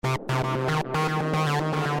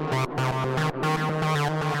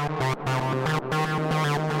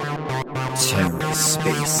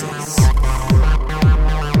TerraSpaces.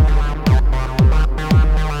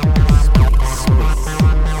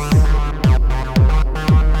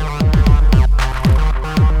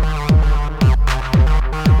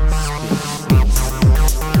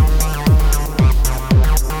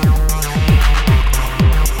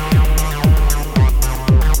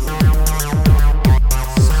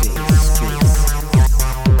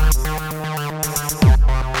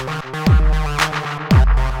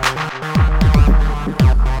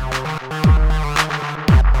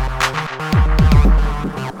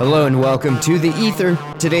 Hello and welcome to The Ether.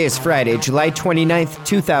 Today is Friday, July 29th,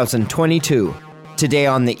 2022. Today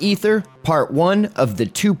on The Ether, part 1 of the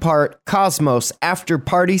 2-part Cosmos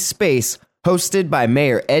Afterparty space hosted by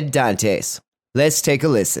Mayor Ed Dantes. Let's take a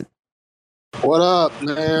listen. What up,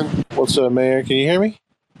 man? What's up, Mayor? Can you hear me?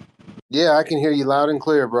 Yeah, I can hear you loud and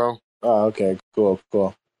clear, bro. Oh, okay. Cool.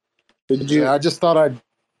 I just thought I'd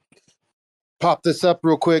pop this up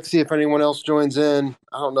real quick, see if anyone else joins in.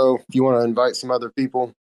 I don't know if you want to invite some other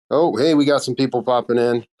people. Oh, hey, we got some people popping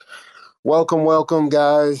in. Welcome,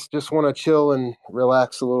 guys. Just want to chill and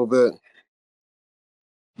relax a little bit.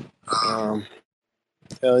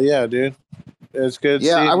 Hell yeah, dude. It's good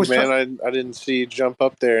seeing you, man. I didn't see you jump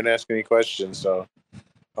up there and ask any questions, so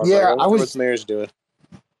what's Mayor's doing?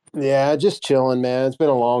 Yeah, just chilling, man. It's been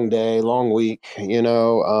a long day, long week,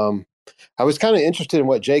 I was kind of interested in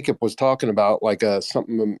what Jacob was talking about, like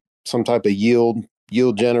some type of yield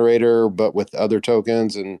generator, but with other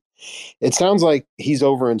tokens, and it sounds like he's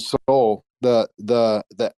over in Seoul. The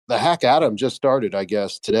Hack Atom just started, I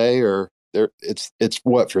guess, today, or there. It's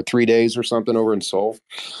what, for 3 days or something over in Seoul.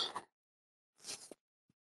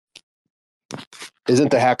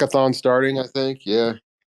 Isn't the hackathon starting? I think, yeah.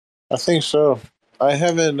 I think so. I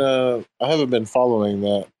haven't been following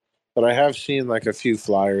that, but I have seen like a few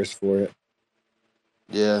flyers for it.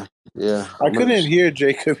 Yeah. I couldn't hear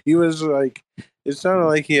Jacob. He was like, it sounded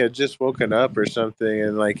like he had just woken up or something,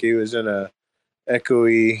 and like he was in a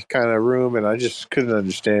echoey kind of room, and I just couldn't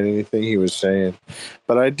understand anything he was saying.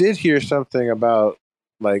 But I did hear something about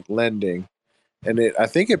like lending, and I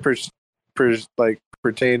think it pertained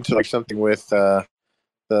to like something with the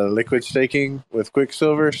liquid staking with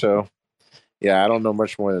Quicksilver. So yeah, I don't know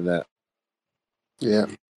much more than that. Yeah.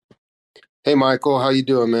 Hey, Michael, how you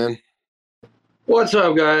doing, man? What's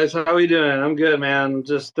up, guys? How we doing? I'm good, man.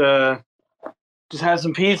 Just had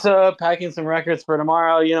some pizza, packing some records for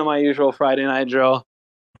tomorrow. You know, my usual Friday night drill.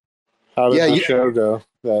 How did the show go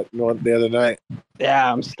the other night?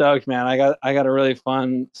 Yeah, I'm stoked, man. I got a really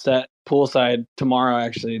fun set poolside tomorrow,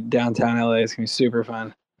 actually, downtown LA. It's gonna be super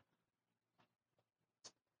fun.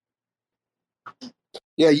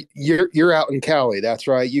 Yeah, you're out in Cali. That's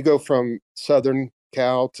right. You go from Southern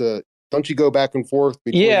Cal to. Don't you go back and forth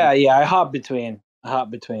between? Yeah. I hop between.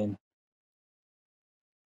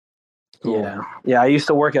 Cool. Yeah. I used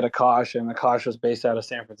to work at Akash, and Akash was based out of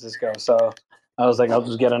San Francisco. So I was like, I'll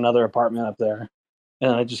just get another apartment up there,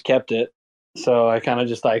 and I just kept it. So I kind of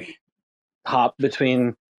just like hop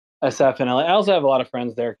between SF and LA. I also have a lot of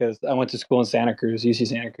friends there because I went to school in Santa Cruz, UC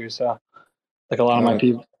Santa Cruz. So like a lot of my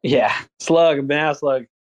people. Yeah, slug.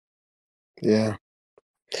 Yeah.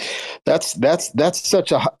 That's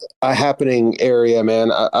such a happening area,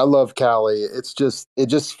 man. I love Cali. It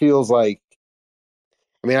just feels like,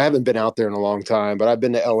 I mean, I haven't been out there in a long time, but I've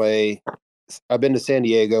been to LA. I've been to San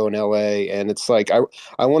Diego and LA, and it's like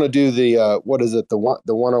I want to do the what is it, the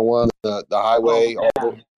 101, the highway.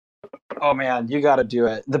 Oh man, you got to do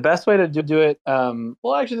it. The best way to do it,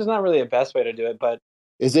 well, actually, there's not really a best way to do it, but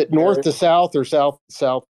is it north to south or south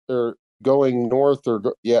or going north or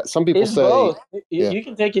some people say both. You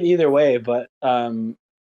can take it either way, but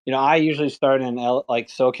I usually start in like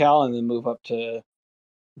SoCal and then move up to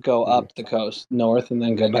go up the coast north and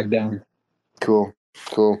then go back down. Cool.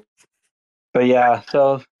 But yeah,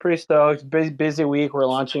 so pretty stoked. Busy week. We're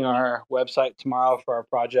launching our website tomorrow for our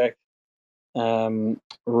project.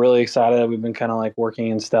 Really excited. We've been kind of like working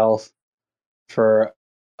in stealth for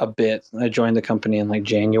a bit. I joined the company in like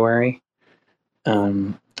January.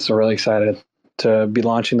 So really excited to be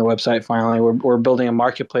launching the website finally. We're building a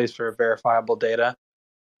marketplace for verifiable data.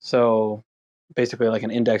 So basically like an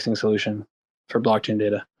indexing solution for blockchain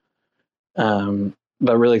data.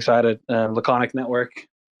 But really excited. Laconic Network.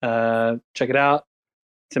 Check it out.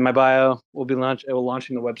 It's in my bio. We'll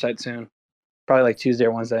launching the website soon. Probably like Tuesday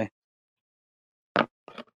or Wednesday.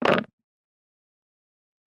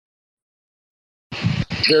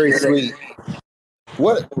 Very sweet.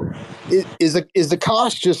 What is the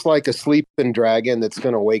cost just like a sleeping dragon that's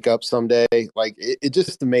going to wake up someday? Like it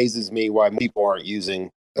just amazes me why people aren't using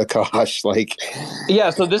Akash. Like, Yeah,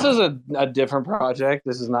 so this is a different project.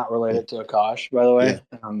 This is not related to Akash, by the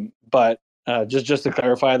yeah, way. But just to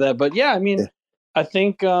clarify that. But yeah, I mean, yeah. I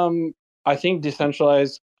think I think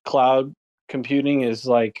decentralized cloud computing is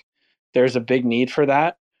like there's a big need for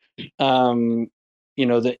that. Um,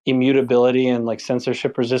 the immutability and like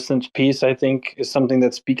censorship resistance piece, I think, is something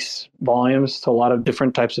that speaks volumes to a lot of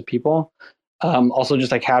different types of people. Also,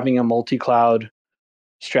 just like having a multi-cloud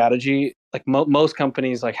strategy, like most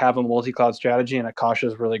companies like have a multi-cloud strategy, and Akasha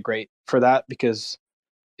is really great for that because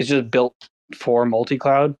it's just built for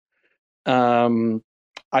multi-cloud. Um,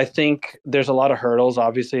 I think there's a lot of hurdles,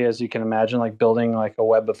 obviously, as you can imagine, like building like a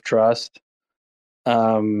web of trust,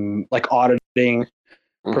 like auditing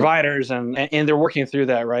Mhm. providers, and they're working through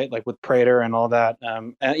that, right? Like with Prater and all that.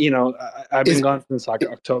 I've been Is gone since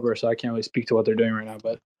October, so I can't really speak to what they're doing right now.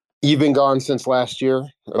 But You've been gone since last year,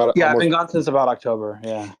 about yeah, I've almost. been gone since about October.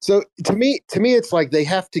 Yeah. So to me, it's like they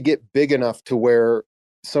have to get big enough to where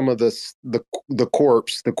some of the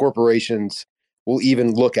corporations will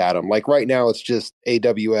even look at them. Like right now, it's just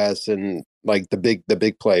AWS and like the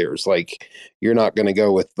big players. Like you're not going to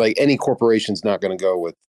go with like any corporation's not going to go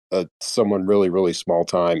with someone really really small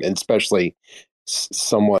time, and especially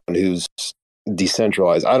someone who's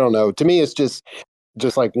decentralized. I don't know. To me, it's just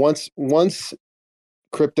like once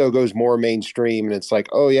crypto goes more mainstream and it's like,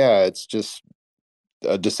 oh yeah, it's just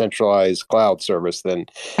a decentralized cloud service, then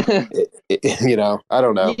I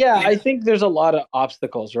don't know. Yeah, I think there's a lot of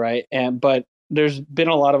obstacles, right? But there's been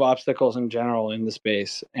a lot of obstacles in general in the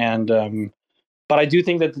space, and but I do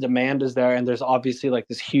think that the demand is there, and there's obviously like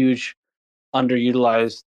this huge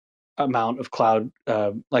underutilized amount of cloud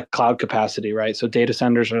capacity, right? So data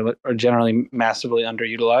centers are generally massively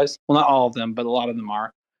underutilized. Well, not all of them, but a lot of them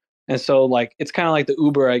are. And so like it's kind of like the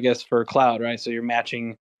Uber, I guess, for cloud, right? So you're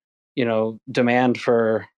matching, demand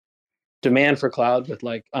for cloud with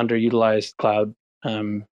like underutilized cloud.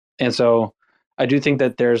 Um, and so I do think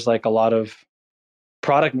that there's like a lot of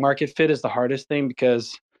product market fit is the hardest thing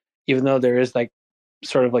because even though there is like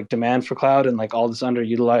sort of like demand for cloud and like all this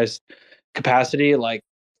underutilized capacity, like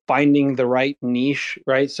finding the right niche,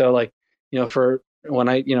 right? So like, for when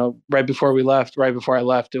right before I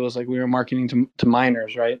left, it was like we were marketing to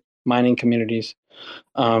miners, right? Mining communities.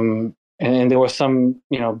 And there was some,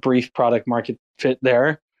 brief product market fit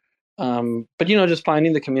there. But just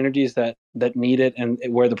finding the communities that need it and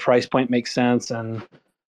where the price point makes sense. And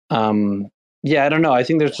um, yeah, I don't know. I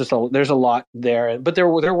think there's a lot there, but they're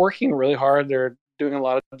working really hard. They're doing a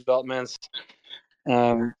lot of developments.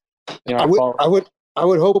 Um, I I would follow. I would I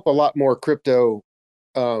would hope a lot more crypto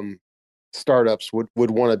um startups would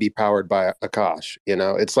want to be powered by Akash.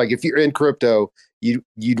 It's like if you're in crypto,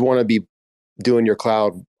 you'd want to be doing your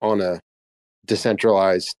cloud on a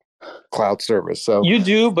decentralized cloud service. So You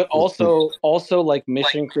do, but also like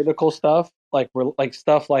mission critical stuff, like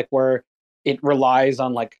stuff like where it relies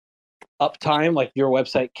on like uptime, like your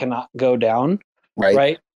website cannot go down, right.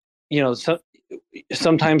 right? So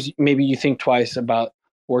sometimes maybe you think twice about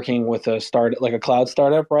working with like a cloud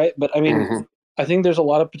startup, right? But I mean, Hmm. I think there's a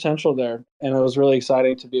lot of potential there, and it was really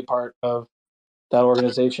exciting to be a part of that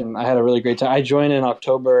organization. I had a really great time. I joined in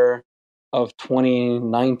October of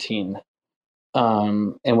 2019,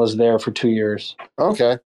 and was there for 2 years,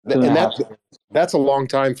 Okay. two and a And half. that's a long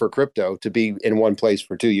time for crypto to be in one place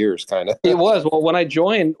for 2 years, kind of. It was well when I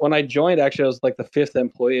joined. Actually, I was like the fifth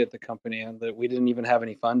employee at the company, and that we didn't even have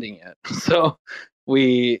any funding yet. So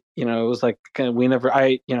it was like we never.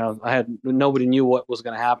 I had nobody knew what was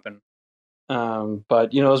going to happen.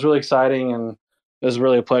 But it was really exciting, and it was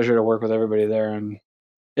really a pleasure to work with everybody there. And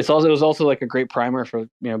it was also like a great primer for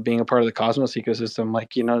being a part of the Cosmos ecosystem.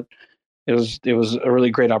 Like it was a really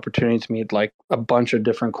great opportunity to meet like a bunch of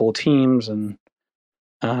different cool teams, and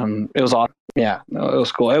it was awesome. Yeah, no, it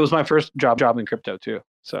was cool. It was my first job in crypto too.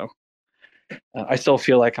 So I still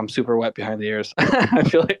feel like I'm super wet behind the ears. I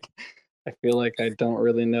feel like I don't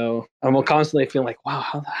really know. I'm constantly feeling like,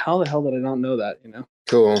 wow, how the hell did I not know that?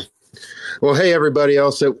 Cool. Well, hey, everybody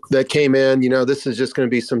else that came in, this is just going to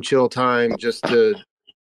be some chill time just to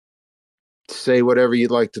say whatever you'd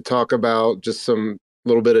like to talk about, just some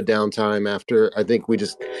little bit of downtime after. I think we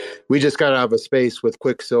just got out of a space with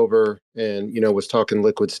Quicksilver and, was talking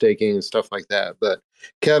liquid staking and stuff like that. But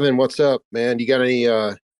Kevin, what's up, man? You got any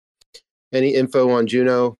info on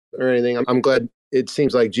Juno or anything? I'm glad it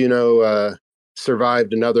seems like Juno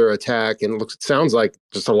survived another attack, and sounds like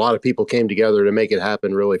just a lot of people came together to make it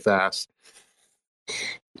happen really fast.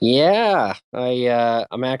 Yeah,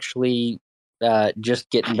 I'm actually just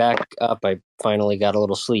getting back up. I finally got a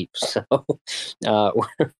little sleep, so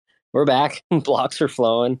we're back. Blocks are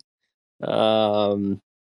flowing. It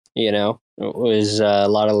was a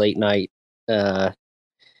lot of late night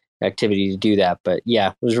activity to do that, but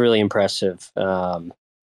yeah, it was really impressive. And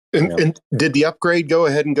did the upgrade go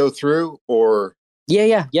ahead and go through, or?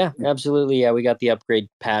 Yeah, absolutely. Yeah, we got the upgrade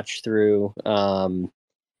patch through.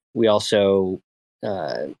 We also,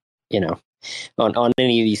 on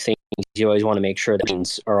any of these things, you always want to make sure that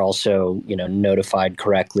things are also, notified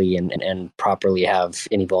correctly and properly have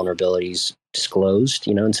any vulnerabilities disclosed,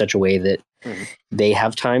 in such a way that they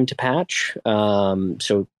have time to patch.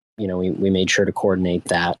 So, we made sure to coordinate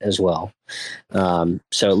that as well.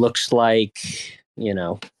 So it looks like,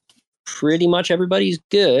 pretty much everybody's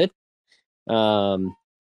good. Every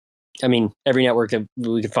network that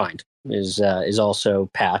we could find is also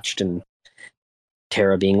patched, and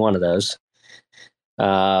Terra being one of those.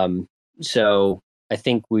 So I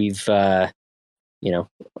think we've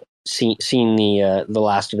seen the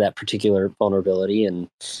last of that particular vulnerability, and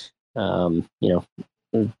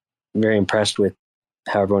very impressed with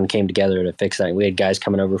how everyone came together to fix that. We had guys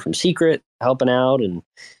coming over from Secret helping out, and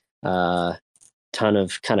ton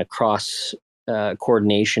of kind of cross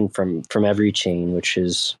coordination from every chain, which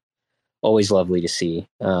is always lovely to see.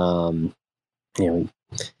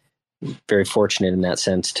 Very fortunate in that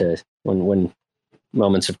sense to when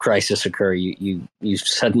moments of crisis occur, you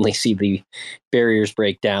suddenly see the barriers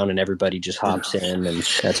break down and everybody just hops in, and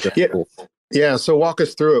that's really cool. Yeah. So walk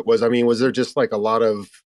us through it. Was there just like a lot of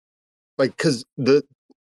because the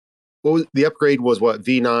upgrade was what,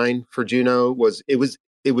 V9 for Juno it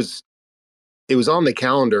was on the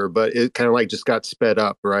calendar, but it kind of like just got sped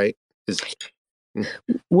up, right?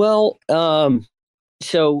 Well,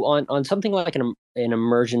 so on something like an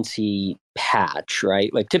emergency patch,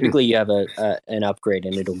 right? Like typically you have an upgrade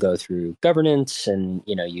and it'll go through governance, and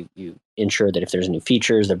you ensure that if there's new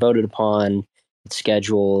features, they're voted upon, it's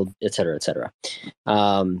scheduled, et cetera, et cetera.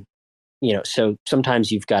 So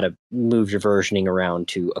sometimes you've got to move your versioning around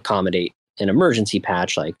to accommodate an emergency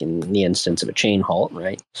patch, like in the instance of a chain halt,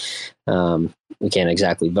 right? We can't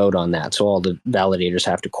exactly vote on that, so all the validators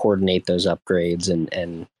have to coordinate those upgrades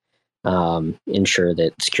and ensure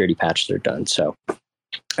that security patches are done. So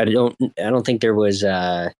I don't think there was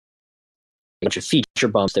a bunch of feature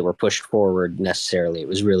bumps that were pushed forward necessarily. It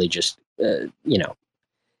was really just as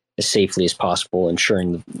safely as possible,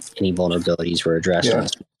 ensuring that any vulnerabilities were addressed on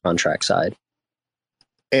the contract side.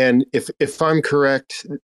 And if I'm correct,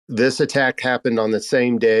 this attack happened on the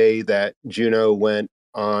same day that Juno went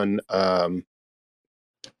on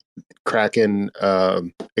Kraken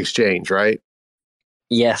exchange, right?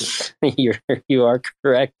 Yes, you are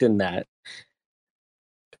correct in that.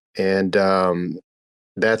 And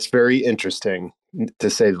that's very interesting, to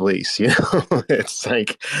say the least. It's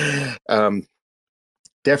like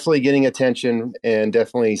definitely getting attention, and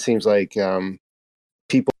definitely seems like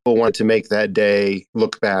people wanted to make that day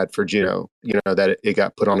look bad for Juno. That it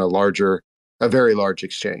got put on a very large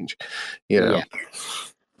exchange. Yeah.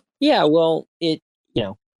 Well, it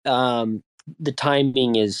the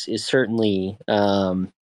timing is certainly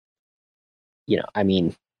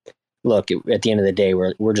look, at the end of the day,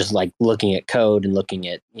 we're just like looking at code and looking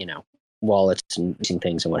at wallets and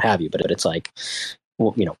things and what have you. But it's like,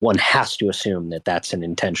 one has to assume that that's an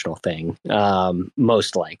intentional thing,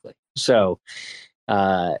 most likely. So,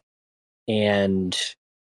 and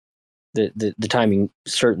the timing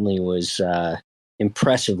certainly was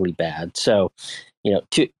impressively bad. So,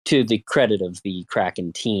 to the credit of the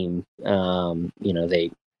Kraken team,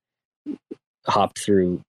 they hopped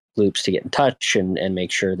through loops to get in touch and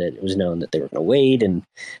make sure that it was known that they were going to wait. And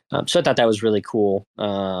so I thought that was really cool.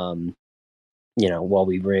 While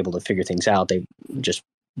we were able to figure things out, they just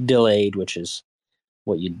delayed, which is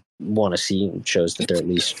what you'd want to see. It shows that they're at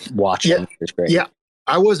least watching. Yeah. It's great. Yeah.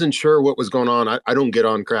 I wasn't sure what was going on. I don't get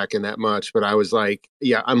on Kraken that much, but I was like,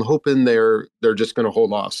 I'm hoping they're just going to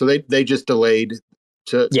hold off. So they just delayed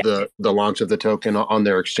to the launch of the token on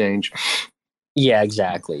their exchange. Yeah,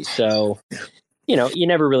 exactly. So, you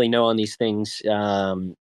never really know on these things.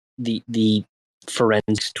 The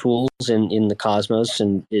forensics tools in the Cosmos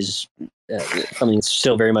and is something that's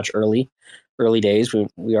still very much early days.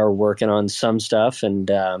 We are working on some stuff, and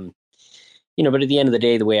but at the end of the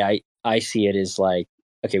day, the way I see it is like,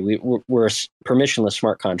 okay, we're a permissionless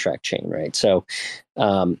smart contract chain, right? So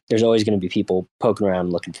there's always going to be people poking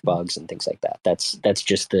around looking for bugs and things like that. That's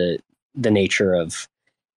just the nature of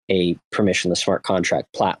a permissionless smart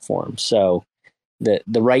contract platform. So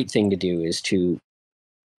the right thing to do is to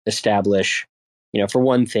establish, for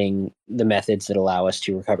one thing, the methods that allow us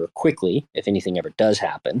to recover quickly if anything ever does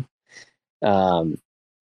happen. Um,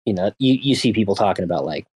 you see people talking about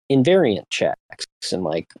like invariant checks, and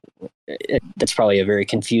like that's probably a very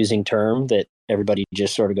confusing term that everybody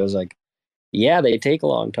just sort of goes like, yeah, they take a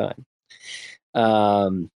long time.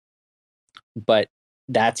 But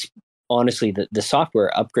that's honestly the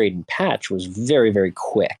software upgrade and patch was very, very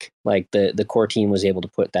quick. Like the core team was able to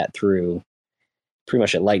put that through pretty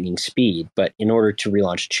much at lightning speed. But in order to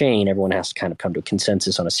relaunch chain, everyone has to kind of come to a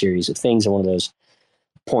consensus on a series of things. And one of those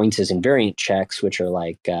points is invariant checks, which are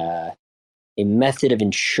like a method of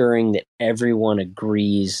ensuring that everyone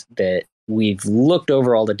agrees that we've looked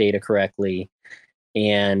over all the data correctly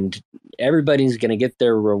and everybody's going to get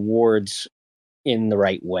their rewards in the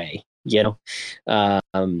right way.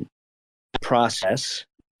 Process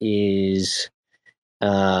is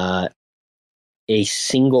a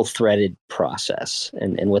single threaded process.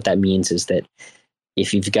 And what that means is that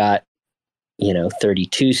if you've got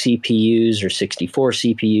 32 CPUs or 64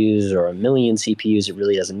 CPUs or a million CPUs, it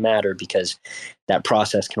really doesn't matter because that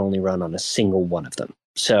process can only run on a single one of them.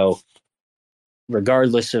 So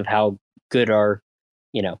regardless of how good our,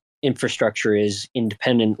 infrastructure is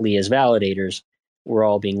independently as validators, we're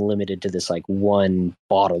all being limited to this like one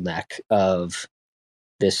bottleneck of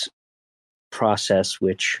this process,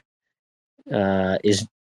 which is,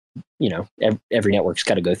 every network's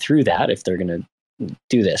got to go through that if they're going to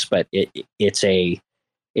do this, but it's a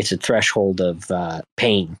threshold of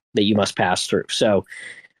pain that you must pass through. So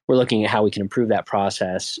we're looking at how we can improve that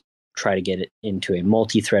process, try to get it into a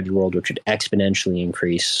multi-threaded world, which would exponentially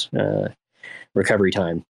increase recovery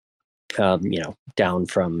time, down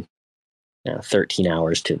from 13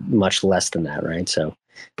 hours to much less than that, right? So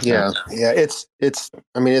it's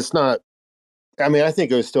not, I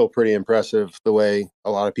think it was still pretty impressive the way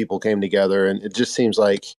a lot of people came together, and it just seems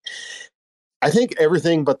like I think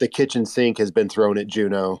everything but the kitchen sink has been thrown at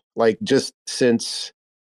Juno, like just since,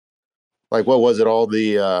 like, what was it, all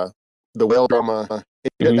the whale drama.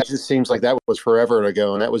 That just seems like that was forever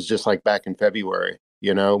ago, and that was just like back in February.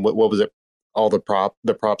 What was it? All the Prop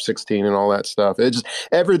 16 and all that stuff. It just,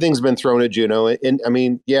 everything's been thrown at Juno, and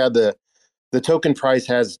the token price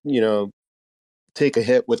has take a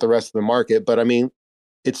hit with the rest of the market, but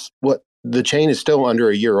it's what the chain is still under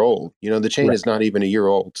a year old. The chain Right. is not even a year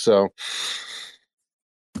old, so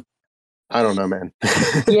I don't know, man.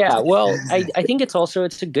 Yeah, well, I think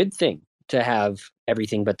it's a good thing to have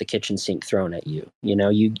everything but the kitchen sink thrown at you.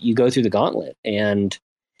 You go through the gauntlet, and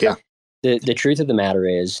yeah. The truth of the matter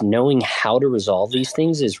is knowing how to resolve these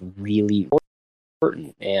things is really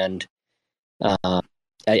important. And I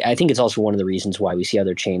think it's also one of the reasons why we see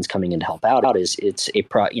other chains coming in to help out is it's a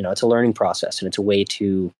learning process, and it's a way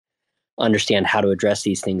to understand how to address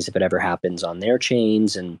these things if it ever happens on their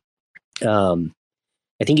chains. And I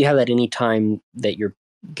think you have that any time that you're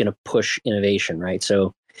going to push innovation, right?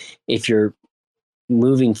 So if you're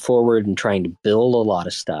moving forward and trying to build a lot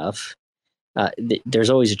of stuff, there's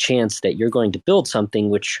always a chance that you're going to build something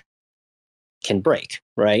which can break,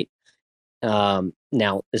 right? Now,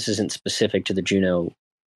 this isn't specific to the Juno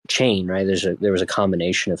chain, right? There was a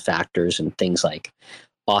combination of factors and things like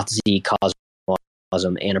auth-z,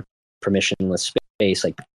 cosmosm, and a permissionless space.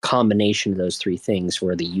 Like, combination of those three things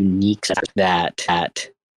were the unique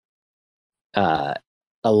that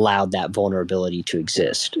allowed that vulnerability to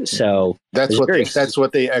exist. So that's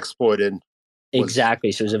what they exploited.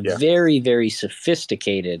 Exactly. So it was a very, very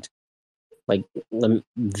sophisticated,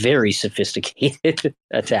 very sophisticated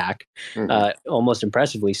attack, almost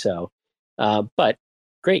impressively so. But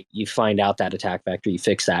great, you find out that attack vector, you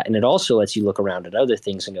fix that, and it also lets you look around at other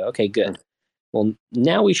things and go, okay, good. Well,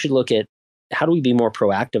 now we should look at how do we be more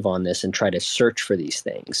proactive on this and try to search for these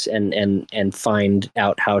things and find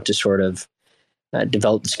out how to sort of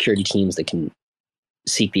develop the security teams that can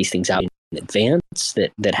seek these things out in advance,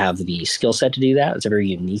 that have the skill set to do that. It's a very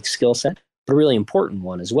unique skill set, but a really important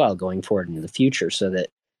one as well going forward into the future, so that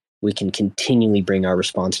we can continually bring our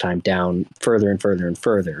response time down further and further and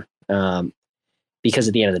further. Because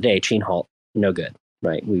at the end of the day, chain halt, no good,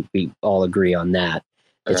 right? We all agree on that.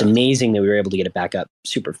 It's amazing that we were able to get it back up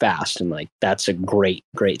super fast, and that's a great,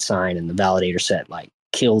 great sign. And the validator set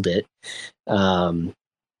killed it.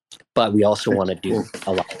 But we also want to do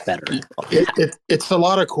a lot better. It's a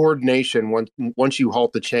lot of coordination. Once you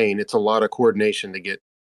halt the chain, it's a lot of coordination to get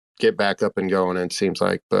back up and going, it seems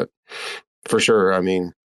like. But for sure,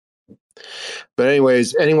 but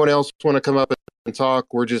anyways, anyone else want to come up and talk?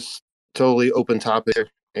 We're just totally open topic.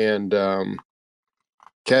 And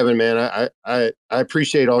Kevin, man, I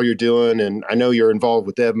appreciate all you're doing, and I know you're involved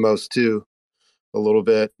with Evmos too a little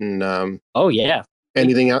bit. And oh yeah,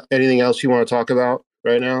 anything else you want to talk about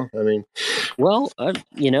right now? Well,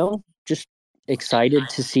 just excited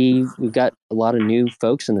to see we've got a lot of new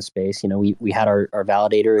folks in the space. We had our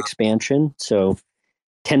validator expansion, so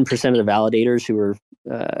 10% of the validators who were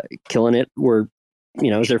killing it were,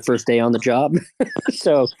 it was their first day on the job.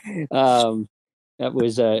 So that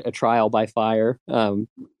was a trial by fire,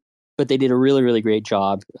 but they did a really, really great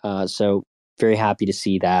job. So very happy to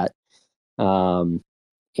see that. And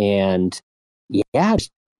yeah,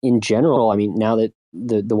 just in general, I mean, now that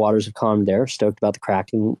the waters have calmed there, stoked about the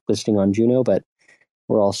Kraken listing on Juno, but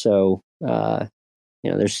we're also,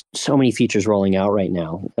 there's so many features rolling out right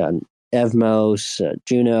now. Evmos,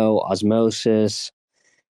 Juno, Osmosis.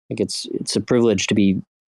 I think it's a privilege to be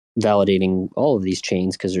validating all of these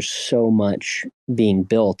chains because there's so much being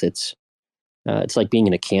built. It's like being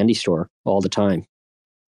in a candy store all the time.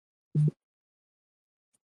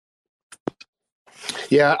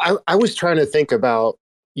 Yeah, I was trying to think about,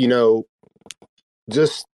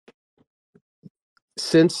 just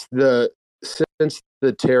since the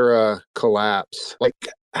Terra collapse, like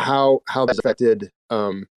how that's affected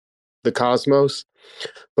the Cosmos,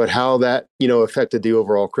 but how that affected the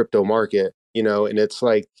overall crypto market, and it's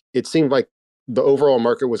like it seemed like the overall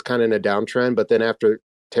market was kind of in a downtrend, but then after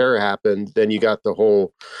Terra happened, then you got the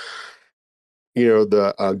whole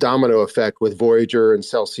the domino effect with Voyager and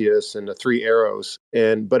Celsius and the three arrows,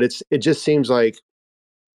 but it just seems like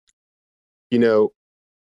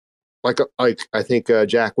like I think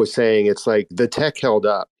Jack was saying, it's like the tech held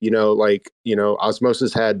up,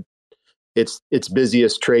 Osmosis had its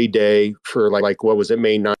busiest trade day for like what was it,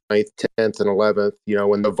 May 9th, 10th, and 11th,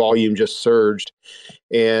 when the volume just surged,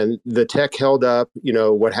 and the tech held up.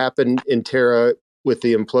 What happened in Terra with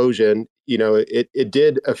the implosion, it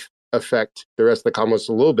did affect the rest of the Cosmos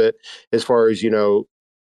a little bit as far as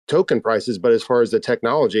token prices, but as far as the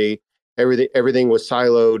technology, everything was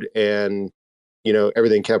siloed, and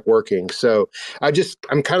everything kept working. So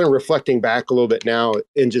I'm kind of reflecting back a little bit now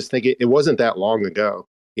and just thinking it wasn't that long ago.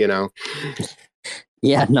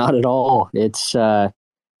 Yeah, not at all. It's and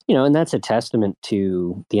that's a testament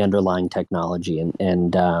to the underlying technology,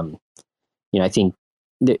 and I think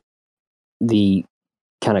the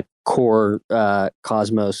kind of core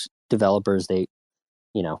Cosmos developers, they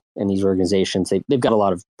and these organizations, they've got a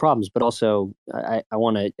lot of problems, but also I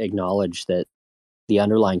want to acknowledge that the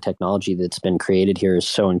underlying technology that's been created here is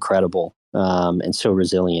so incredible and so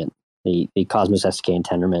resilient. The Cosmos SDK and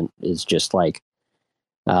Tendermint is just like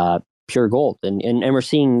pure gold, and we're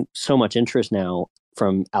seeing so much interest now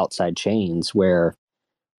from outside chains where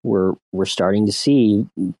we're starting to see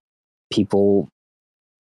people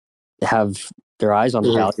have their eyes on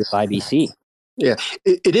the value of IBC. Yeah,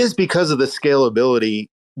 it is because of the scalability,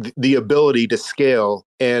 the ability to scale,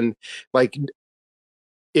 and like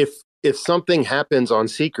if something happens on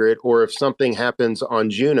Secret or if something happens on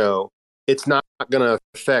Juno, it's not going to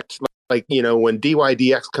affect, like when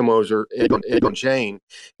DYDX commos are on chain,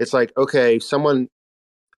 it's like, okay, someone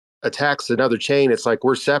attacks another chain, it's like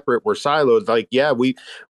we're separate, we're siloed. Like, yeah, we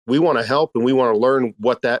want to help and we want to learn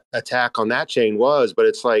what that attack on that chain was, but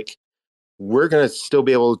it's like we're going to still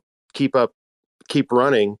be able to keep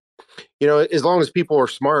running, as long as people are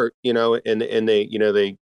smart, and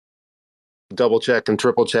they double check and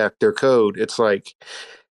triple check their code. It's like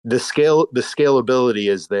the scalability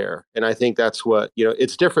is there, and I think that's what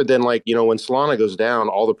it's different than like when Solana goes down,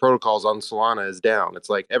 all the protocols on Solana is down. It's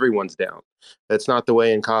like everyone's down. That's not the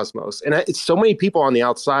way in Cosmos, and it's so many people on the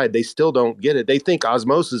outside, they still don't get it. They think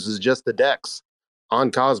Osmosis is just the DEX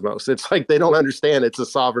on Cosmos. It's like they don't understand it's a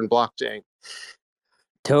sovereign blockchain.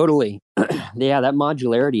 Totally. Yeah, that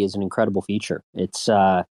modularity is an incredible feature. It's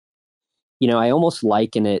I almost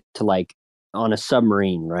liken it to like on a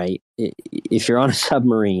submarine, right? If you're on a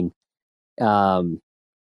submarine, Solana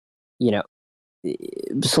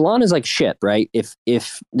is like ship, right? If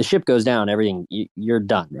the ship goes down, everything, you're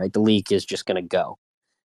done, right? The leak is just going to go.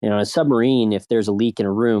 A submarine, if there's a leak in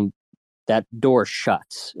a room, that door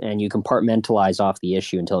shuts and you compartmentalize off the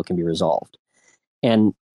issue until it can be resolved.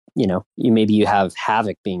 And maybe you have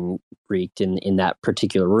havoc being wreaked in that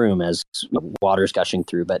particular room as water's gushing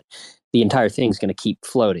through, but the entire thing's going to keep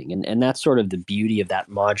floating. And that's sort of the beauty of that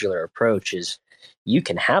modular approach, is you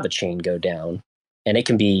can have a chain go down and it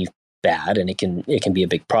can be bad and it can be a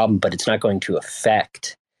big problem, but it's not going to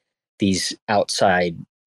affect these outside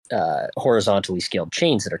horizontally scaled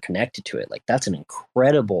chains that are connected to it. Like, that's an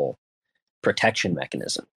incredible protection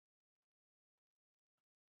mechanism.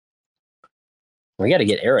 We got to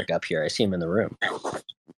get Eric up here. I see him in the room.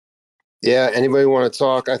 Yeah. Anybody want to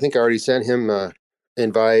talk? I think I already sent him an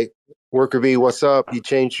invite. Worker B, what's up? You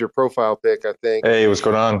changed your profile pic, I think. Hey, what's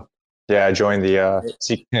going on? Yeah, I joined the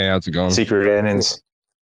Hey, how's it going? Secret Innings.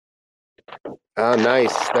 Ah,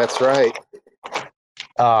 nice. That's right.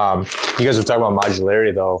 You guys were talking about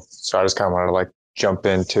modularity though, so I just kind of wanted to like jump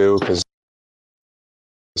in too because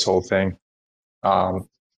this whole thing.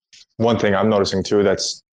 One thing I'm noticing too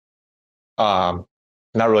that's not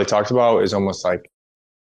really talked about is almost like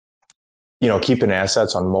keeping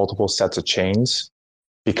assets on multiple sets of chains,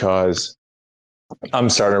 because I'm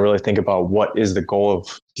starting to really think about what is the goal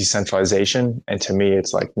of decentralization, and to me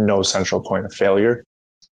it's like no central point of failure,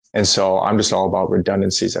 and so I'm just all about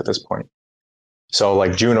redundancies at this point. So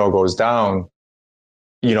like Juno goes down,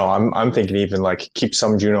 I'm thinking even like keep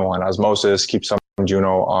some Juno on Osmosis, keep some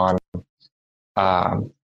Juno on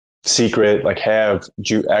Secret, like have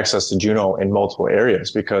access to Juno in multiple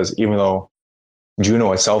areas, because even though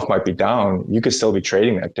Juno itself might be down, you could still be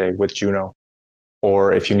trading that day with Juno.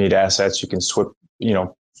 Or if you need assets, you can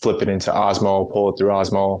flip it into Osmo, pull it through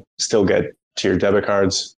Osmo, still get to your debit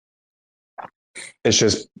cards. It's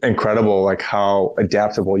just incredible, like how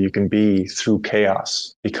adaptable you can be through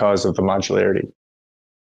chaos because of the modularity.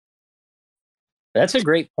 That's a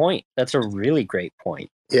great point. That's a really great point.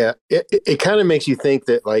 Yeah, it kind of makes you think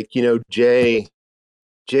that, like, Jay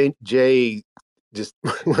just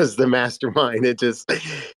was the mastermind.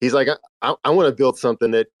 He's like, I want to build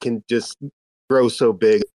something that can just grow so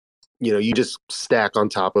big. You just stack on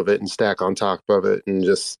top of it and stack on top of it, and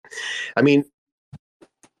just, I mean,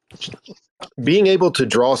 being able to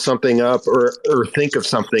draw something up or think of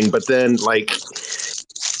something, but then like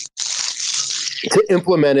to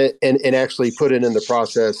implement it and actually put it in the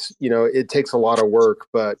process, it takes a lot of work,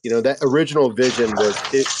 but that original vision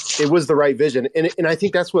it was the right vision. And I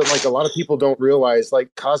think that's what, like, a lot of people don't realize, like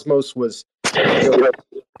Cosmos was,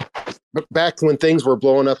 back when things were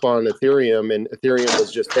blowing up on Ethereum and Ethereum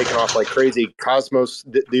was just taking off like crazy. Cosmos,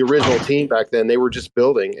 the original team back then, they were just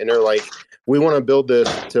building, and they're like, we want to build this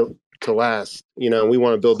to last, we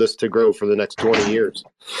want to build this to grow for the next 20 years.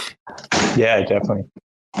 Yeah, definitely.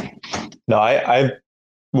 No, I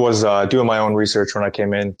was doing my own research when I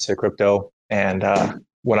came into crypto, and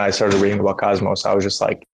when I started reading about Cosmos, I was just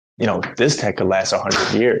like, this tech could last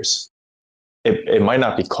 100 years. It might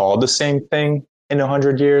not be called the same thing in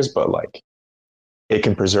 100 years, but like it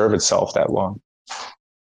can preserve itself that long.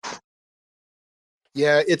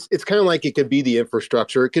 Yeah, it's kind of like it could be the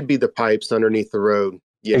infrastructure. It could be the pipes underneath the road.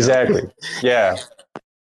 Exactly. Yeah.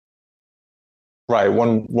 Right.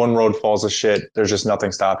 One road falls to shit, there's just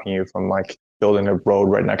nothing stopping you from like building a road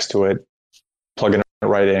right next to it, plugging it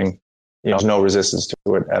right in. There's no resistance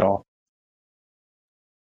to it at all.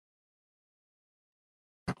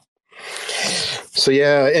 So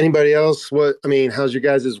yeah, anybody else? How's your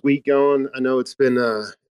guys' week going? I know it's been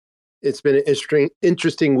an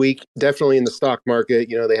interesting week, definitely in the stock market.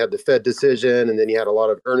 They had the Fed decision, and then you had a lot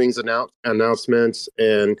of earnings announcements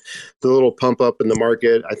and the little pump up in the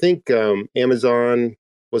market. I think Amazon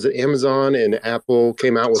and Apple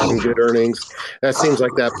came out with some good earnings. That seems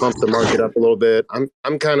like that pumped the market up a little bit.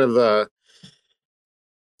 I'm kind of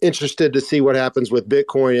interested to see what happens with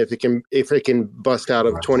Bitcoin if it can bust out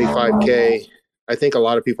of 25K. I think a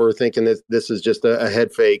lot of people are thinking that this is just a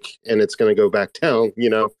head fake and it's going to go back down.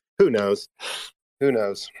 Who knows?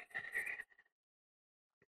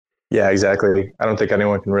 Yeah, exactly. I don't think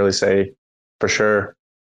anyone can really say for sure.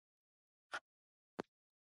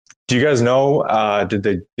 Do you guys know, did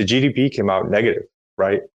the GDP came out negative,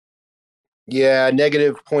 right? Yeah,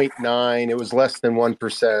 negative 0.9. It was less than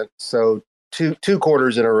 1%. So two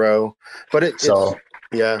quarters in a row. But it's like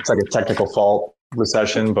a technical fault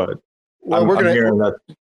recession, but well, I'm hearing that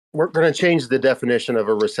we're going to change the definition of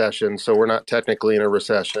a recession, so we're not technically in a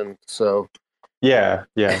recession. So yeah.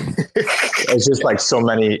 It's just like so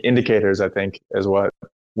many indicators, I think, is what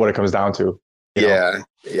it comes down to. Yeah.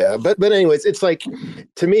 But anyways, it's like,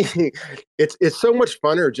 to me, it's so much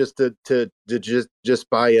funner just to just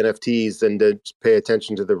buy NFTs than to pay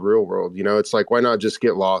attention to the real world. It's like, why not just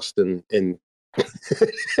get lost in in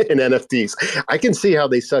NFTs? I can see how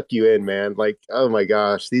they suck you in, man. Like, oh my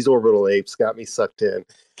gosh, these orbital apes got me sucked in.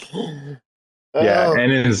 Yeah,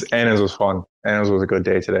 Annans was fun. Annans was a good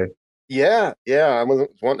day today. Yeah, I was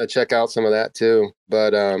wanting to check out some of that too.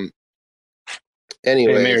 But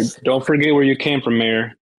anyways. Hey, Mayor, don't forget where you came from,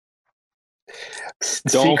 Mayor.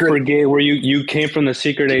 Don't forget where you came from, the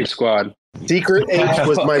Secret 8 squad. Secret 8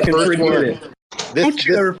 was my first one. Don't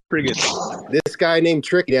you ever forget. This guy named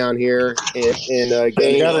Trick down here in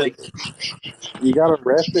game. You gotta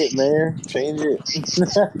rep it, Mayor. Change it.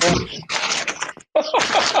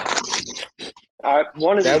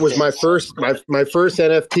 That was my first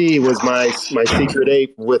NFT was my Secret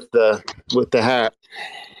 8 with the hat.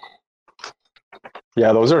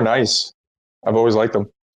 Yeah, those are nice. I've always liked them.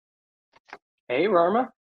 Hey, Rarma.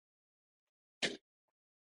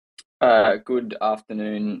 Good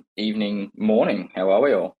afternoon, evening, morning. How are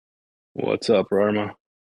we all? What's up, Rarma?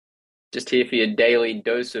 Just here for your daily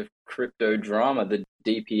dose of crypto drama. The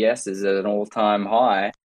DPS is at an all-time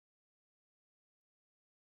high.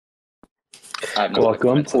 I have no Welcome,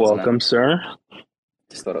 comments on that. welcome, sir.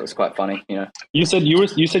 Just thought it was quite funny, you know. You said you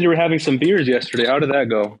were having some beers yesterday. How did that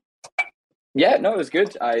go? Yeah, no, it was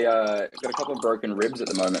good. I got a couple of broken ribs at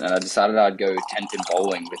the moment, and I decided I'd go tenpin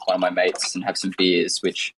bowling with one of my mates and have some beers,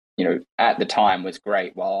 which, you know, at the time was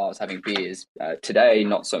great while I was having beers. Today,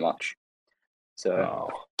 not so much. So,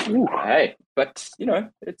 hey, but you know,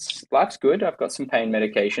 life's good. I've got some pain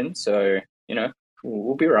medication, so you know,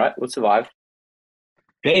 we'll be right. We'll survive.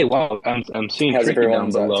 Hey, wow! I'm seeing How's Tricky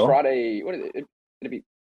everyone's? down It's below. Friday. What is it? It'll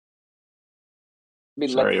be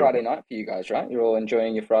Sorry, Friday night for you guys, right? You're all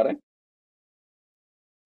enjoying your Friday. Is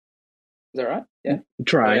that right? Yeah. I'm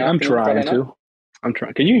trying Friday to. night? I'm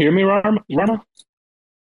trying. Can you hear me, Rarma?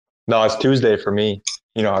 No, it's Tuesday for me.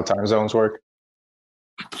 You know how time zones work.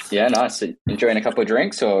 Yeah, nice. So enjoying a couple of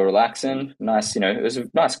drinks or relaxing. Nice. You know, it was a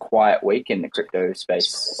nice quiet week in the crypto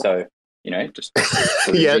space. So you know, just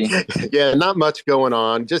yeah, not much going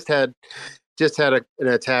on. Just had an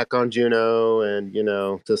attack on Juno, and you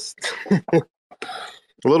know, just a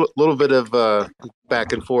little bit of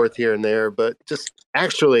back and forth here and there, but just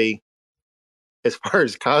actually, as far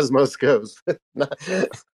as Cosmos goes,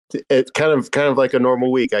 it's kind of like a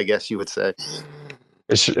normal week, I guess you would say.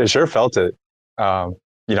 It sure felt it.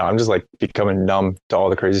 You know, I'm just like becoming numb to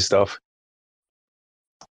all the crazy stuff.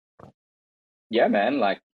 Yeah, man.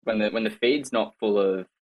 Like when the feed's not full of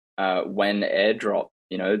when airdrop,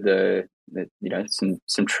 you know, the you know,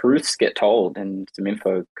 some truths get told and some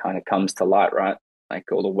info kind of comes to light, right?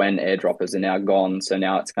 Like all the when airdroppers are now gone, so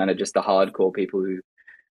now it's kind of just the hardcore people who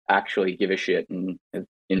actually give a shit and have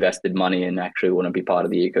invested money and actually want to be part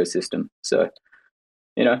of the ecosystem. So,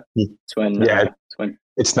 you know, it's when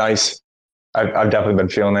It's nice. I've definitely been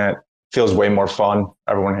feeling that. Feels way more fun.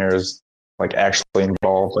 Everyone here is like actually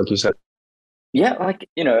involved, like you said. yeah, like,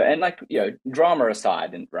 you know, and like, you know, drama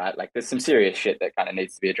aside, and right, like there's some serious shit that kind of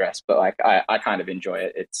needs to be addressed, but like I kind of enjoy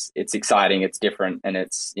it. It's exciting, it's different, and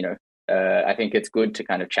it's, you know, I think it's good to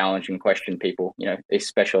kind of challenge and question people, you know,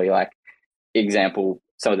 especially like example,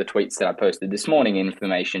 some of the tweets that I posted this morning,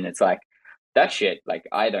 information, it's like that shit, like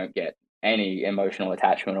I don't get any emotional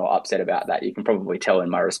attachment or upset about that. You can probably tell in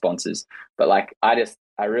my responses, but like I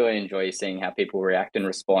really enjoy seeing how people react and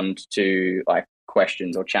respond to like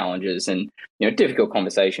questions or challenges and, you know, difficult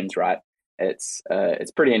conversations, right? It's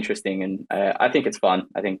pretty interesting, and I think it's fun.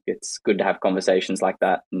 I think it's good to have conversations like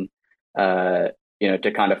that, and you know,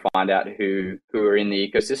 to kind of find out who are in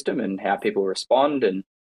the ecosystem and how people respond. And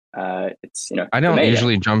it's, you know, I don't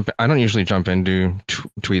usually jump into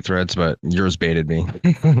tweet threads, but yours baited me.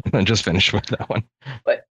 I just finished with that one.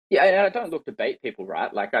 But yeah, and I don't look to bait people,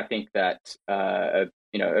 right? Like I think that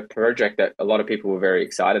you know, a project that a lot of people were very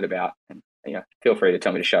excited about, and you know, feel free to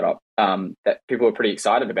tell me to shut up. That people were pretty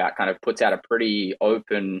excited about, kind of puts out a pretty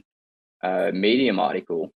open Medium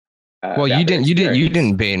article. Well, you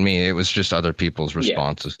didn't bait me. It was just other people's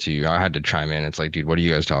responses to you. I had to chime in. It's like, dude, what are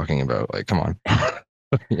you guys talking about? Like, come on.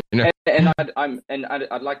 You know? And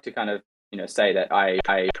I'd like to kind of, you know, say that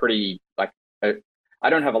I pretty like I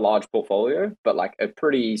don't have a large portfolio, but like a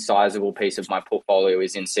pretty sizable piece of my portfolio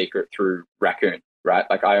is in secret through Raccoon, right?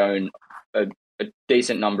 Like I own a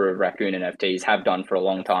decent number of Raccoon NFTs, have done for a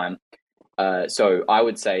long time. So I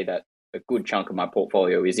would say that a good chunk of my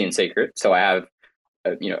portfolio is in secret. So I have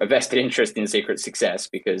you know, a vested interest in secret success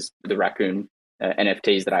because the Raccoon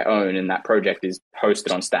NFTs that I own and that project is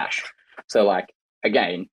hosted on Stash. So like,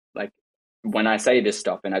 again, like when I say this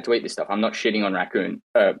stuff and I tweet this stuff, I'm not shitting on Raccoon,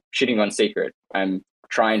 shitting on secret. I'm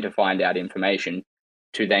trying to find out information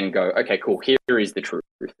to then go, okay, cool, here is the truth.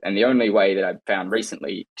 And the only way that I've found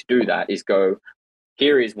recently to do that is go,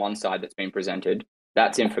 here is one side that's been presented,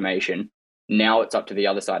 that's information. Now it's up to the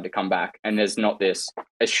other side to come back. And there's not this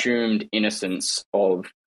assumed innocence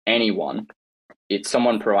of anyone. It's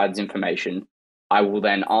someone provides information. I will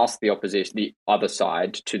then ask the other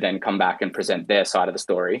side to then come back and present their side of the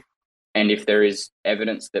story. And if there is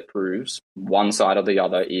evidence that proves one side or the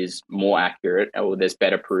other is more accurate, or there's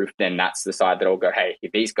better proof, then that's the side that I'll go, hey,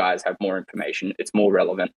 if these guys have more information, it's more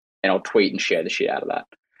relevant, and I'll tweet and share the shit out of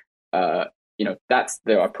that. You know, that's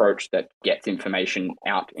the approach that gets information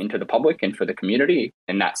out into the public and for the community,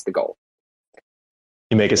 and that's the goal.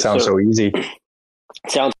 You make it sound so easy.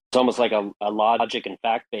 Sounds almost like a logic and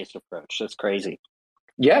fact-based approach. That's crazy.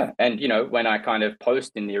 Yeah, and you know, when I kind of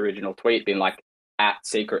post in the original tweet, being like, at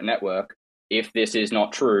Secret Network, if this is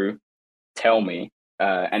not true, tell me.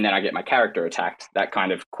 And then I get my character attacked. That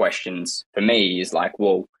kind of questions for me is like,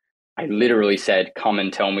 well, I literally said, come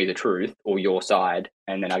and tell me the truth or your side,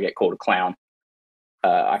 and then I get called a clown.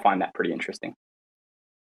 I find that pretty interesting.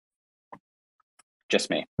 Just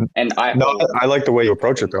me. And I like the way you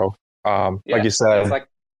approach it though. Like you said,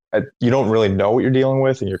 you don't really know what you're dealing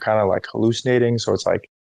with and you're kind of like hallucinating. So it's like,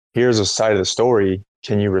 here's a side of the story.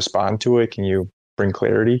 Can you respond to it? Can you bring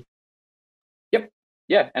clarity? Yep.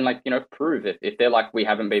 Yeah. And like, prove it. If they're like, we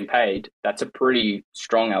haven't been paid, that's a pretty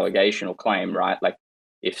strong allegation or claim, right? Like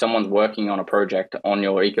if someone's working on a project on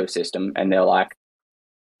your ecosystem and they're like,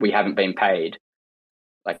 we haven't been paid,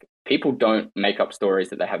 like people don't make up stories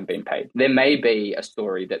that they haven't been paid. There may be a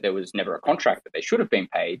story that there was never a contract that they should have been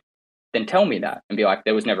paid. Then tell me that and be like,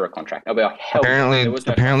 there was never a contract. I'll be like, hell,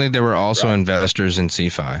 apparently there were also investors in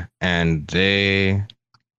CeFi, and CeFi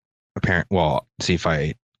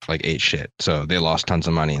ate shit, so they lost tons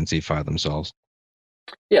of money in CeFi themselves.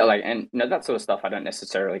 Yeah, like, and that sort of stuff I don't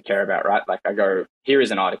necessarily care about, right? Like I go, here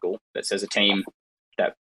is an article that says a team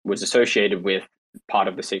that was associated with part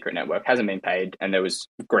of the secret network hasn't been paid, and there was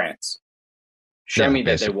grants. Show me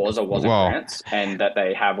that there was or wasn't grants, and that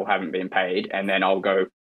they have or haven't been paid, and then I'll go,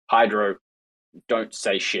 Hydro, don't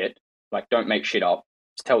say shit. Like, don't make shit up.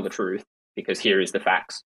 Just tell the truth, because here is the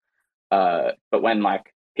facts. But when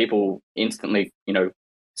like people instantly,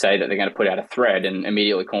 say that they're going to put out a thread and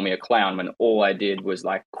immediately call me a clown when all I did was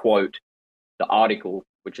like quote the article,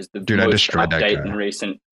 which is the most update and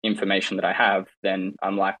recent information that I have, then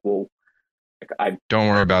I'm like, well, don't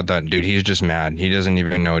worry about that, dude. He's just mad. He doesn't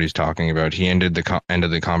even know what he's talking about. He ended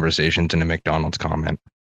the conversations in a McDonald's comment.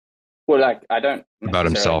 Well, like I don't about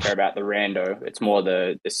himself care about the rando. It's more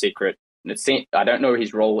the secret. I don't know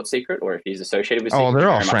his role at Secret or if he's associated with Secret. Oh, they're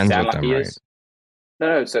all friends with them, right?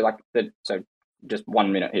 No. So like so just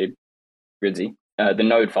 1 minute here, Ridzi. The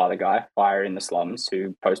Node Father guy, Fire in the Slums,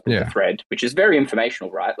 who posted the thread, which is very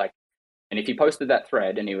informational, right? Like, and if he posted that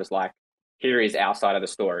thread and he was like, here is our side of the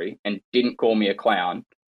story, and didn't call me a clown,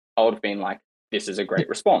 I would have been like, this is a great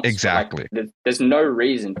response. Exactly. Like, there's no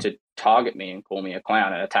reason to target me and call me a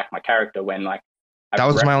clown and attack my character when like that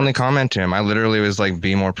was my only comment to him. I literally was like,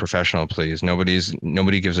 be more professional, please.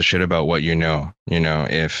 Nobody gives a shit about what you know.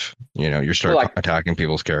 If you start attacking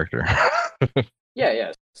people's character.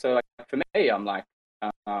 Yeah. So like for me, I'm like,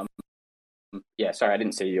 sorry, I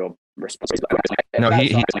didn't see your response. He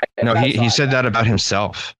said that about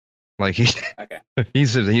himself. Like he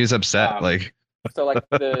was upset. So like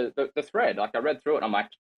the thread, like I read through it and I'm like,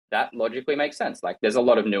 that logically makes sense. Like there's a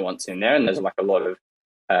lot of nuance in there and there's like a lot of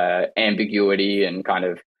ambiguity and kind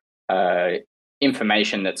of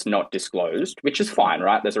information that's not disclosed, which is fine,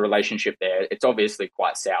 right? There's a relationship there. It's obviously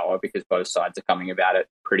quite sour because both sides are coming about it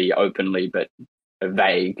pretty openly, but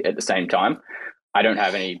vague at the same time. I don't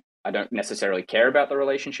necessarily care about the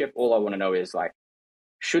relationship. All I want to know is like,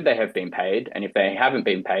 should they have been paid? And if they haven't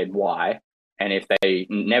been paid, why? And if they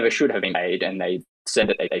never should have been paid and they said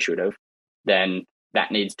that they should have, then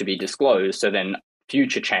that needs to be disclosed. So then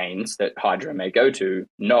future chains that Hydra may go to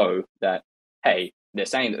know that, hey, they're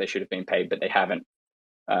saying that they should have been paid, but they haven't.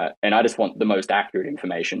 And I just want the most accurate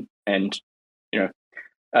information. And,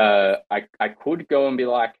 I could go and be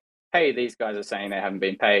like, hey, these guys are saying they haven't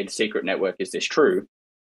been paid. Secret network, is this true?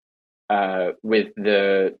 With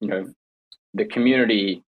the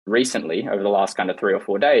community recently, over the last kind of 3 or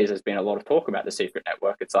 4 days, there's been a lot of talk about the secret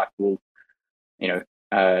network. It's like, well,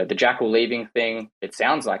 the Jackal leaving thing, it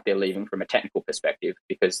sounds like they're leaving from a technical perspective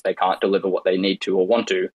because they can't deliver what they need to or want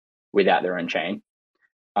to without their own chain.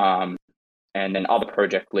 And then other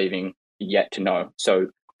project leaving, yet to know. So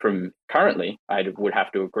from currently, I would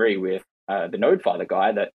have to agree with the Node Father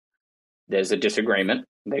guy that there's a disagreement,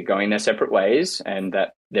 they're going their separate ways, and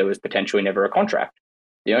that there was potentially never a contract.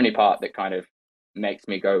 The only part that kind of makes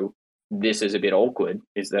me go, this is a bit awkward,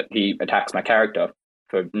 is that he attacks my character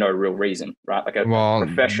for no real reason, right? Like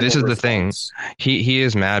professional this is response. The thing. He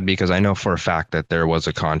is mad because I know for a fact that there was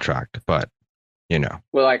a contract, but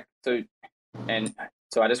Well, like so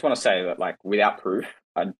I just want to say that like without proof,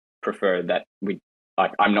 I'd prefer that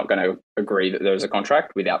I'm not going to agree that there was a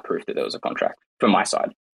contract without proof that there was a contract from my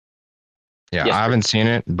side. Yeah, yes, I haven't seen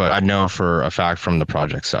it, but I know for a fact from the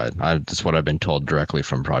project side. That's what I've been told directly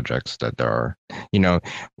from projects, that there are,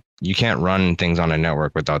 you can't run things on a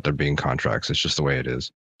network without there being contracts. It's just the way it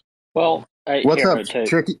is. Well, what's up,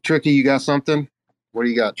 Tricky? You got something? What do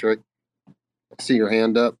you got, Trick? I see your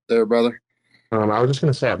hand up there, brother. I was just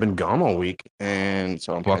gonna say I've been gone all week, and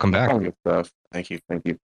so I'm welcome back. Stuff. Thank you.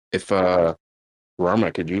 If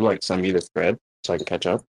Rama, could you send me this thread so I can catch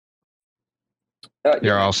up?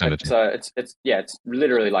 I'll send it to you. It's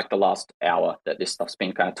literally like the last hour that this stuff's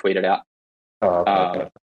been kind of tweeted out. Okay.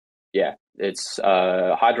 yeah, it's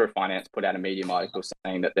Hydro Finance put out a Medium article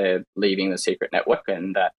saying that they're leaving the secret network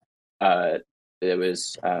and that there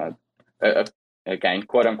was again,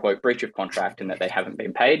 quote unquote, breach of contract and that they haven't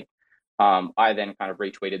been paid. I then kind of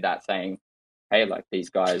retweeted that saying, hey, like these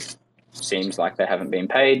guys seems like they haven't been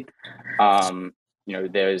paid.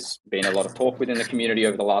 There's been a lot of talk within the community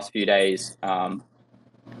over the last few days. And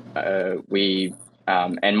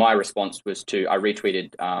my response was I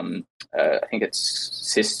retweeted, I think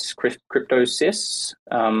it's Crypto Sis,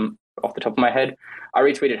 off the top of my head. I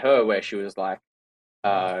retweeted her where she was like,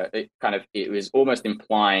 it was almost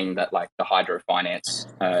implying that like the Hydro Finance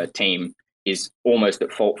team is almost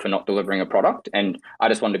at fault for not delivering a product. And I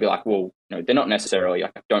just wanted to be like, well, they're not necessarily,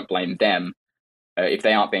 like, don't blame them. If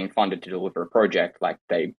they aren't being funded to deliver a project, like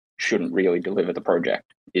they shouldn't really deliver the project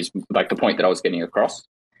is like the point that I was getting across.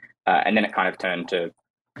 And then it kind of turned to,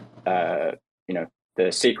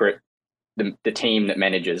 the secret, the team that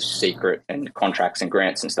manages secret and contracts and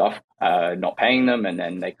grants and stuff, not paying them. And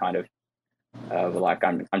then they kind of were like,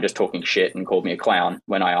 I'm just talking shit and called me a clown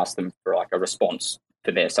when I asked them for like a response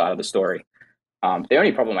to their side of the story. The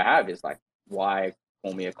only problem I have is like, why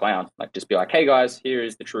call me a clown? Like, just be like, hey guys, here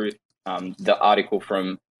is the truth. The article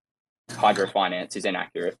from Hydro Finance is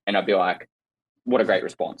inaccurate. And I'd be like, what a great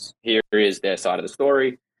response. Here is their side of the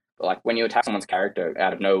story. But like when you attack someone's character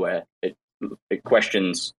out of nowhere, it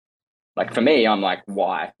questions, like for me, I'm like,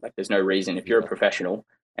 why? Like there's no reason. If you're a professional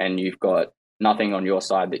and you've got nothing on your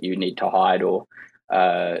side that you need to hide or,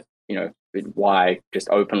 why just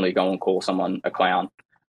openly go and call someone a clown?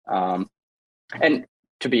 And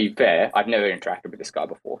to be fair, I've never interacted with this guy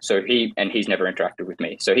before. So he's never interacted with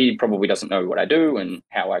me. So he probably doesn't know what I do and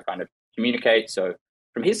how I kind of communicate. So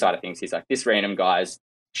from his side of things, he's like, this random guy's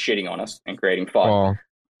shitting on us and creating FUD.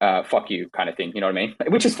 Fuck you kind of thing. You know what I mean?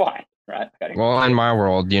 Which is fine, right? Well, in my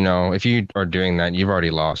world, if you are doing that, you've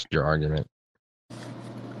already lost your argument.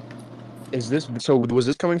 Was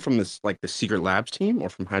this coming from this like the Secret Labs team or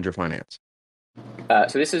from Hydro Finance?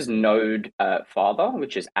 So this is Node Father,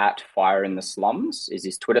 which is at Fire in the Slums, is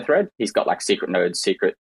his Twitter thread. He's got like secret nodes,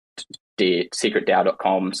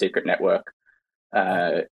 secretDAO.com, secret network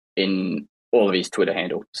in all of his Twitter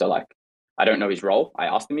handle. So like, I don't know his role. I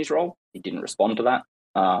asked him his role. He didn't respond to that.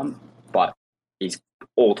 But he's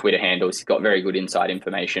all Twitter handles. He's got very good inside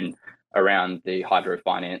information around the Hydro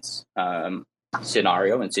Finance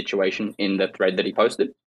scenario and situation in the thread that he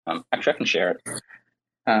posted. Actually, I can share it.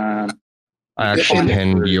 I actually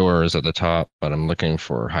pinned yours at the top, but I'm looking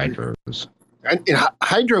for Hydro's. And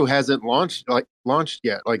Hydro hasn't launched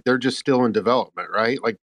yet. Like they're just still in development, right?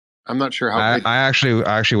 Like I'm not sure how. I actually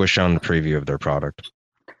was shown the preview of their product.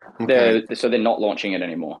 Okay. So they're not launching it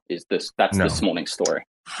anymore. That's this morning's story.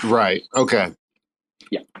 Right. Okay.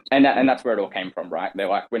 Yeah, and that's where it all came from, right? They're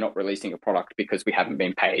like, we're not releasing a product because we haven't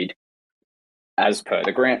been paid as per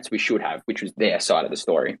the grants we should have, which was their side of the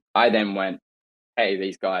story. I then went, hey,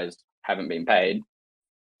 these guys haven't been paid.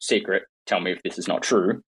 Secret, tell me if this is not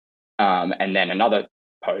true. And then another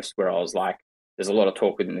post where I was like, there's a lot of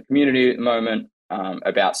talk within the community at the moment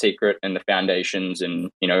about Secret and the foundations and,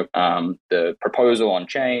 the proposal on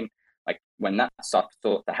chain. Like when that starts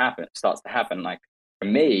to happen, like for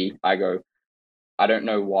me, I go, I don't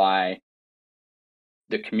know why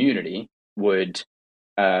the community would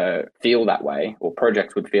feel that way or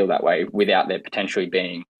projects would feel that way without there potentially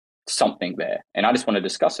being something there. And I just want to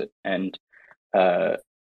discuss it. And, the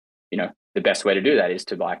best way to do that is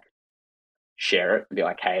to like share it and be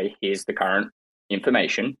like, hey, here's the current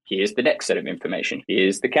information. Here's the next set of information.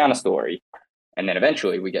 Here's the counter story. And then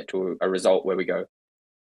eventually we get to a result where we go,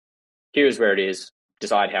 here's where it is,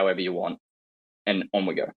 decide however you want, and on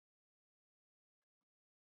we go.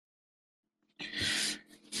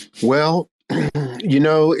 Well,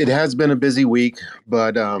 it has been a busy week,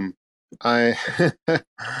 but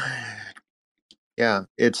yeah,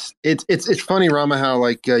 it's funny, Rama, how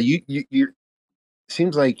like you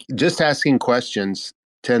seems like just asking questions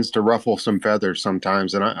tends to ruffle some feathers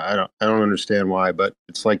sometimes, and I don't understand why, but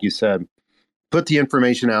it's like you said, put the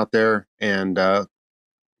information out there and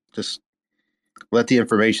just let the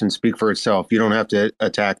information speak for itself. You don't have to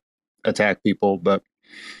attack people, but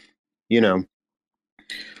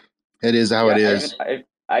it is how it is.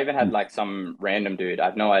 I even had like some random dude. I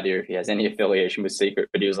have no idea if he has any affiliation with Secret,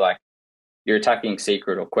 but he was like, you're attacking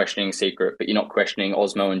Secret or questioning Secret, but you're not questioning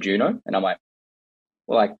Osmo and Juno. And I'm like,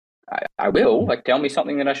 well, like, I will. Like, tell me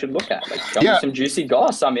something that I should look at. Like, tell me some juicy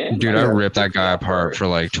goss. I'm in. Dude, I ripped that guy apart for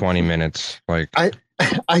like 20 minutes. Like,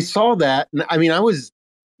 I saw that. I mean, I was,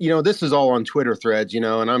 this is all on Twitter threads, and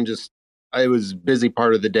I'm just I was busy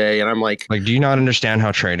part of the day, and I'm like, do you not understand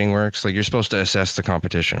how trading works? Like, you're supposed to assess the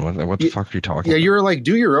competition. What the fuck are you talking about? You're like,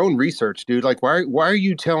 do your own research, dude. Like, why are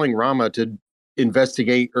you telling Rama to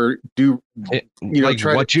investigate or do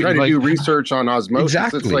try to do research on osmosis?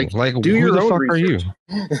 Exactly. It's like do who your the own fuck research.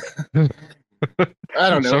 Are you? I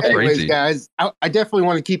don't know. So Anyways, crazy. guys, I definitely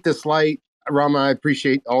want to keep this light. Rama, I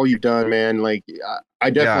appreciate all you've done, man. Like, I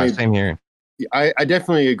definitely, same here. I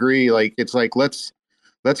definitely agree. Like, it's like let's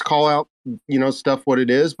call out stuff what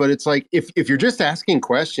it is, but it's like if you're just asking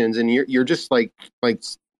questions and you're just like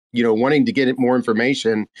wanting to get more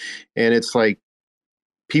information, and it's like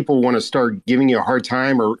people want to start giving you a hard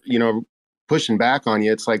time or pushing back on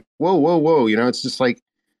you. It's like whoa, it's just like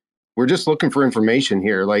we're just looking for information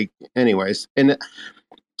here. Like, anyways, and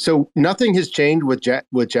so nothing has changed with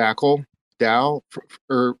Jackal DAO,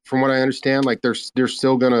 or from what I understand, like they're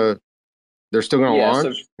still gonna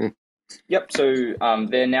launch. Yep. So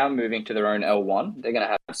they're now moving to their own L1. They're going to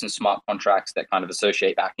have some smart contracts that kind of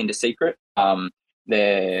associate back into Secret. I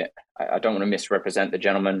don't want to misrepresent the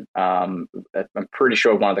gentleman. I'm pretty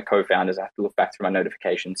sure one of the co-founders. I have to look back through my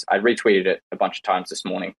notifications. I retweeted it a bunch of times this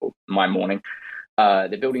morning, or my morning. They're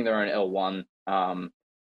building their own L1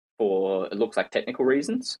 for, it looks like, technical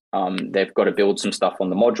reasons. They've got to build some stuff on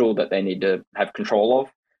the module that they need to have control of,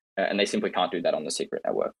 and they simply can't do that on the Secret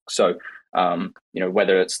network. So,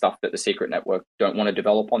 whether it's stuff that the Secret network don't want to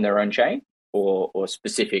develop on their own chain, or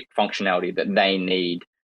specific functionality that they need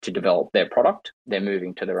to develop their product, they're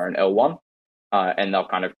moving to their own L1, and they'll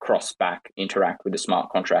kind of interact with the smart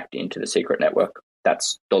contract into the Secret network.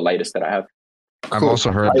 That's the latest that I have. I've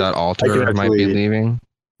also heard that Alter might be leaving,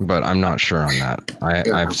 but I'm not sure on that.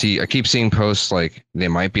 I keep seeing posts like they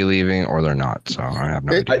might be leaving or they're not, so I have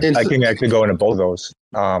no idea. I can actually go into both of those.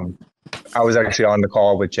 I was actually on the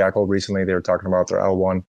call with Jackal recently. They were talking about their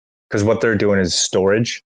L1 because what they're doing is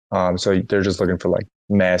storage. So they're just looking for like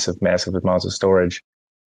massive amounts of storage,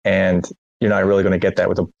 and you're not really going to get that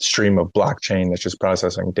with a stream of blockchain that's just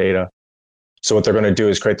processing data. So what they're going to do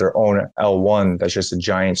is create their own L1 that's just a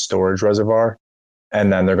giant storage reservoir,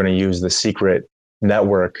 and then they're going to use the Secret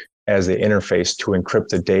network as the interface to encrypt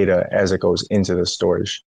the data as it goes into the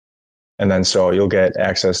storage. And then so you'll get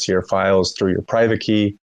access to your files through your private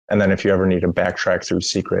key. And then if you ever need to backtrack through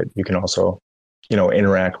Secret, you can also,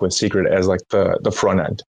 interact with Secret as like the front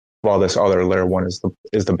end, while this other layer 1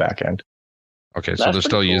 is the back end. Okay, so they're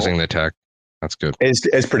still using the tech. That's good.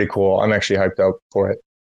 It's pretty cool. I'm actually hyped up for it.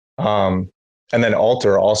 And then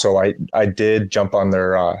Alter also, I did jump on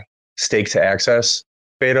their stake to access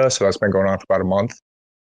beta, so that's been going on for about a month.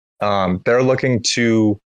 They're looking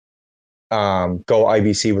to go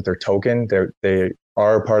IBC with their token. They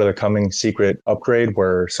are part of the coming Secret upgrade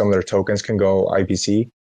where some of their tokens can go IBC.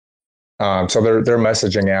 So their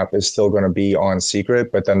messaging app is still going to be on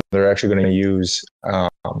Secret, but then they're actually going to use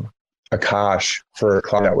Akash for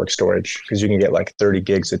cloud network storage, because you can get like 30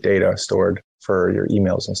 gigs of data stored for your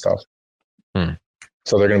emails and stuff.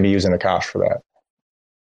 So they're going to be using Akash for that.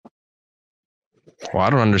 Well,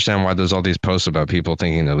 I don't understand why there's all these posts about people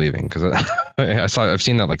thinking they're leaving, because I've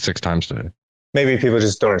seen that like 6 times today. Maybe people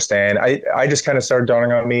just don't understand. I just kind of started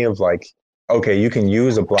dawning on me of like, okay, you can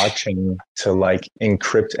use a blockchain to like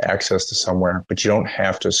encrypt access to somewhere, but you don't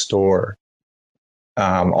have to store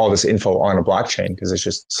all this info on a blockchain because it's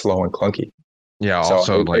just slow and clunky. Yeah. So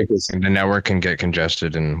also, the network can get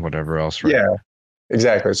congested and whatever else. Right? Yeah,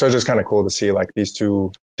 exactly. So it's just kind of cool to see like these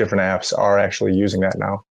two different apps are actually using that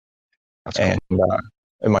now. That's cool. And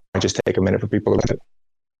it might just take a minute for people to get it.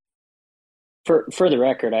 For the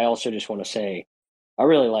record, I also just want to say I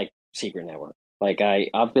really like Secret Network. Like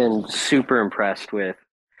I've been super impressed with,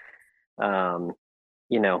 at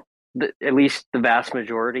least the vast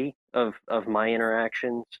majority of my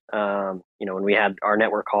interactions. When we had our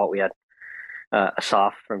network call, we had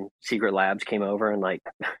Asaf from Secret Labs came over and like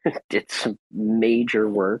did some major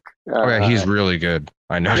work. He's really good.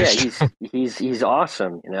 I noticed. Yeah, he's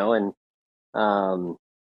awesome. And I'm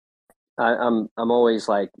always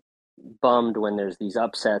like bummed when there's these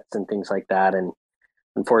upsets and things like that, and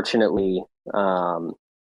unfortunately, I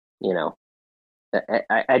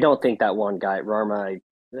don't think that one guy Rarma.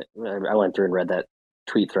 I went through and read that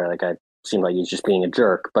tweet thread. That guy seemed like he's just being a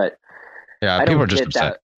jerk, but yeah, people are just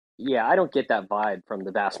upset. I don't get that vibe from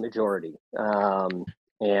the vast majority,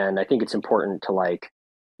 and I think it's important to like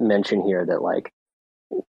mention here that like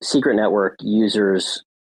Secret Network users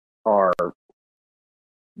are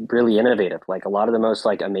really innovative. Like a lot of the most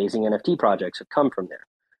like amazing NFT projects have come from there.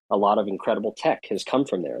 A lot of incredible tech has come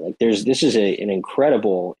from there. Like this is an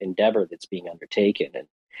incredible endeavor that's being undertaken. And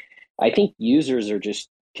I think users are just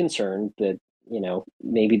concerned that,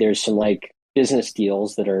 maybe there's some like business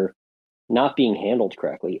deals that are not being handled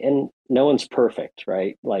correctly. And no one's perfect,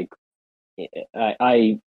 right? Like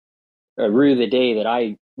I rue the day that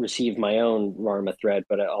I receive my own Rarma thread,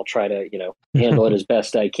 but I'll try to, handle it as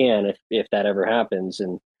best I can if that ever happens.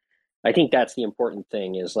 And I think that's the important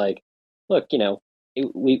thing is like, look,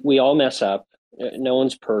 we all mess up. No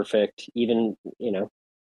one's perfect. Even,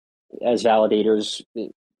 as validators,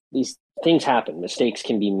 these things happen. Mistakes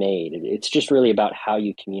can be made. It's just really about how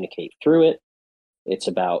you communicate through it. It's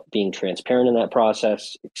about being transparent in that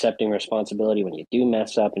process, accepting responsibility when you do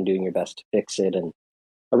mess up and doing your best to fix it. And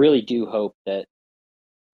I really do hope that,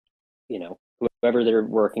 whoever they're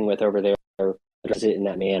working with over there does it in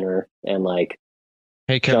that manner and like,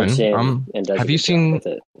 hey Kevin, and does have you seen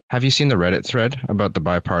the Reddit thread about the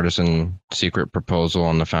bipartisan secret proposal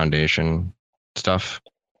on the foundation stuff?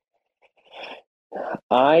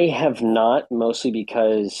 I have not, mostly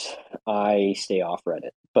because I stay off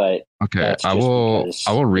Reddit. But okay, I will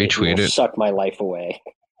retweet it. Suck my life away.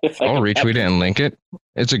 I'll retweet it and link it.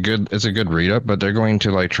 It's a good read up, but they're going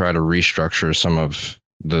to like try to restructure some of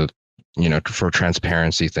the, for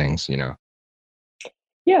transparency things.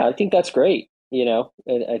 Yeah, I think that's great.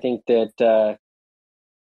 I think that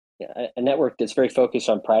a network that's very focused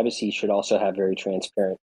on privacy should also have very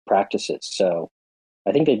transparent practices. So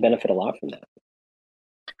I think they'd benefit a lot from that.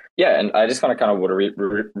 Yeah, and I just kind of want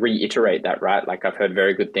to reiterate that, right? Like I've heard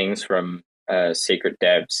very good things from secret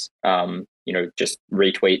devs, just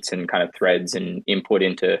retweets and kind of threads and input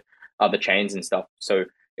into other chains and stuff. So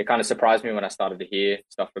it kind of surprised me when I started to hear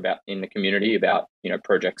stuff about in the community about,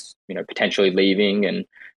 projects, potentially leaving and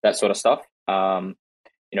that sort of stuff. I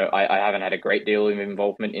haven't had a great deal of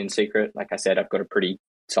involvement in secret. Like I said, I've got a pretty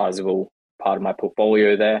sizable part of my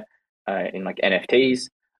portfolio there in like NFTs.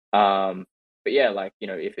 But yeah, like,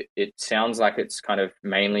 if it sounds like it's kind of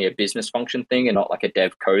mainly a business function thing and not like a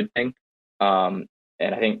dev code thing. And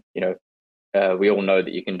I think, we all know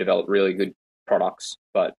that you can develop really good products,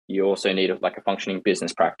 but you also need like a functioning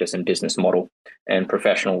business practice and business model and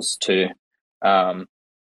professionals to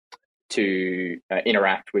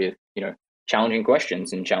interact with, challenging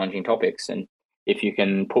questions and challenging topics. And if you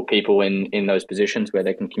can put people in those positions where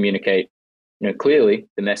they can communicate, clearly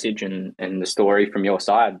the message and the story from your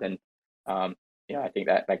side, then I think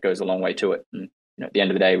that goes a long way to it. And at the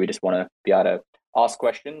end of the day, we just want to be able to ask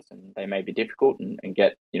questions, and they may be difficult, and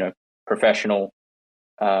get professional,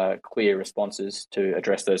 clear responses to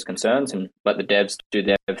address those concerns, and let the devs do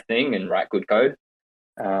their thing and write good code.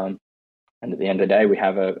 And at the end of the day, we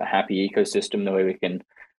have a happy ecosystem the way we can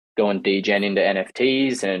go and degen into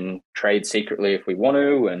NFTs and trade secretly if we want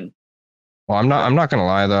to. And well, I'm not gonna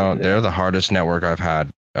lie though, they're the hardest network I've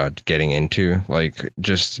had getting into. Like,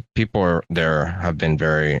 just people have been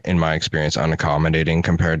very, in my experience, unaccommodating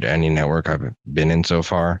compared to any network I've been in so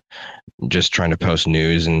far. Just trying to post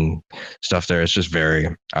news and stuff there, it's just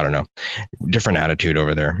very, I don't know, different attitude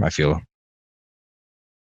over there, I feel.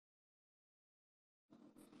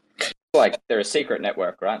 Like they're a secret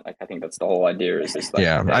network, right? Like I think that's the whole idea. Is this? Like,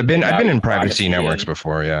 yeah, I've been in privacy networks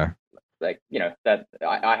before. Yeah, like that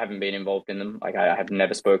I haven't been involved in them. Like I have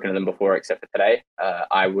never spoken to them before except for today.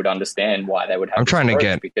 I would understand why they would have. I'm trying to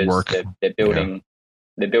get because work. They're building.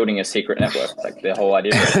 They're building a secret network. Like the whole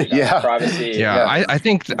idea of privacy. Yeah, I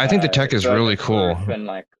think the tech is really cool and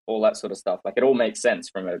like all that sort of stuff. Like it all makes sense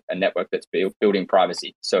from a network that's building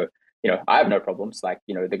privacy. So I have no problems. Like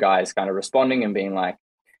the guy is kind of responding and being like.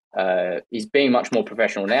 He's being much more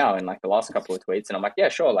professional now in like the last couple of tweets, and I'm like, yeah,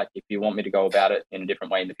 sure. Like if you want me to go about it in a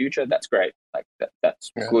different way in the future, that's great. Like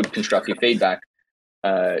that's good constructive feedback.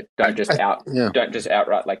 Don't just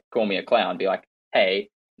outright like call me a clown. Be like, hey,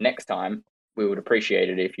 next time we would appreciate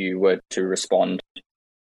it if you were to respond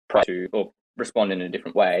or respond in a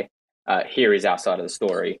different way. Here is our side of the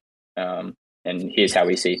story, and here's how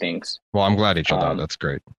we see things. Well, I'm glad he chilled out. That's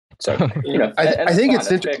great. So I think it's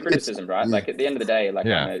fair criticism, right? Like at the end of the day, like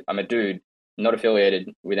I'm a dude, not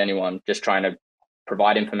affiliated with anyone, just trying to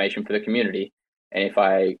provide information for the community. And if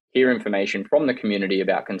I hear information from the community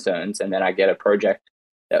about concerns, and then I get a project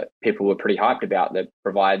that people were pretty hyped about that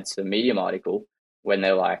provides a Medium article when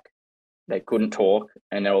they're like they couldn't talk,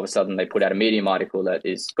 and then all of a sudden they put out a Medium article that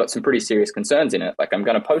is got some pretty serious concerns in it, like I'm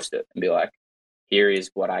going to post it and be like, here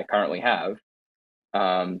is what I currently have.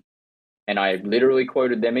 And I literally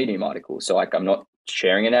quoted their Medium article. So like, I'm not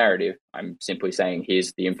sharing a narrative. I'm simply saying,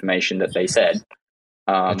 here's the information that they said.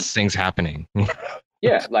 It's things happening.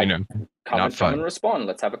 Yeah. Like come and respond.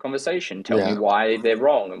 Let's have a conversation. Tell me why they're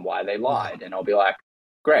wrong and why they lied. And I'll be like,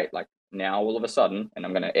 great. Like now all of a sudden, and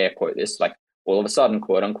I'm going to air quote this, like all of a sudden,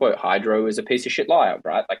 quote unquote, Hydro is a piece of shit liar,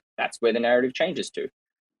 right? Like that's where the narrative changes to.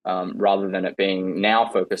 rather than it being now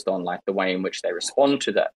focused on like the way in which they respond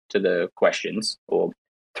to the questions or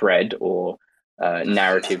thread or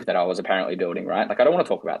narrative that I was apparently building, right? Like, I don't want to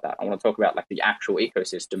talk about that. I want to talk about like the actual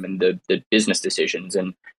ecosystem and the business decisions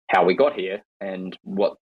and how we got here and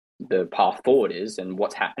what the path forward is and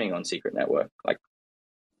what's happening on Secret Network. Like,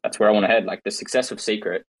 that's where I want to head. Like, the success of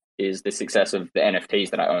Secret is the success of the NFTs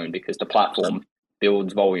that I own, because the platform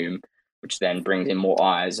builds volume, which then brings in more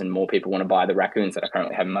eyes and more people want to buy the raccoons that I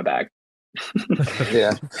currently have in my bag.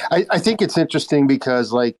 Yeah. I think it's interesting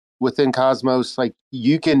because like within Cosmos, like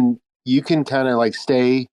you can kind of like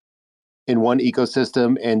stay in one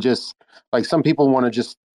ecosystem and just like some people want to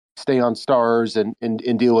just stay on stars and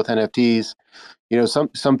deal with NFTs. You know,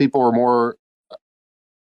 some people are more,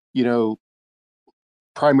 you know,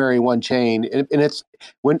 primary one chain, and it's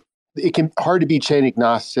when it can hard to be chain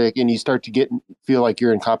agnostic and you start to feel like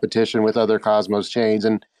you're in competition with other Cosmos chains.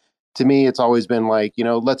 And to me, it's always been like, you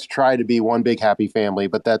know, let's try to be one big happy family,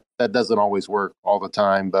 but that doesn't always work all the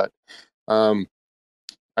time. But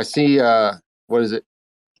I see, what is it?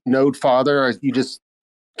 Node Father, you just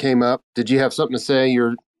came up. Did you have something to say?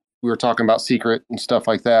 We were talking about Secret and stuff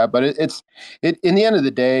like that, but it's in the end of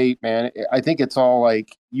the day, man, I think it's all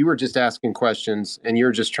like you were just asking questions and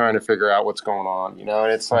you're just trying to figure out what's going on, you know.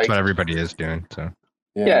 And it's That's like what everybody is doing. So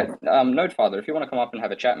yeah, Node Father, if you want to come up and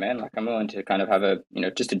have a chat, man, like I'm willing to kind of have a, you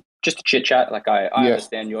know, just a chit chat. Like I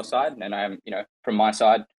understand your side, and I'm, you know, from my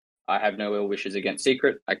side, I have no ill wishes against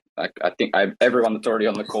Secret. I think everyone that's already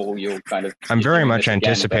on the call, you'll kind of. I'm very much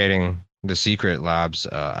anticipating the Secret Labs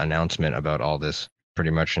announcement about all this pretty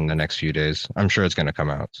much in the next few days. I'm sure it's going to come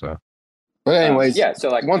out. So, but anyways, yeah. So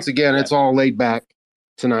like once again, it's all laid back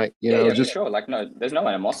tonight. You know, just for sure. Like no, there's no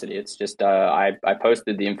animosity. It's just I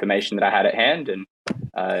posted the information that I had at hand and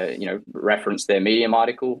you know, referenced their Medium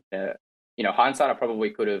article. You know, hindsight, I probably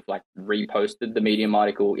could have like reposted the Medium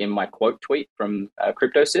article in my quote tweet from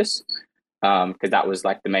CryptoSys, because that was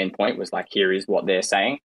like the main point was like, here is what they're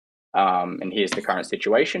saying, and here's the current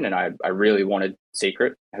situation. And I really wanted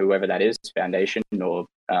Secret, whoever that is, Foundation or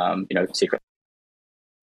you know, Secret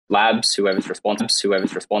Labs, whoever's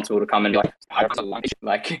responsible to come and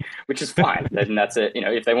like, which is fine. Then that's it. You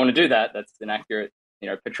know, if they want to do that, that's an accurate, you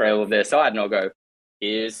know, portrayal of their side, and I'll go,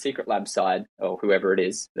 here's Secret Lab's side, or whoever it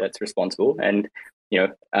is that's responsible. And, you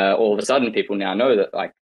know, all of a sudden people now know that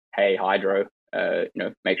like, hey, Hydro, you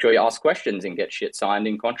know, make sure you ask questions and get shit signed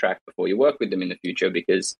in contract before you work with them in the future,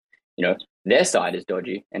 because, you know, their side is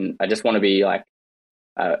dodgy. And I just want to be like,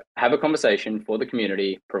 have a conversation for the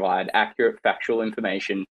community, provide accurate factual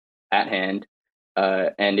information at hand.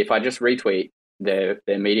 And if I just retweet their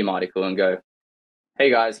Medium article and go, hey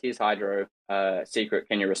guys, here's Hydro, Secret,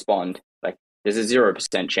 can you respond? Like, there's a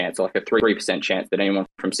 0% chance, like a 3% chance that anyone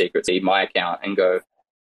from Secret see my account and go,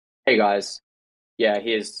 hey guys, yeah,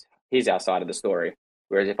 here's our side of the story.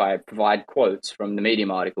 Whereas if I provide quotes from the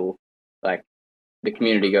Medium article, like the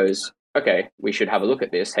community goes, okay, we should have a look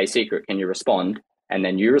at this. Hey Secret, can you respond? And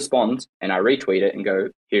then you respond and I retweet it and go,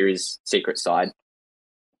 here is Secret's side.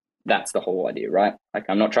 That's the whole idea, right? Like,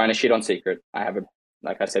 I'm not trying to shit on Secret. I have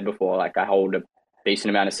like I said before, like I hold a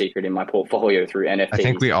decent amount of Secret in my portfolio through NFTs. I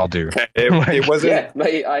think we all do. It wasn't. Yeah,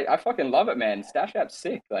 like, I fucking love it, man. Stash App's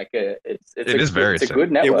sick. Like it's very a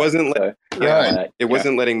good network. It wasn't. It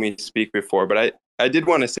wasn't yeah. letting me speak before, but I did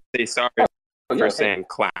want to say sorry for saying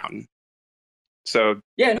clown. So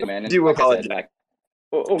yeah, no, man. I do apologize. Like,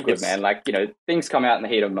 all good, man. Like, you know, things come out in the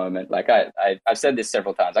heat of the moment. Like I've said this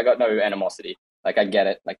several times. I got no animosity. Like, I get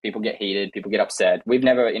it. Like, people get heated, people get upset. We've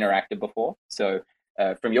never interacted before, so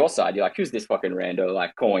from your side, you're like, who's this fucking rando,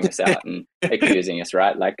 like, calling us out and accusing us,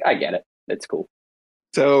 right? Like, I get it. That's cool.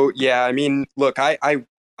 So, yeah, I mean, look, I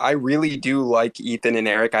really do like Ethan and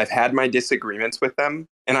Eric. I've had my disagreements with them,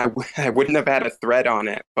 and I wouldn't have had a thread on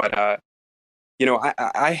it. But, you know,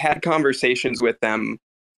 I had conversations with them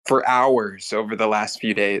for hours over the last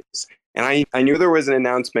few days. And I knew there was an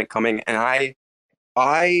announcement coming, and I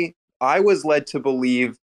was led to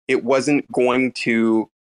believe it wasn't going to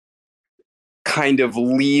kind of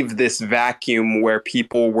leave this vacuum where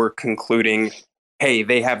people were concluding, hey,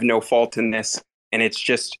 they have no fault in this, and it's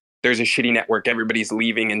just there's a shitty network, everybody's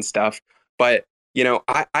leaving and stuff. But, you know,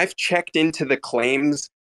 I've checked into the claims,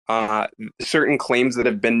 certain claims that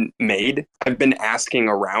have been made. I've been asking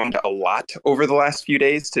around a lot over the last few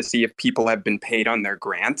days to see if people have been paid on their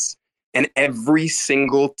grants. And every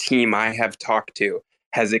single team I have talked to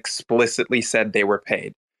has explicitly said they were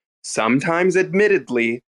paid. Sometimes,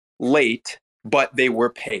 admittedly, late, but they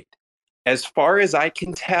were paid. As far as I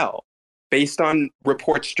can tell, based on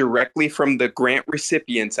reports directly from the grant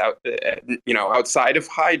recipients outside of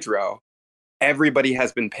Hydro, everybody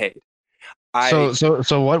has been paid.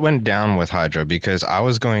 So what went down with Hydra? Because I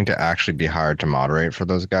was going to actually be hired to moderate for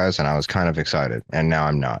those guys, and I was kind of excited, and now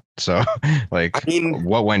I'm not. So, like, I mean,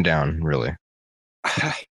 what went down really?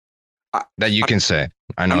 That you can say.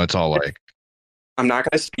 I know it's all like. I'm not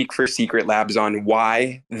going to speak for Secret Labs on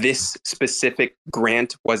why this specific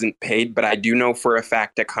grant wasn't paid, but I do know for a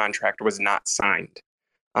fact a contract was not signed.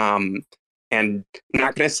 And I'm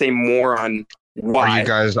not going to say more on why. Are you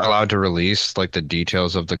guys allowed to release like the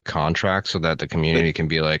details of the contract so that the community can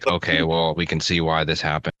be like, okay, well, we can see why this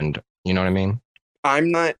happened. You know what I mean?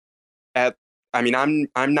 I'm not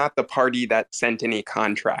the party that sent any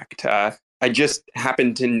contract. I just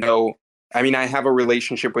happen to know. I mean, I have a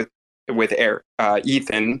relationship with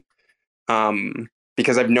Ethan,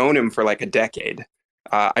 because I've known him for like a decade.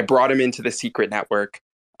 I brought him into the secret network.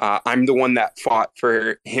 I'm the one that fought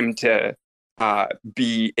for him to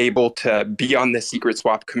be able to be on the secret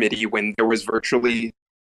swap committee when there was virtually,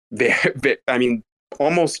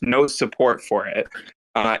 almost no support for it.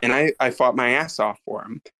 And I fought my ass off for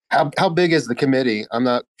him. How big is the committee? I'm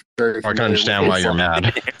not very familiar. I can understand why you're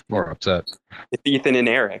mad or upset. It's Ethan and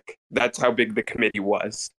Eric. That's how big the committee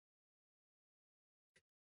was.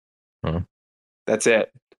 Huh. That's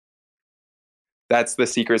it. That's the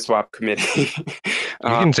secret swap committee. You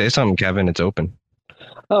can say something, Kevin. It's open.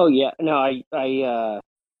 Oh yeah, no,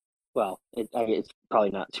 it's probably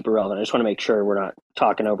not super relevant. I just want to make sure we're not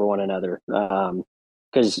talking over one another,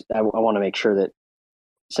 because I want to make sure that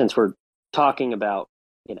since we're talking about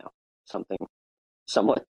something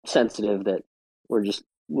somewhat sensitive, that we're just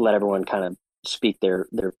let everyone kind of speak their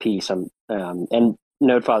piece. And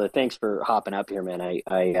Notefather, thanks for hopping up here, man. I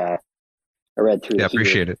read through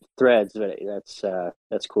appreciate it. Threads, but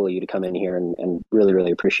that's cool of you to come in here and really,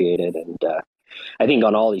 really appreciate it. And I think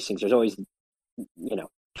on all these things, there's always,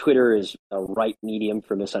 Twitter is a ripe medium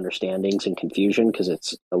for misunderstandings and confusion because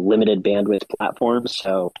it's a limited bandwidth platform.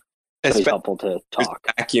 So it's helpful to talk.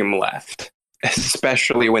 Vacuum left,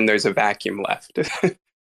 especially when there's a vacuum left.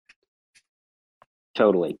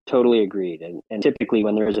 Totally agreed. And typically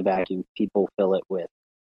when there is a vacuum, people fill it with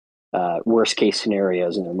worst case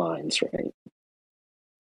scenarios in their minds, right?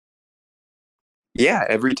 Yeah,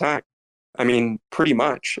 every time. I mean, pretty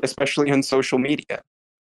much, especially on social media.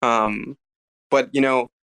 But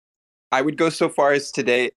I would go so far as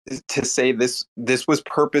today to say this was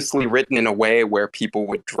purposely written in a way where people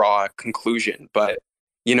would draw a conclusion. But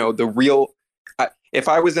the real, if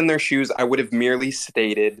I was in their shoes, I would have merely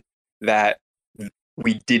stated that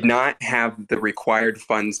we did not have the required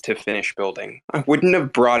funds to finish building. I wouldn't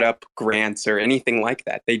have brought up grants or anything like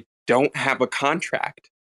that. They don't have a contract.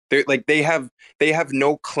 They have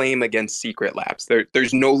no claim against Secret Labs.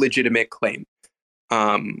 There's no legitimate claim.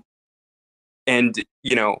 And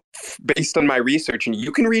based on my research, and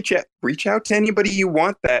you can reach out to anybody you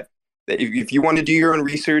want. That if you want to do your own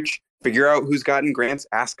research, figure out who's gotten grants,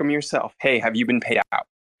 ask them yourself. Hey, have you been paid out?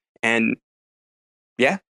 And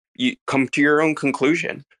yeah, you come to your own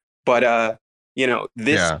conclusion. But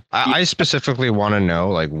this. Yeah, I specifically want to know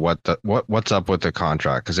like what's up with the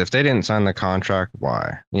contract, because if they didn't sign the contract,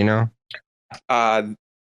 why?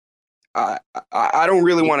 I don't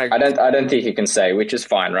really want to. I don't think you can say, which is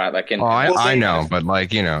fine, right? Like, I know, but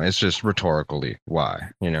it's just rhetorically why,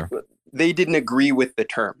 They didn't agree with the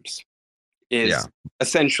terms. Is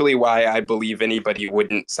essentially why I believe anybody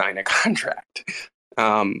wouldn't sign a contract.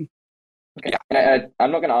 Okay. Yeah.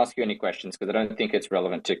 I'm not going to ask you any questions because I don't think it's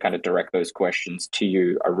relevant to kind of direct those questions to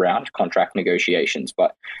you around contract negotiations.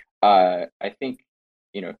 But I think,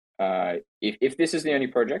 if this is the only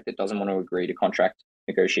project that doesn't want to agree to contract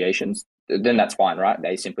negotiations, then that's fine, right?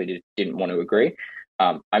 They simply didn't want to agree.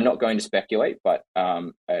 I'm not going to speculate, but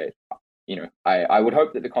I would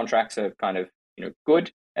hope that the contracts are kind of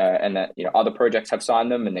good, and that other projects have signed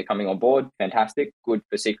them and they're coming on board. Fantastic, good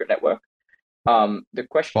for Secret Network. The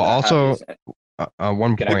question. Well, also,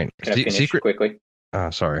 one point. Can I finish Secret quickly?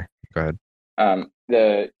 Sorry. Go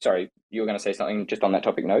ahead. Sorry, you were going to say something just on that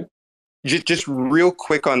topic, Node? Just real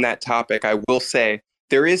quick on that topic, I will say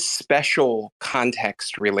there is special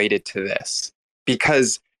context related to this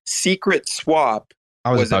because Secret Swap.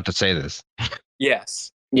 I was about to say this.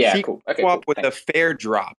 Yes. Yeah. Secret cool. Okay, Swap cool. with a fair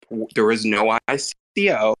drop. There was no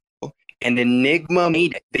ICO, and Enigma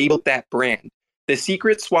made it. They built that brand. The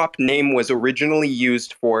Secret Swap name was originally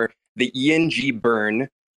used for the ENG burn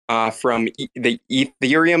from the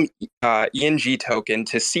Ethereum ENG token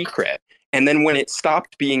to Secret. And then when it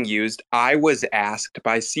stopped being used, I was asked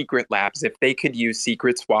by Secret Labs if they could use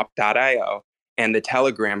secretswap.io and the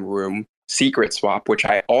Telegram room Secret Swap, which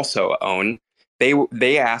I also own.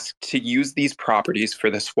 They asked to use these properties for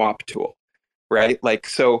the swap tool, right? Like,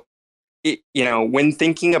 so when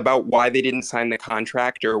thinking about why they didn't sign the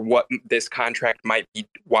contract or what this contract might be,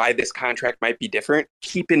 why this contract might be different,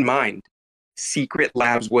 keep in mind, Secret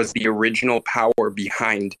Labs was the original power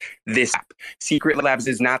behind this app. Secret Labs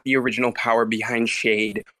is not the original power behind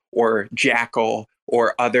Shade or Jackal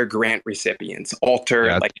or other grant recipients.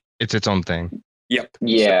 Alter, it's its own thing. Yep.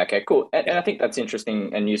 Yeah. Okay. Cool. And I think that's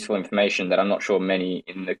interesting and useful information that I'm not sure many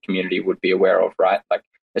in the community would be aware of, right? Like,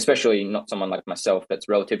 especially not someone like myself that's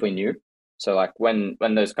relatively new. So, like, when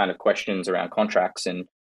those kind of questions around contracts and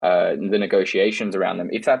the negotiations around them,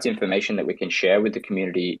 if that's information that we can share with the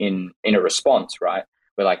community in a response, right?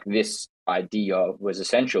 Where like this idea was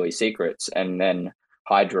essentially secrets, and then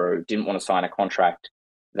Hydro didn't want to sign a contract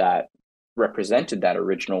that represented that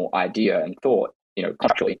original idea and thought,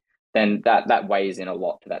 contractually, then that weighs in a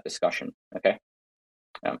lot to that discussion. Okay,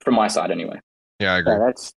 from my side anyway. Yeah, I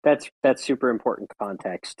agree. That's super important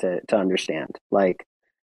context to understand. Like,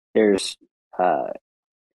 there's right.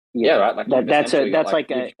 Like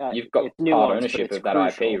you've got part ownership of that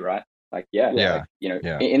crucial. IP, right? Like,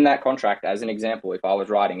 in that contract, as an example, if I was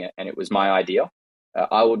writing it and it was my idea,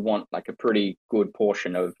 I would want like a pretty good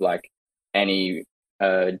portion of like any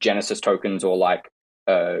Genesis tokens or like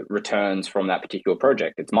returns from that particular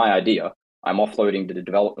project. It's my idea. I'm offloading the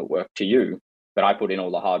development work to you, but I put in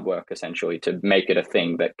all the hard work essentially to make it a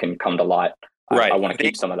thing that can come to light. Right. I want to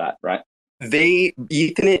keep some of that, right?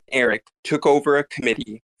 Ethan and Eric took over a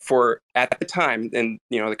committee for, at the time, and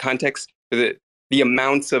the context, the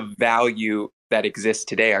amounts of value that exist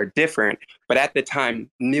today are different, but at the time,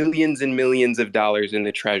 millions and millions of dollars in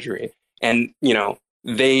the treasury. And,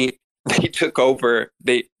 they took over,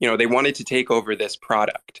 they wanted to take over this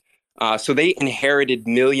product. So they inherited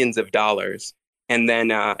millions of dollars. And then,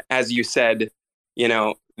 as you said,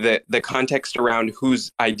 the context around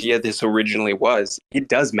whose idea this originally was, it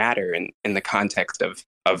does matter in the context of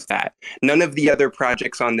that. None of the other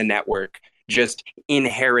projects on the network just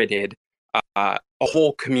inherited a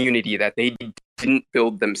whole community that they didn't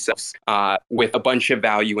build themselves with a bunch of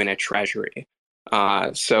value in a treasury.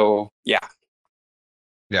 So, yeah.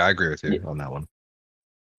 Yeah, I agree with you on that one.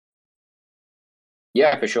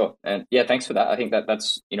 Yeah, for sure. And yeah, thanks for that. I think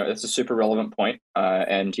that's a super relevant point.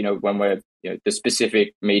 And when we're the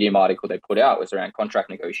specific Medium article they put out was around contract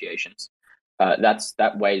negotiations.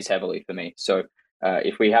 That weighs heavily for me. So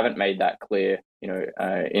if we haven't made that clear,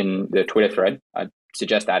 in the Twitter thread, I'd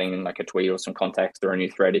suggest adding in like a tweet or some context or a new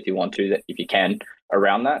thread if you want to, that if you can,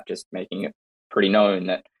 around that, just making it pretty known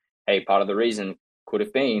that, hey, part of the reason could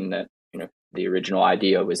have been that the original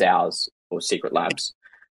idea was ours or Secret Labs.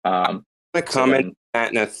 I comment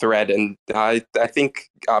that in a thread, and I think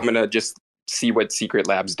I'm gonna just see what Secret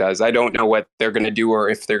Labs does. I don't know what they're gonna do or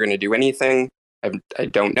if they're gonna do anything. I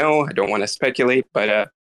don't know. I don't want to speculate,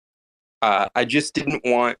 but I just didn't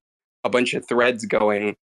want a bunch of threads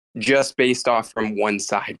going just based off from one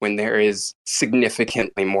side when there is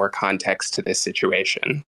significantly more context to this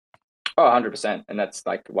situation. Oh, 100%. And that's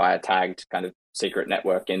like why I tagged kind of Secret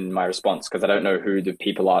Network in my response, because I don't know who the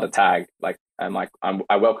people are to tag. Like,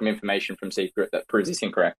 I welcome information from Secret that proves this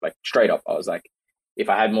incorrect. Like, straight up, I was like, if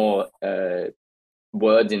I had more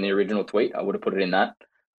words in the original tweet, I would have put it in that.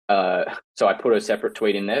 So I put a separate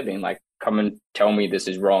tweet in there being like, come and tell me this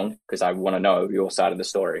is wrong, because I want to know your side of the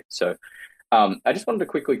story. So I just wanted to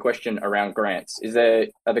quickly question around grants. Are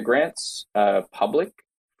the grants public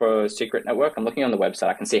for Secret Network? I'm looking on the website.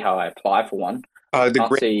 I can see how I apply for one.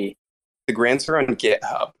 The grants are on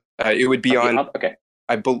GitHub. It would be on. GitHub? Okay.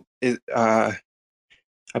 I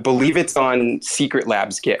believe it's on Secret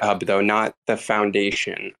Labs GitHub, though, not the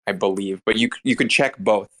foundation, I believe. But you could check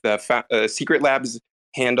both. The Secret Labs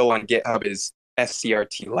handle on GitHub is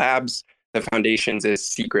SCRT Labs. The foundation's is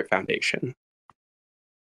Secret Foundation.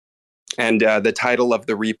 And the title of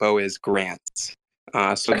the repo is Grants.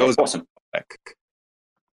 So those awesome.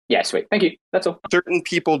 Yeah, sweet. Thank you. That's all. Certain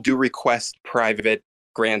people do request private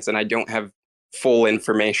grants, and I don't have full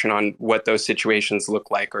information on what those situations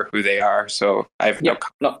look like or who they are. So I have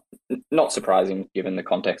not surprising given the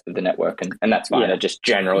context of the network, and that's fine. I'm just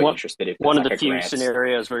generally interested if one of like the few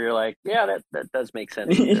scenarios where you're like, yeah, that does make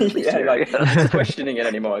sense. Not questioning it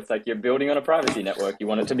anymore. It's like you're building on a privacy network. You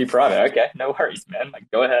want it to be private. Okay, no worries, man.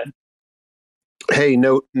 Like, go ahead. Hey,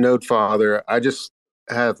 Node Father, I just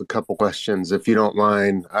have a couple questions, if you don't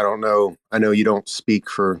mind. I don't know. I know you don't speak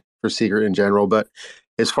for Secret in general, but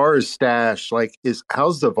as far as Stash, like,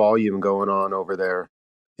 how's the volume going on over there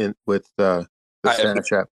with the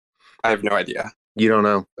Stash app? I have no idea. You don't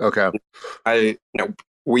know? Okay. Do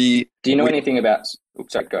you know anything about?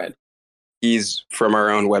 Oops, sorry. Go ahead. He's from our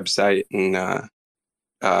own website, and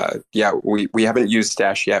we haven't used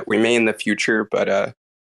Stash yet. We may in the future, but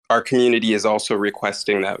our community is also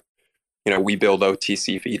requesting that, we build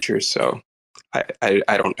OTC features. So I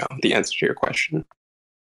don't know the answer to your question.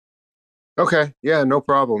 Okay. Yeah, no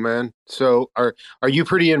problem, man. So are you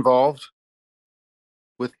pretty involved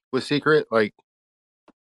with Secret? Like,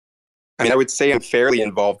 I mean, I would say I'm fairly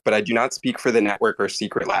involved, but I do not speak for the network or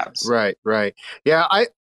Secret Labs. Right. Yeah,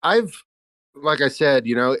 I've like I said,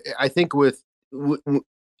 I think when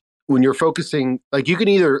you're focusing, like you can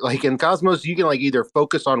either, like in Cosmos, you can like either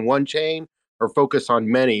focus on one chain or focus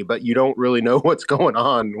on many, but you don't really know what's going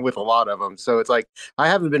on with a lot of them. So it's like I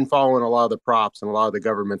haven't been following a lot of the props and a lot of the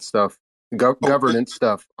government stuff, governance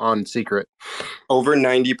stuff on Secret. Over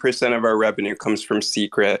 90% of our revenue comes from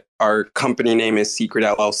Secret. Our company name is Secret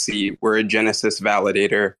LLC. We're a Genesis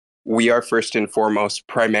validator. We are first and foremost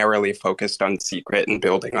primarily focused on Secret and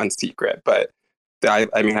building on Secret. But I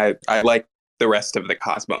like the rest of the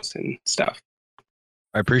Cosmos and stuff.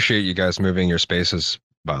 I appreciate you guys moving your spaces,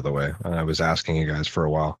 by the way. I was asking you guys for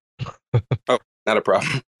a while. Oh, not a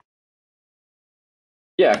problem.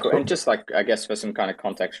 Yeah, cool. And just like, I guess for some kind of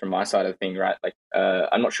context from my side of the thing, right? Like,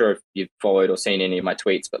 I'm not sure if you've followed or seen any of my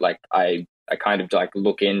tweets, but like I kind of like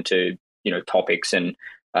look into, topics and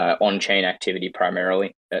on-chain activity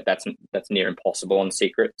primarily. That's near impossible on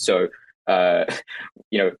Secret. So,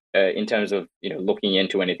 in terms of, looking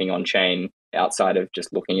into anything on-chain outside of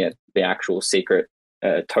just looking at the actual Secret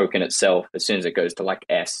token itself, as soon as it goes to like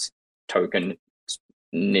S token, it's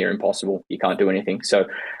near impossible. You can't do anything. So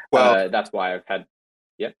that's why I've had.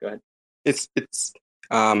 Yeah, go ahead. It's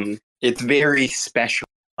very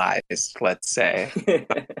specialized, let's say.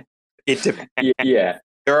 It depends. Yeah.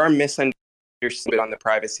 There are misunderstandings on the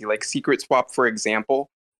privacy. Like Secret Swap, for example,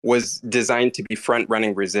 was designed to be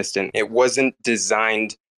front-running resistant. It wasn't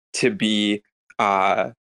designed to be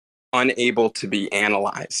unable to be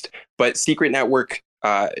analyzed. But Secret Network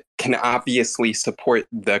can obviously support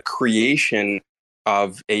the creation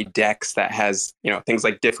of a DEX that has, things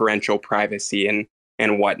like differential privacy and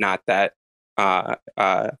whatnot that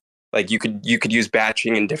like you could use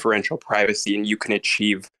batching and differential privacy and you can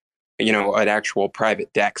achieve an actual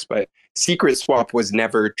private DEX. But Secret Swap was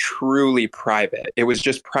never truly private. It was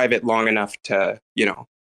just private long enough to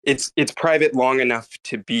it's private long enough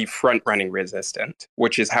to be front running resistant,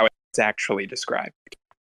 which is how it's actually described.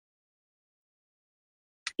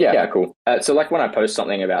 Yeah, cool. So like when I post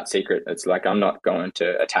something about Secret, it's like I'm not going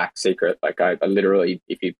to attack Secret. Like I literally,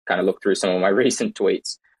 if you kind of look through some of my recent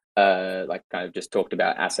tweets, like kind of just talked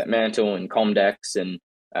about Asset Mantle and Comdex and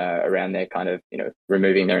around their kind of,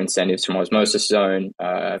 removing their incentives from Osmosis Zone,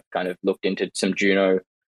 kind of looked into some Juno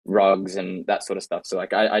rugs and that sort of stuff. So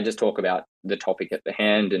like I just talk about the topic at the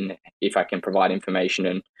hand, and if I can provide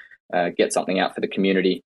information and get something out for the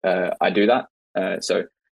community, I do that. So,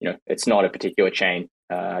 it's not a particular chain.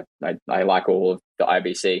 I like all of the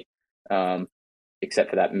IBC, except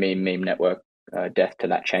for that meme network, death to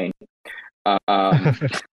that chain.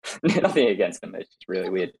 Nothing against them. It's just really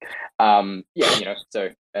weird. So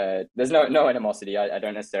there's no animosity. I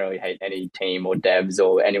don't necessarily hate any team or devs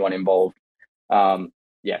or anyone involved.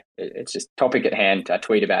 It's just topic at hand. I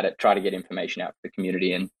tweet about it, try to get information out for the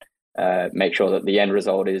community, and make sure that the end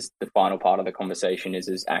result is the final part of the conversation is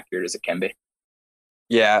as accurate as it can be.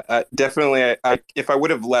 Yeah, definitely. If I would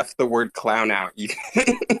have left the word clown out,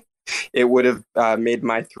 it would have made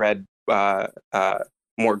my thread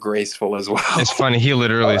more graceful as well. It's funny. He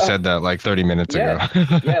literally said that like 30 minutes ago.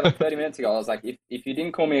 Yeah, like 30 minutes ago. I was like, if you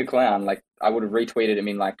didn't call me a clown, like I would have retweeted him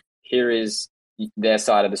in like, here is their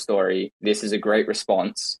side of the story. This is a great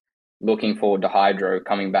response. Looking forward to Hydro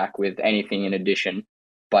coming back with anything in addition.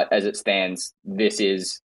 But as it stands, this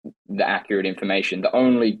is the accurate information. The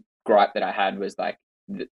only gripe that I had was like,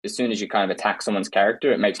 as soon as you kind of attack someone's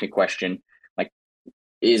character, it makes me question, like,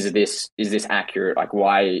 is this accurate? Like,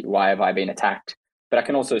 why have I been attacked? But I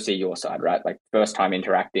can also see your side, right? Like first time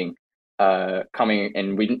interacting, coming,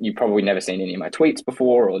 and you probably never seen any of my tweets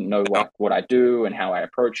before or know what I do and how I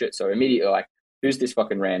approach it. So immediately like, who's this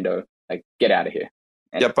fucking rando? Like, get out of here.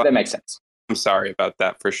 And that makes sense. I'm sorry about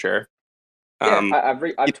that for sure. I've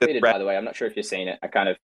tweeted, by the way. I'm not sure if you've seen it. I kind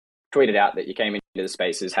of tweeted out that you came into the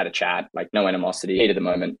spaces, had a chat, like no animosity, heat of the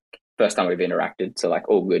moment, first time we've interacted, so like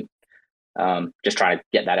all good. Just trying to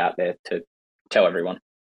get that out there to tell everyone.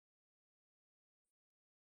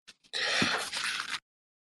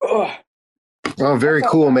 Oh, very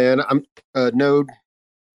cool, man. I'm Node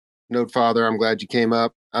Father. I'm glad you came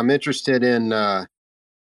up. I'm interested in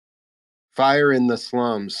Fire in the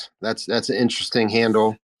Slums. That's an interesting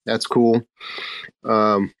handle. That's cool.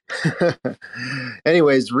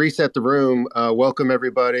 Anyways, reset the room. Welcome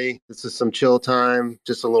everybody. This is some chill time,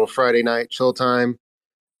 just a little Friday night chill time.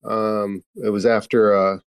 It was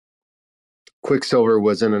after Quicksilver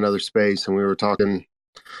was in another space, and we were talking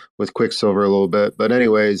with Quicksilver a little bit. But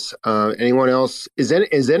anyways, anyone else? Is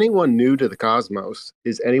anyone new to the Cosmos?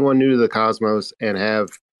 Is anyone new to the Cosmos and have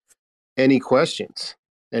any questions?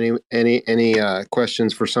 Any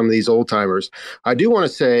questions for some of these old timers? I do want to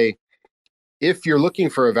say, if you're looking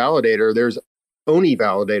for a validator, there's ONI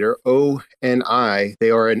Validator, ONI. They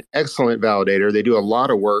are an excellent validator. They do a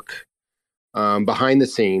lot of work behind the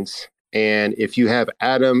scenes. And if you have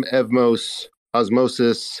Atom, Evmos,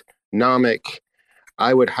 Osmosis, Nomic,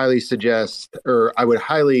 I would highly suggest, or I would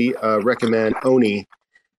highly recommend ONI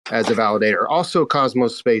as a validator. Also,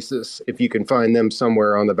 Cosmos Spaces, if you can find them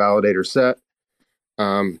somewhere on the validator set.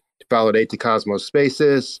 Validate the Cosmos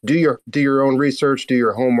Spaces. Do your own research, do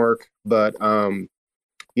your homework. But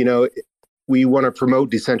we want to promote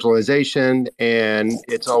decentralization, and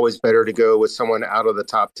it's always better to go with someone out of the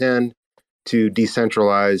top 10 to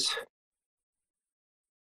decentralize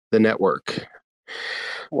the network.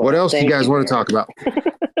 Well, what else do you guys want to talk about?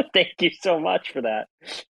 Thank you so much for that.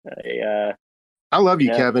 I love you,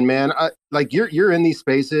 Kevin, man. You're in these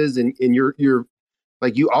spaces, and you're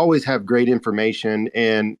like, you always have great information,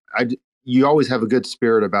 and you always have a good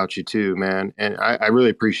spirit about you too, man. And I really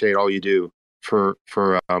appreciate all you do for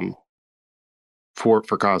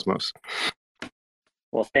Cosmos.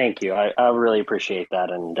 Well, thank you. I really appreciate that,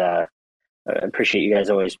 and I appreciate you guys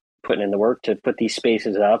always putting in the work to put these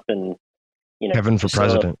spaces up. And Kevin for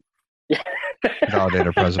president.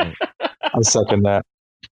 Validator president. I second that.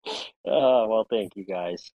 Oh, well, thank you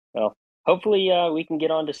guys. Well, hopefully we can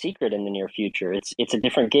get on to Secret in the near future. It's a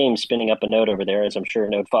different game spinning up a node over there, as I'm sure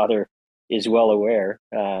Nodefather is well aware.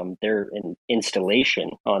 They're in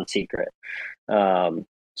installation on Secret.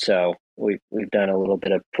 So we've done a little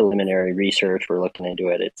bit of preliminary research. We're looking into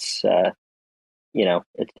it. It's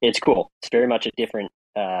it's cool. It's very much a different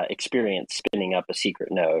experience spinning up a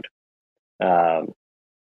Secret node. So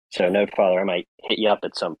Nodefather, I might hit you up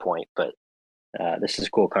at some point, but this is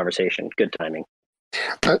a cool conversation. Good timing.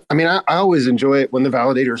 I always enjoy it when the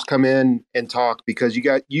validators come in and talk, because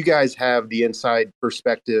you guys have the inside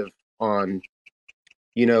perspective on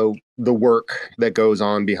the work that goes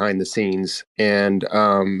on behind the scenes, and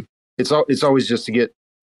it's always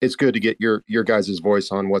it's good to get your guys'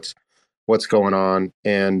 voice on what's going on,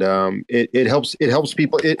 and it helps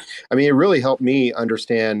people. It really helped me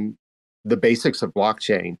understand the basics of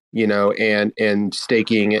blockchain, and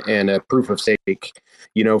staking and a proof of stake,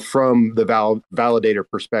 from the validator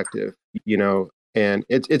perspective, and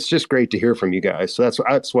it's just great to hear from you guys. So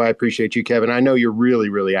that's why I appreciate you, Kevin. I know you're really,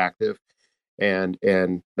 really active, and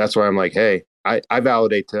that's why I'm like, hey, I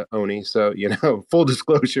validate to Oni, so full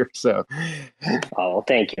disclosure. So, oh,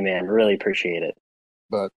 thank you, man. Really appreciate it.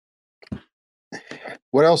 But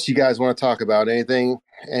what else you guys want to talk about? Anything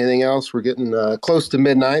else? We're getting close to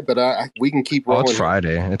midnight, but we can keep rolling. It's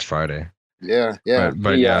Friday. It's Friday. Yeah.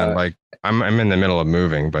 But like I'm in the middle of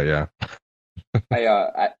moving, but yeah.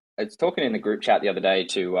 I was talking in the group chat the other day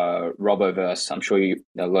to Roboverse. I'm sure a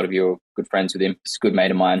lot of you are good friends with him. He's a good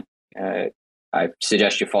mate of mine. I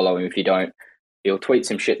suggest you follow him. If you don't, he'll tweet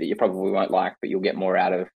some shit that you probably won't like, but you'll get more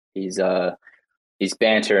out of his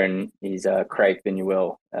banter and his crake than you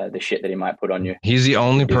will the shit that he might put on you. He's the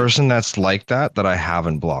only person that's like that I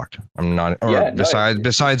haven't blocked. I'm not,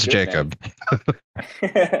 besides good, Jacob.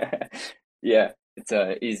 Yeah,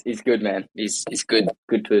 he's good, man. He's good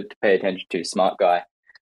to pay attention to. Smart guy.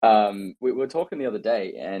 We were talking the other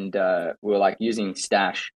day, and we were like using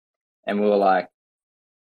Stash, and we were like,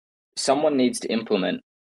 someone needs to implement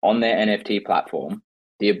on their NFT platform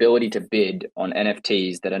the ability to bid on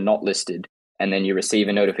NFTs that are not listed, and then you receive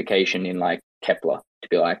a notification in like Kepler to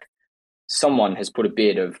be like, someone has put a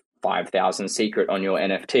bid of 5,000 Secret on your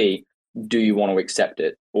NFT. Do you want to accept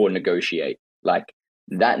it or negotiate? Like,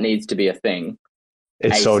 that needs to be a thing.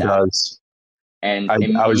 It ASAP. So does. And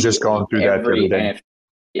I was just going through that the other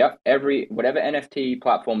day. Whatever NFT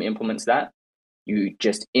platform implements that, you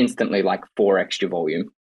just instantly like 4x your volume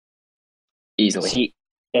easily. See,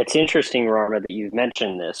 it's interesting, Rama, that you've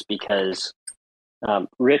mentioned this, because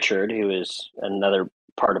Richard, who is another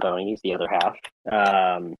part of Oni, he's the other half,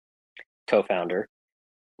 co-founder,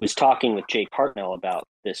 was talking with Jake Hartnell about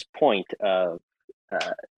this point of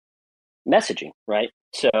messaging, right?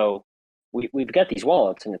 So we've got these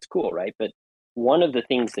wallets, and it's cool, right? But one of the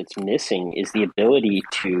things that's missing is the ability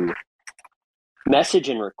to message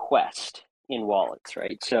and request in wallets,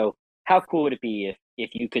 right? So how cool would it be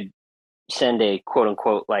if you could send a quote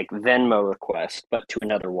unquote like Venmo request, but to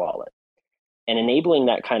another wallet, and enabling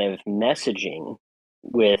that kind of messaging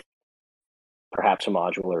with perhaps a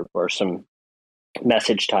module or some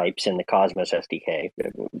message types in the Cosmos SDK,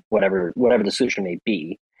 whatever the solution may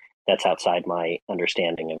be, that's outside my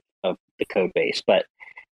understanding of the code base. But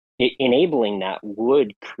enabling that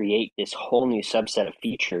would create this whole new subset of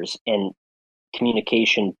features and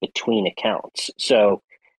communication between accounts. So,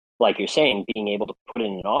 like you're saying, being able to put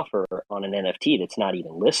in an offer on an NFT that's not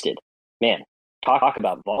even listed, man, talk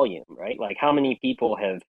about volume, right? Like, how many people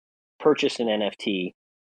have purchased an NFT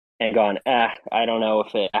and gone, I don't know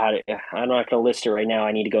if I'm not going to list it right now.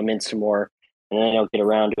 I need to go mint some more. And then they'll get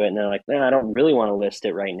around to it. And they're like, I don't really want to list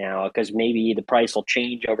it right now because maybe the price will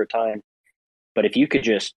change over time. But if you could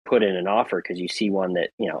just put in an offer because you see one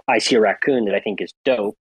that, I see a raccoon that I think is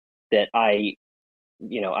dope, that I,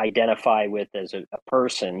 identify with as a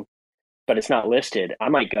person, but it's not listed, I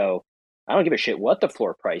might go, I don't give a shit what the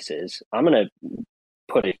floor price is. I'm going to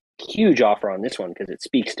put a huge offer on this one because it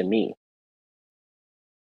speaks to me.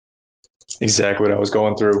 Exactly what I was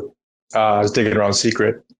going through. I was digging around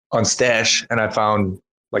Secret on Stash, and I found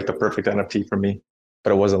like the perfect NFT for me,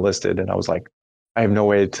 but it wasn't listed. And I was like, I have no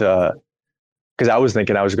way to, because I was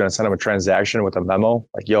thinking I was going to send them a transaction with a memo,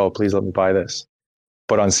 like, yo, please let me buy this.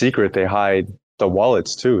 But on Secret, they hide the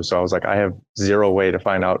wallets too. So I was like, I have zero way to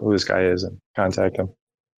find out who this guy is and contact him.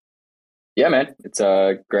 Yeah, man, it's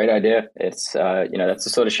a great idea. It's, that's the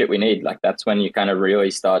sort of shit we need. Like, that's when you kind of really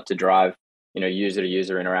start to drive, user to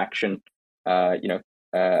user interaction. I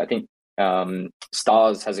think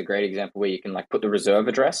Stars has a great example where you can like put the reserve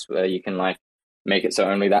address, where you can like make it so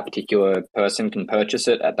only that particular person can purchase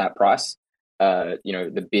it at that price.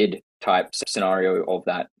 The bid type scenario of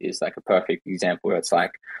that is like a perfect example where it's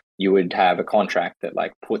like you would have a contract that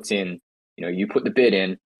like puts in, you put the bid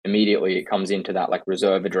in, immediately it comes into that like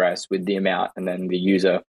reserve address with the amount, and then the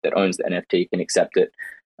user that owns the NFT can accept it.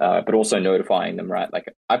 But also notifying them, right? Like,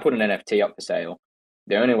 I put an NFT up for sale.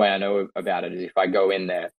 The only way I know about it is if I go in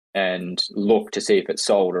there and look to see if it's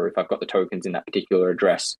sold or if I've got the tokens in that particular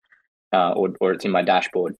address, or it's in my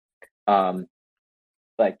dashboard.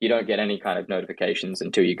 Like, you don't get any kind of notifications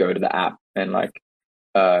until you go to the app. And like,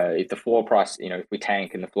 if the floor price, if we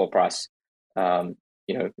tank and the floor price, was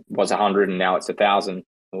 100 and now it's 1,000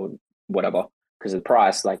 or whatever, because of the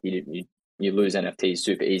price, like you lose NFTs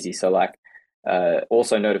super easy. So like,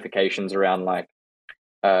 also notifications around like,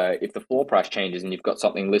 if the floor price changes and you've got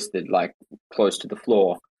something listed like close to the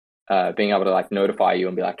floor, being able to like notify you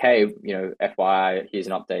and be like, hey, FYI, here's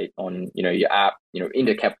an update on, your app,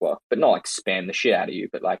 into Kepler, but not like spam the shit out of you,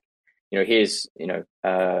 but like, here's,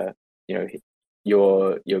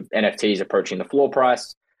 your NFT is approaching the floor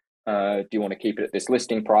price. Do you want to keep it at this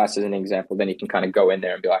listing price as an example? Then you can kind of go in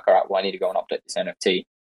there and be like, all right, well, I need to go and update this NFT.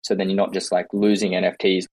 So then you're not just like losing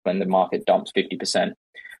NFTs when the market dumps 50%.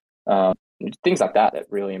 Things like that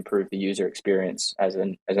really improve the user experience as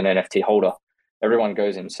an NFT holder. Everyone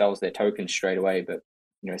goes and sells their tokens straight away, but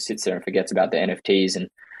sits there and forgets about the NFTs, and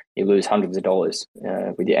you lose hundreds of dollars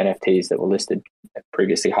with your NFTs that were listed at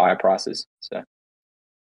previously higher prices. So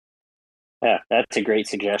yeah, that's a great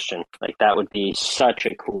suggestion. Like, that would be such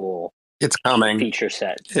a cool it's coming feature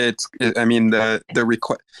set. The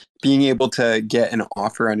being able to get an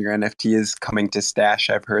offer on your NFT is coming to Stash.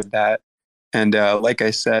 I've heard that. And like I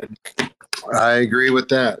said, I agree with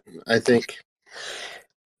that. I think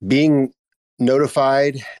being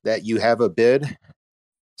notified that you have a bid,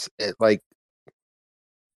 it's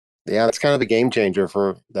kind of a game changer.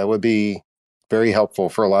 That would be very helpful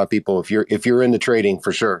for a lot of people if you're into trading,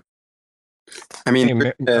 for sure. I mean,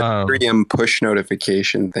 the Ethereum push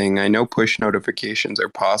notification thing. I know push notifications are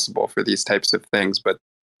possible for these types of things, but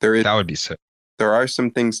that would be sick. There are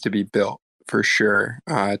some things to be built for sure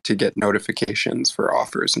to get notifications for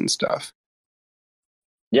offers and stuff.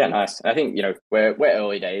 Yeah, nice. I think we're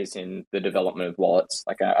early days in the development of wallets.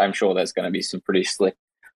 Like, I'm sure there's going to be some pretty slick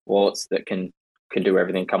wallets that can do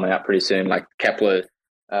everything coming out pretty soon. Like Kepler,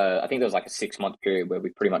 I think there was like a 6-month period where we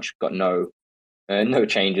pretty much got no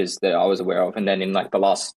changes that I was aware of, and then in like the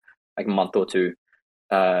last like month or two,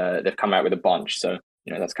 they've come out with a bunch. So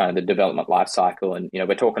that's kind of the development life cycle, and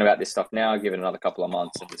we're talking about this stuff now. Give it another couple of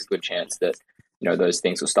months, and there's a good chance that those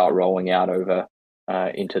things will start rolling out over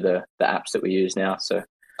into the apps that we use now. So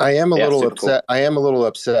I am a little upset. Cool. I am a little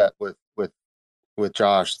upset with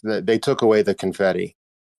Josh that they took away the confetti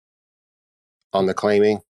on the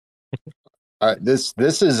claiming. This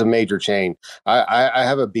is a major change. I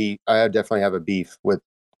have a beef. I definitely have a beef with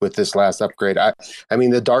this last upgrade. I mean,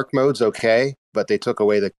 the dark mode's okay, but they took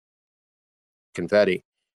away the confetti.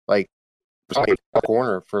 Like, a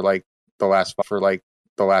corner for like the last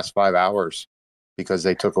 5 hours because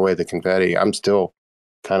they took away the confetti. I'm still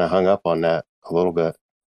kind of hung up on that a little bit.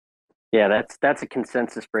 Yeah, that's a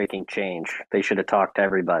consensus breaking change. They should have talked to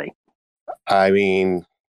everybody. I mean,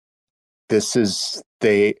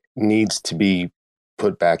 needs to be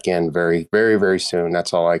put back in very, very, very soon.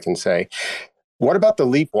 That's all I can say. What about the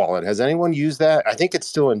Leap wallet? Has anyone used that? I think it's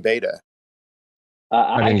still in beta.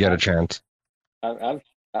 I didn't get a chance.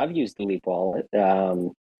 I've used the Leap wallet.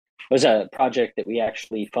 It was a project that we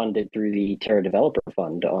actually funded through the Terra Developer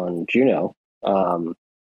Fund on Juno.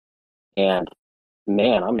 And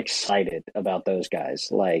man, I'm excited about those guys.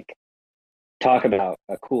 Like, talk about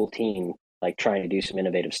a cool team, like trying to do some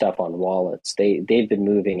innovative stuff on wallets. They've been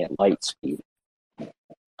moving at light speed.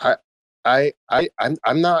 I'm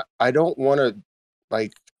not. I don't want to.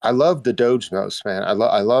 Like, I love the Doge most, man. I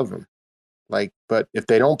love them. Like, but if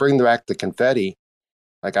they don't bring back the confetti,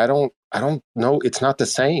 like, I don't know. It's not the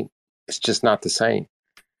same. It's just not the same.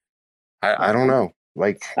 I don't know.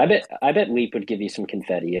 Like, I bet Leap would give you some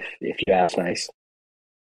confetti if you ask nice.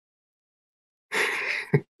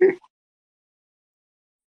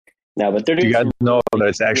 No, but they're doing. You guys know that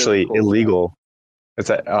it's actually really illegal. It's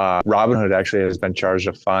that Robinhood actually has been charged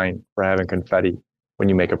a fine for having confetti when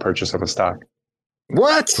you make a purchase of a stock.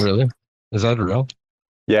 What? Really? Is that real?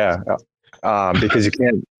 Yeah, because you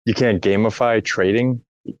can't gamify trading,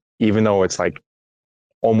 even though it's like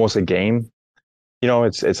almost a game. You know,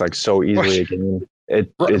 it's like so easily a game.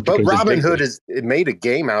 But Robinhood it made a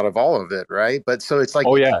game out of all of it, right? But so it's like,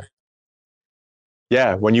 oh yeah,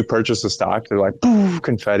 yeah. When you purchase a stock, they're like, poof,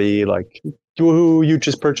 confetti, like, woohoo, you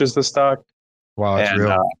just purchased the stock. Wow, it's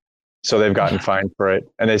real. So they've gotten fined for it,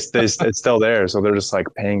 and it's still there. So they're just like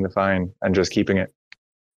paying the fine and just keeping it.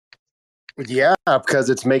 Yeah, because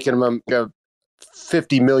it's making them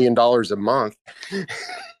 $50 million a month.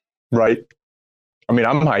 Right. I mean,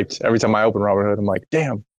 I'm hyped every time I open Robinhood. I'm like,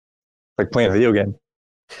 damn, like playing a video game.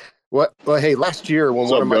 What? Well, hey, last year when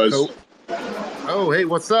one of my oh, hey,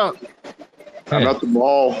 what's up? I'm at the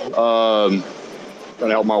mall. Trying to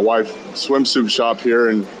help my wife swimsuit shop here,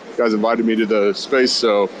 and you guys invited me to the space,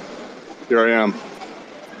 so here I am.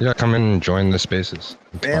 Yeah, come in and join the spaces.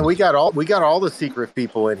 It's Man, fun. we got all the secret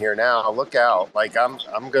people in here now. Look out! Like I'm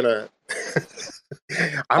gonna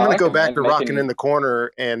go back to rocking in the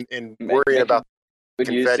corner and worrying about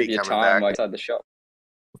confetti coming back outside the shop.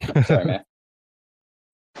 Sorry, man.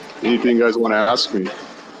 Anything you guys want to ask me?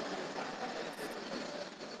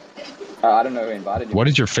 I don't know who invited you. What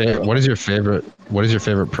is your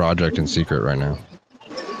favorite project in secret right now?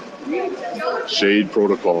 Shade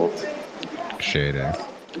Protocol. Shade, eh?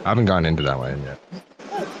 I haven't gotten into that one yet.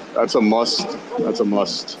 That's a must.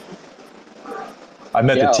 I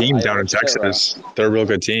met the team down in Texas. They're a real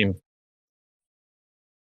good team.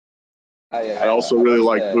 I also really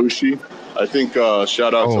like Bushi. I think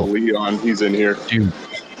shout out to Leon. He's in here. Dude,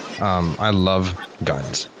 I love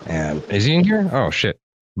guns. And is he in here? Oh shit.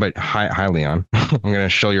 But hi Leon. I'm gonna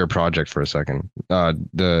show you a project for a second.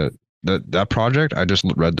 That project, I just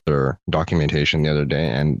read their documentation the other day,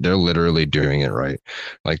 and they're literally doing it right.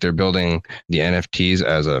 Like, they're building the NFTs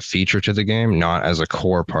as a feature to the game, not as a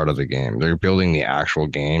core part of the game. They're building the actual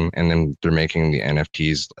game, and then they're making the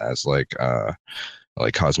NFTs as like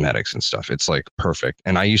cosmetics and stuff. It's like perfect.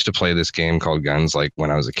 And I used to play this game called Guns like when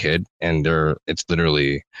I was a kid, and it's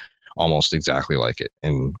literally almost exactly like it.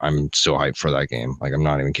 And I'm so hyped for that game. Like, I'm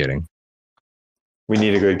not even kidding. We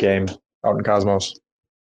need a good game out in Cosmos.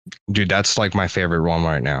 Dude, that's like my favorite one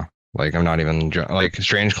right now. Like, I'm not even like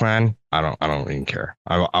Strange Clan. I don't even care.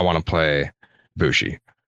 I want to play Bushi.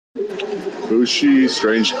 Bushi,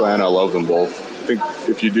 Strange Clan. I love them both. I think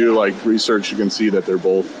if you do like research, you can see that they're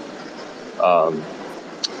both.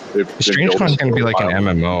 Strange Clan's gonna be like an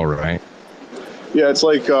MMO, right? Yeah, it's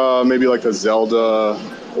like maybe like a Zelda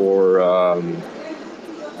or I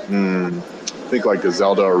think like a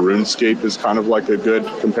Zelda or RuneScape is kind of like a good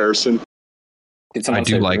comparison. Did someone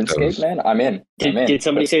say RuneScape, those. Man? I'm in. Did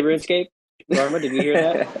somebody say RuneScape? Rama, did you hear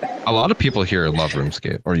that? A lot of people here love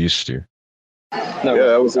RuneScape, or used to. No, yeah,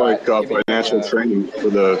 that was like financial training for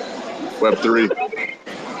the Web3.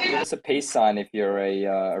 Give us a peace sign if you're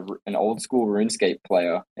an old school RuneScape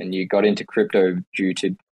player and you got into crypto due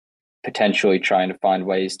to potentially trying to find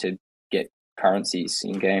ways to get currencies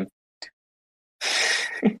in game.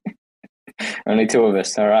 Only two of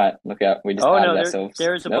us. All right, look out. We just outed ourselves.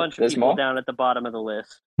 There's a bunch of people down at the bottom of the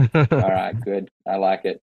list. All right, good. I like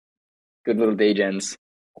it. Good little degens.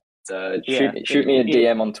 Shoot me a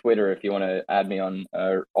DM on Twitter if you want to add me on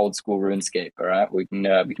old school RuneScape. All right, we can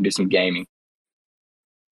do some gaming.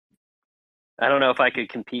 I don't know if I could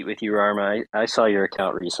compete with you, Arma. I saw your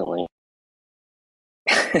account recently.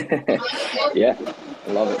 Yeah,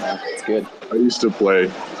 I love it, man. It's good. I used to play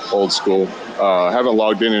old school. I haven't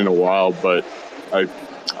logged in a while, but I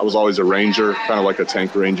was always a ranger, kind of like a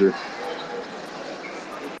tank ranger.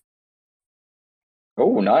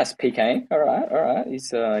 Oh, Oh, nice. PK. All right.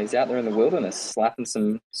 He's out there in the wilderness slapping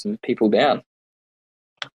some people down.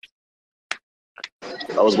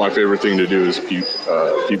 That was my favorite thing to do is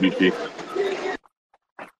PvP.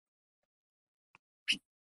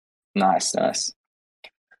 Nice.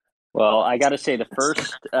 Well, I got to say the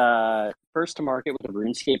first to market with a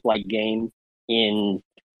RuneScape-like game in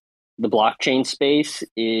the blockchain space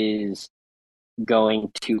is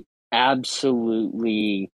going to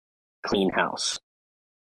absolutely clean house.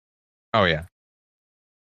 Oh yeah.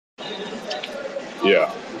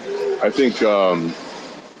 Yeah, I think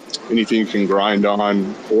anything you can grind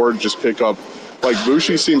on or just pick up, like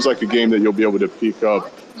Bushi seems like a game that you'll be able to pick up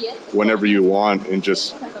whenever you want and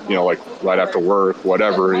just, like right after work,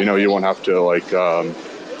 whatever, you won't have to like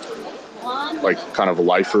kind of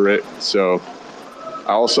lifer it. So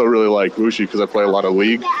I also really like Bushi because I play a lot of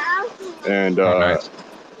League, and nice.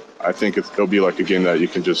 I think it'll be like a game that you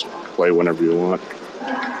can just play whenever you want.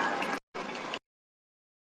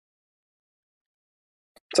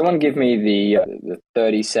 Someone give me the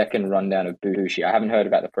 30-second rundown of Bushi. I haven't heard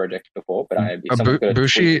about the project before, but if someone's got a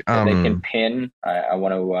Bushi, tweet that they can pin, I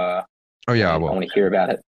want to. I want to hear about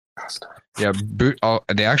it. Yeah,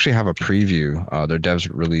 they actually have a preview. Their devs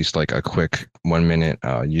released like a quick 1-minute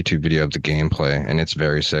YouTube video of the gameplay, and it's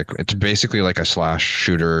very sick. It's basically like a slash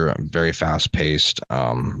shooter, very fast paced,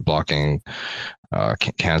 blocking,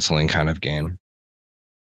 canceling kind of game.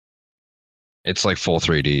 It's like full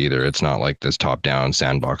 3D either. It's not like this top down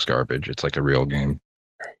sandbox garbage. It's like a real game.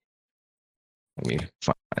 Let me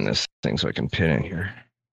find this thing so I can pin it here.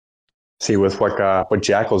 See, with what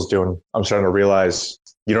Jackal's doing, I'm starting to realize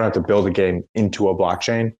you don't have to build a game into a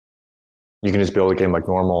blockchain. You can just build a game like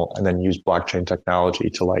normal and then use blockchain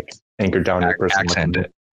technology to like anchor down your personal accent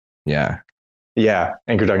it. Yeah. Yeah.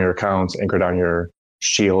 Anchor down your accounts, anchor down your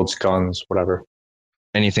shields, guns, whatever.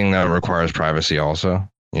 Anything that requires privacy also,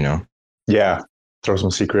 Yeah. Throw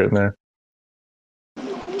some secret in there.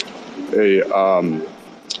 Hey,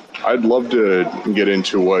 I'd love to get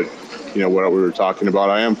into what we were talking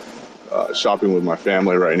about. I am shopping with my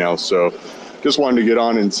family right now, so just wanted to get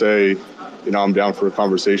on and say, I'm down for a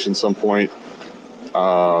conversation some point.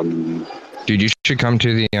 Dude, you should come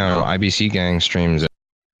to the IBC gang streams at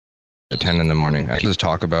 10 in the morning. I just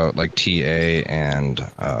talk about like TA and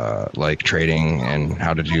like trading and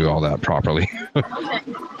how to do all that properly.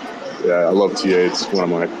 Yeah, I love TA. It's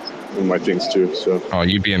one of my things too. So. Oh,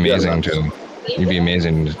 you'd be amazing You'd be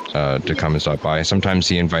amazing to come and stop by. Sometimes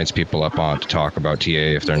he invites people up on to talk about TA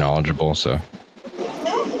if they're knowledgeable. So.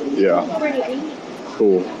 Yeah.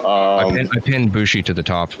 Cool. I pinned Bushi to the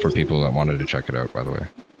top for people that wanted to check it out, by the way.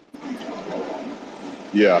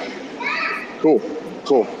 Yeah. Cool.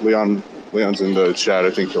 Leon's in the chat. I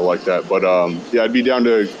think he'll like that. But yeah, I'd be down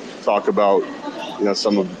to talk about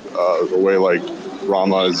some of the way like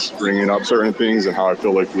Rama is bringing up certain things and how I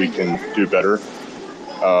feel like we can do better.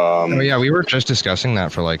 Yeah, we were just discussing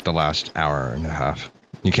that for like the last hour and a half.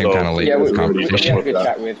 You came kind of late with the conversation. We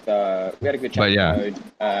had a good chat with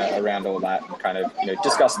Node around all that, and kind of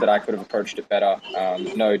discussed that I could have approached it better.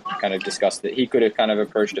 Node kind of discussed that he could have kind of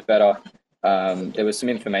approached it better. There was some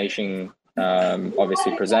information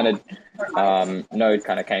obviously presented. Node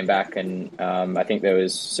kind of came back, and I think there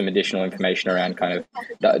was some additional information around kind of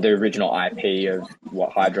the original IP of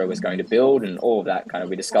what Hydra was going to build, and all of that kind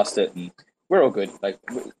of we discussed it, and we're all good. Like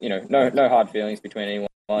no hard feelings between anyone.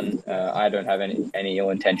 I don't have any ill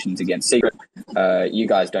intentions against Secret. You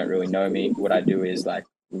guys don't really know me. What I do is like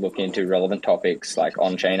look into relevant topics like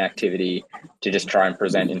on-chain activity to just try and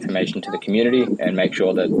present information to the community and make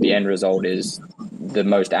sure that the end result is the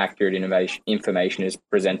most accurate information is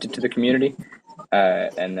presented to the community,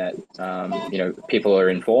 and that people are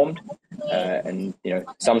informed. And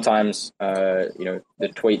sometimes the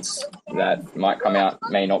tweets that might come out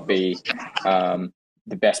may not be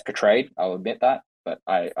the best portrayed. I'll admit that, but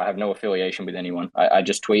I have no affiliation with anyone. I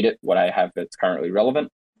just tweet it what I have that's currently relevant,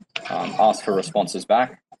 ask for responses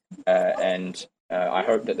back, and I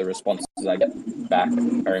hope that the responses I get back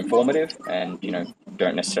are informative and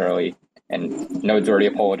don't necessarily. And Node's already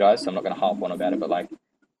apologized, so I'm not going to harp on about it. But like,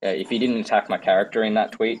 if he didn't attack my character in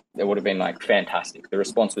that tweet, it would have been like fantastic. The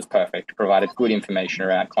response was perfect, provided good information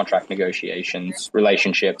around contract negotiations,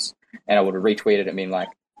 relationships, and I would have retweeted it and been like,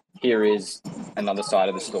 here is another side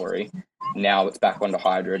of the story. Now it's back onto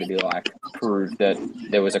Hydra to be like, prove that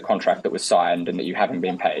there was a contract that was signed and that you haven't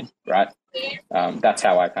been paid, right? That's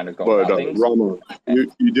how I kind of go about things. Rama,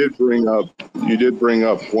 you did bring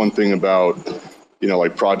up one thing about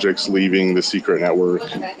like projects leaving the secret network,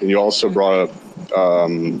 and you also brought up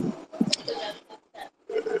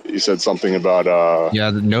you said something about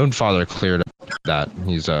the Node father cleared that.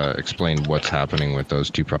 He's explained what's happening with those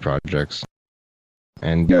two projects.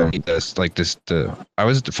 And yeah, I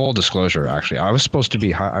was full disclosure. Actually, I was supposed to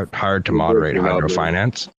be hired to moderate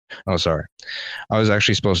hydrofinance. Oh, sorry. I was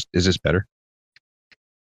actually supposed. Is this better?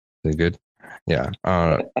 Is it good? Yeah.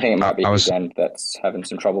 I think it might be his end that's having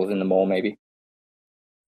some troubles in the mall, maybe.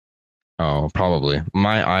 Oh, probably.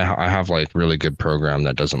 I have like really good program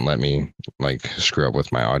that doesn't let me like screw up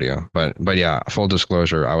with my audio. But yeah, full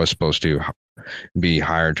disclosure, I was supposed to be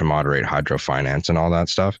hired to moderate hydrofinance and all that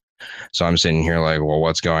stuff. So I'm sitting here like, well,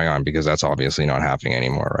 what's going on? Because that's obviously not happening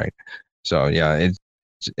anymore, right? So yeah,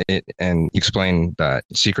 it and explain that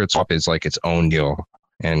Secret Swap is like its own deal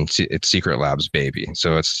and it's Secret Labs baby.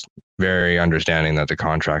 So it's very understanding that the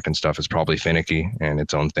contract and stuff is probably finicky and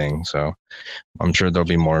its own thing. So I'm sure there'll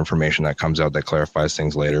be more information that comes out that clarifies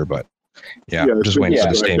things later. But yeah just waiting for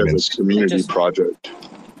the statements. As a community project.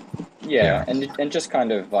 Yeah, and just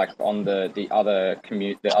kind of like on the other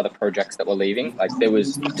projects that were leaving, like there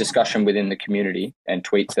was discussion within the community and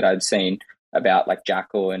tweets that I'd seen about like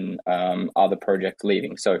Jackal and other projects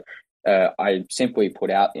leaving. So I simply put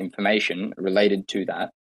out information related to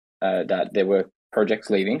that, that there were projects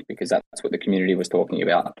leaving because that's what the community was talking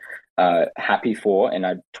about. Happy for, and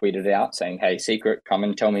I tweeted out saying, hey, Secret, come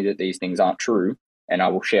and tell me that these things aren't true and I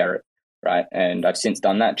will share it. Right. And I've since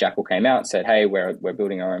done that. Jackal came out and said, hey, we're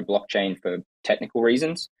building our own blockchain for technical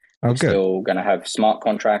reasons. We're still going to have smart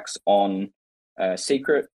contracts on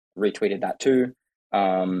Secret. Retweeted that too.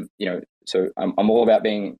 So I'm all about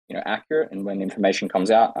being, accurate. And when information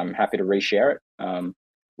comes out, I'm happy to reshare it.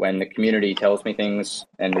 When the community tells me things,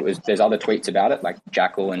 and there's other tweets about it, like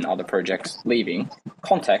Jackal and other projects leaving,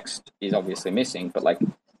 context is obviously missing, but like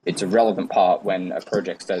it's a relevant part when a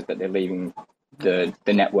project says that they're leaving the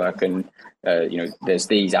network and there's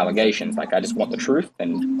these allegations. Like I just want the truth,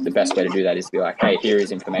 and the best way to do that is to be like, hey, here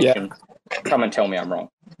is information. Come and tell me I'm wrong.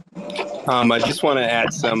 I just want to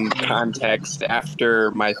add some context. After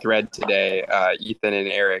my thread today, Ethan and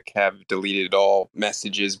Eric have deleted all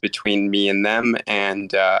messages between me and them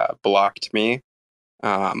and blocked me.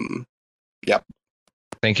 Yep.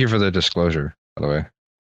 Thank you for the disclosure, by the way.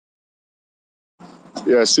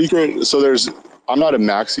 Yeah, Secret. So I'm not a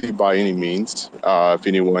maxi by any means. If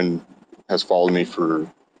anyone has followed me for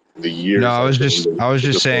the years. No, I was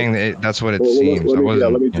just saying that's what it seems.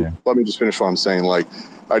 Let me just finish what I'm saying. Like,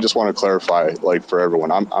 I just want to clarify, like, for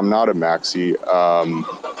everyone, I'm not a maxi.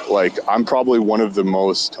 I'm probably one of the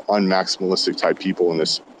most unmaximalistic type people in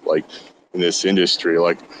this industry.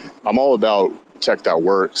 Like, I'm all about tech that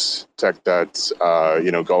works, tech that's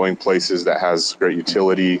going places, that has great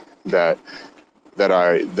utility, that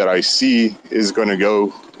I see is going to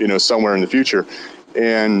go somewhere in the future.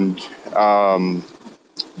 And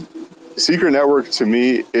Secret Network to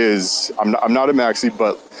me is I'm not a maxi,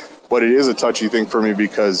 but it is a touchy thing for me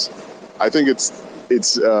because I think it's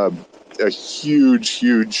a huge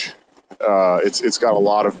it's got a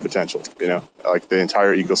lot of potential, like the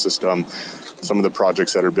entire ecosystem, some of the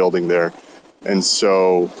projects that are building there. And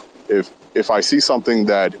so if I see something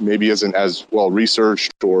that maybe isn't as well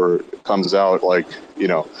researched or comes out, like,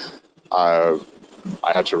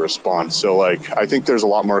 I have to respond. So, like, I think there's a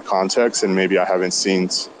lot more context, and maybe I haven't seen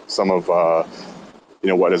some of,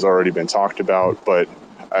 what has already been talked about. But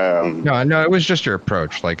no, it was just your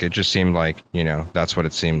approach. Like, it just seemed like, that's what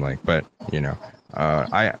it seemed like. But,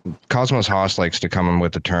 Cosmos Haas likes to come in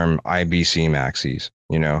with the term IBC maxis.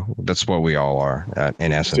 That's what we all are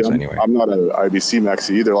in essence. Anyway, I'm not an IBC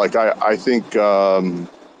maxi either. Like, I think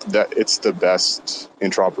that it's the best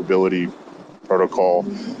interoperability protocol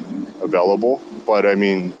available. But I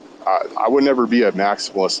mean, I would never be a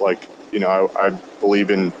maximalist. Like, I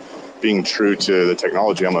believe in being true to the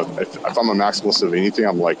technology. If I'm a maximalist of anything,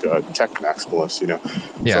 I'm like a tech maximalist.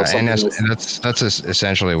 Yeah, so and that's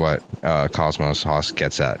essentially what Cosmos Haas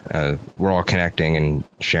gets at. We're all connecting and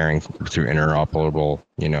sharing through interoperable,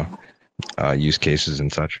 use cases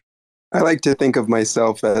and such. I like to think of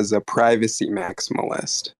myself as a privacy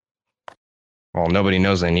maximalist. Well, nobody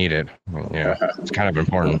knows they need it. It's kind of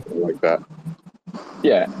important. I like that.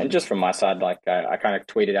 Yeah, and just from my side, like I kind of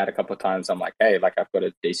tweeted out a couple of times. I'm like, hey, like I've got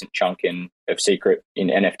a decent chunk of Secret in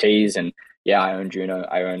NFTs, and yeah, I own Juno.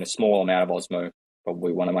 I own a small amount of Osmo,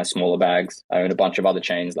 probably one of my smaller bags. I own a bunch of other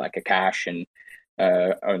chains like Akash and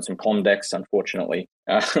own some Comdex. Unfortunately,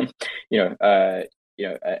 I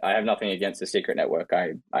have nothing against the Secret Network.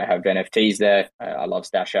 I have NFTs there. I love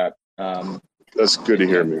Stash App. That's good to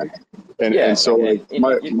hear, man. And so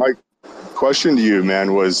question to you,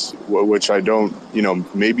 man, was, which I don't,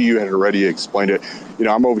 maybe you had already explained it.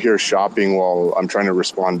 I'm over here shopping while I'm trying to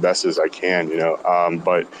respond best as I can,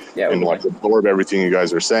 but and like absorb everything you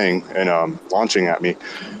guys are saying and launching at me.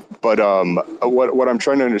 But what I'm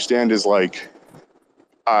trying to understand is like,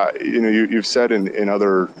 you've said in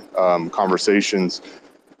other conversations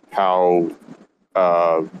how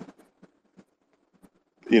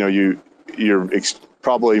you're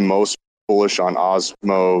probably most bullish on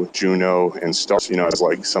Osmo, Juno, and Stars, as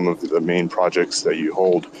like some of the main projects that you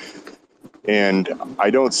hold. And I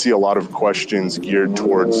don't see a lot of questions geared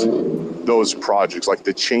towards those projects, like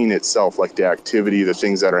the chain itself, like the activity, the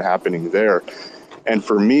things that are happening there. And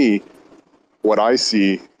for me, what I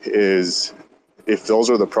see is, if those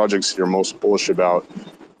are the projects you're most bullish about,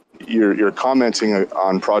 you're commenting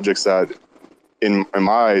on projects that, in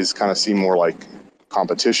my eyes, kind of seem more like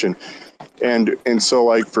competition. And so,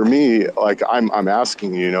 like, for me, like, I'm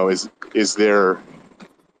asking, is there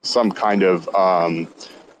some kind of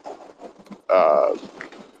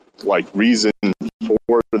like reason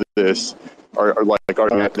for this, or like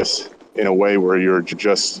arguing at this in a way where you're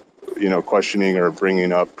just questioning or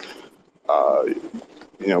bringing up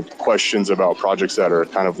questions about projects that are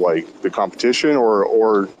kind of like the competition,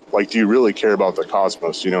 or like, do you really care about the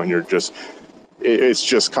cosmos, and you're just, it's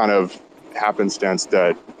just kind of happenstance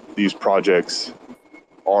that these projects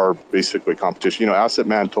are basically competition. Asset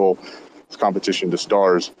Mantle is competition to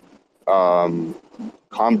Stars.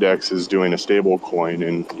 Comdex is doing a stable coin,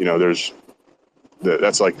 and there's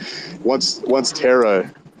that's like, once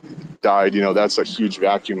Terra died, that's a huge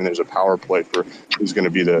vacuum, and there's a power play for who's going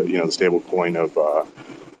to be the the stable coin of the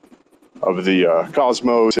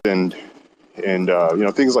Cosmos and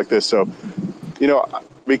things like this. So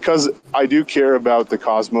because I do care about the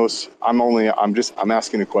Cosmos, I'm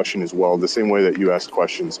asking a question as well, the same way that you asked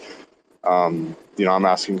questions. I'm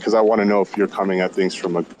asking because I want to know if you're coming at things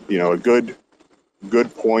from a good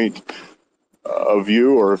point of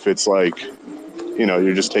view, or if it's like,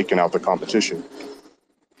 you're just taking out the competition.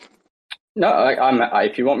 No,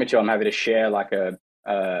 if you want me to, I'm happy to share like a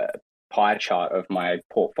pie chart of my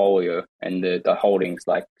portfolio and the holdings.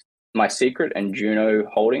 Like, my Secret and Juno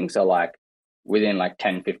holdings are like within like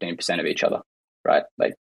 10-15% of each other, right?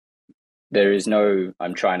 Like, there is no,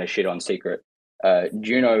 I'm trying to shit on Secret.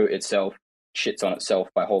 Juno itself shits on itself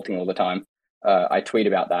by halting all the time. I tweet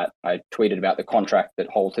about that. I tweeted about the contract that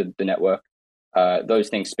halted the network. Those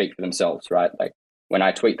things speak for themselves, right? Like, when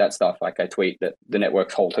I tweet that stuff, like, I tweet that the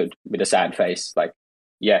network's halted with a sad face. Like,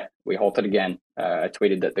 yeah, we halted again. I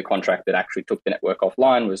tweeted that the contract that actually took the network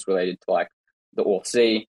offline was related to like the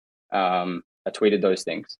Auth-C. I tweeted those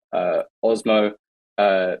things. Osmo,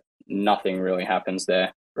 nothing really happens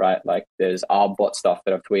there, right? Like, there's bot stuff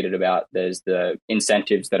that I've tweeted about. There's the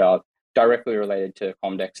incentives that are directly related to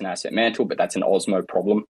Comdex and Asset Mantle, but that's an Osmo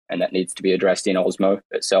problem, and that needs to be addressed in Osmo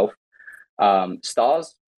itself.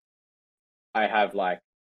 Stars, I have like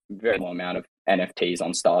very small amount of NFTs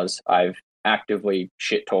on Stars. I've actively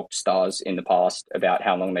shit-talked Stars in the past about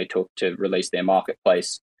how long they took to release their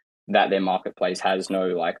marketplace, that their marketplace has no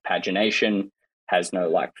like pagination, has no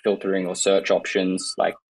like filtering or search options.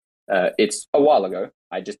 Like, it's a while ago.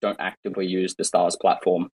 I just don't actively use the Stars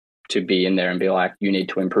platform to be in there and be like, you need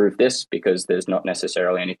to improve this, because there's not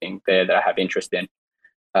necessarily anything there that I have interest in.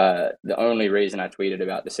 The only reason I tweeted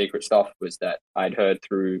about the Secret stuff was that I'd heard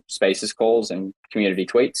through Spaces calls and community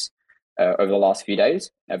tweets over the last few days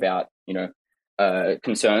about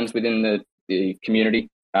concerns within the community.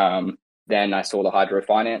 Then I saw the Hydro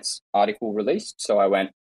Finance article released, so I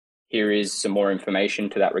went, here is some more information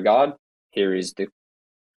to that regard. Here is the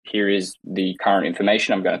current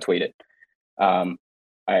information. I'm going to tweet it.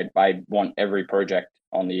 I want every project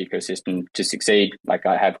on the ecosystem to succeed. Like,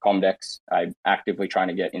 I have Comdex. I'm actively trying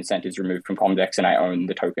to get incentives removed from Comdex, and I own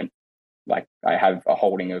the token. Like, I have a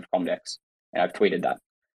holding of Comdex, and I've tweeted that,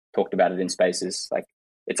 talked about it in Spaces. Like,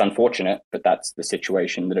 it's unfortunate, but that's the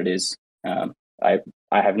situation that it is. I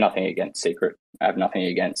have nothing against Secret. I have nothing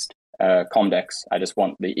against Comdex. I just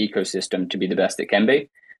want the ecosystem to be the best it can be.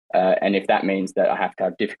 And if that means that I have to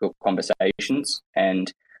have difficult conversations,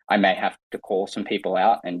 and I may have to call some people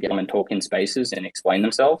out and get them and talk in Spaces and explain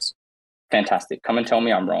themselves, fantastic. Come and tell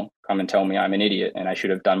me I'm wrong. Come and tell me I'm an idiot and I should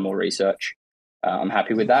have done more research. I'm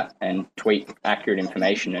happy with that, and tweet accurate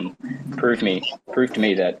information and prove to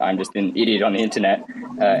me that I'm just an idiot on the internet,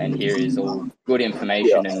 and here is all good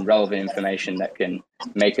information and relevant information that can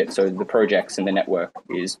make it so the projects and the network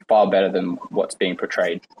is far better than what's being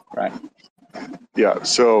portrayed, right? Yeah,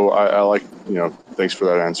 so I like, thanks for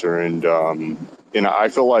that answer. And I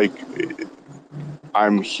feel like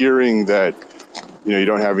I'm hearing that you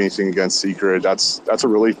don't have anything against Secret. That's a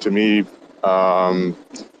relief to me. I'm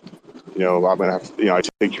gonna have to, I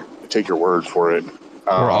take your word for it.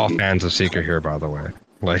 We're all fans of Secret here, by the way.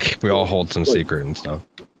 Like, we all hold some Secret and stuff.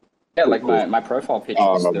 Yeah, like my profile picture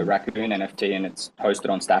is the raccoon NFT, and it's hosted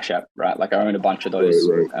on Stash App, right? Like, I own a bunch of those.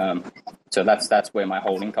 Right. So that's where my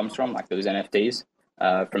holding comes from, like those NFTs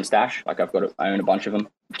from Stash. Like, I own a bunch of them.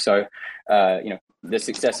 So, the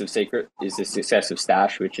success of Secret is the success of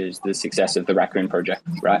Stash, which is the success of the Raccoon project,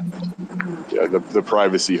 right? Yeah, the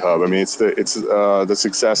privacy hub. I mean, it's the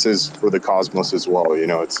successes for the Cosmos as well.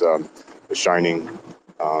 It's a shining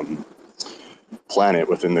planet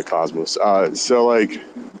within the Cosmos. So like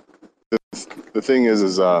the thing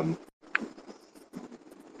is man,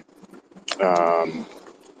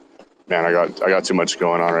 I got too much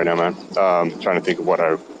going on right now, man. Trying to think of what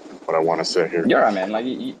I want to say here. Yeah, right, man. Like,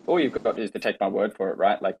 all you've got is to take my word for it,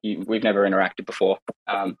 right? Like, we've never interacted before.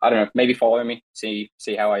 I don't know. Maybe follow me, see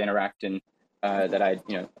how I interact, and that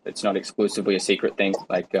it's not exclusively a Secret thing.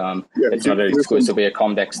 Like, it's not exclusively a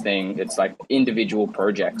Comdex thing. It's like individual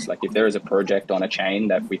projects. Like, if there is a project on a chain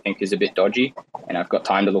that we think is a bit dodgy, and I've got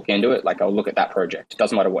time to look into it, like, I'll look at that project. It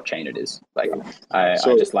doesn't matter what chain it is. Like, I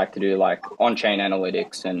just like to do like on-chain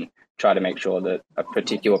analytics and try to make sure that a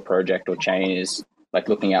particular project or chain is like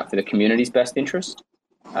looking out for the community's best interest,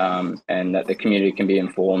 and that the community can be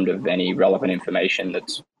informed of any relevant information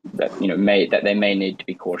that they may need to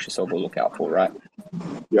be cautious of or look out for, right?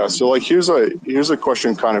 Yeah. So like, here's a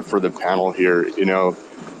question kind of for the panel here.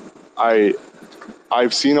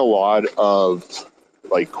 I've seen a lot of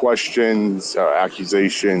like questions,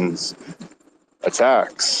 accusations,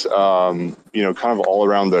 attacks, kind of all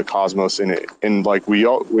around the Cosmos, and like we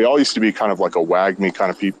all used to be kind of like a wag me kind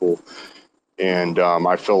of people. And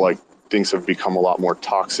I feel like things have become a lot more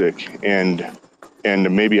toxic, and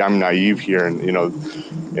maybe I'm naive here, and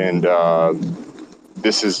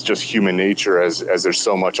this is just human nature, as there's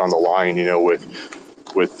so much on the line, with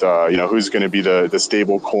who's going to be the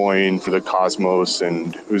stable coin for the Cosmos,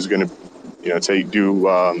 and who's going to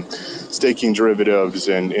do staking derivatives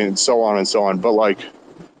and so on and so on. But like,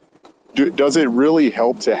 does it really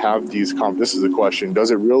help to have these? This is the question.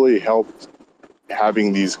 Does it really help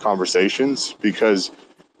having these conversations? Because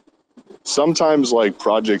sometimes like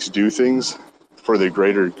projects do things for the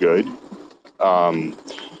greater good, or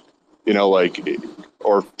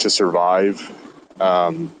to survive.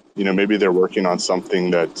 Maybe they're working on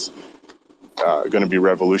something that's going to be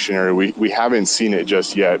revolutionary. We haven't seen it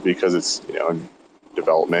just yet because it's in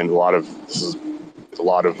development. A lot of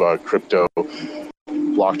crypto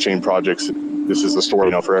blockchain projects. This is the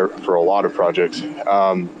story for a lot of projects.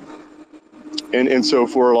 And so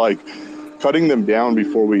if we're like cutting them down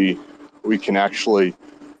before we can actually,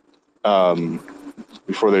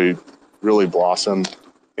 before they really blossom,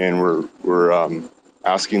 and we're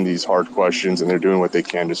asking these hard questions, and they're doing what they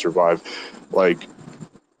can to survive, like,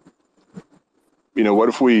 what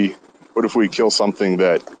if we kill something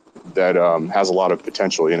that has a lot of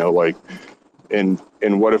potential,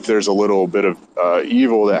 and what if there's a little bit of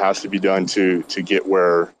evil that has to be done to get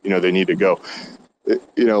where they need to go?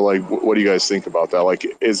 Like, what do you guys think about that? Like,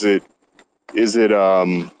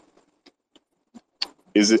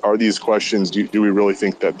 are these questions, do we really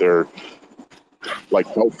think that they're like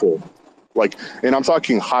helpful? Like, and I'm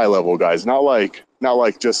talking high level, guys, not like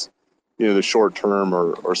just, the short term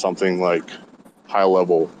or something, like high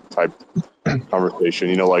level type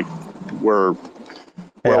conversation, like where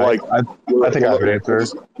I think I have an answer.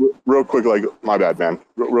 Real quick, like, my bad, man.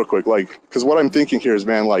 Real quick, like, because what I'm thinking here is,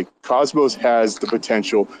 man, like, Cosmos has the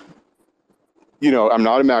potential. I'm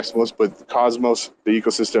not a maximalist, but Cosmos, the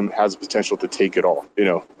ecosystem, has the potential to take it all. They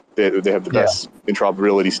have the best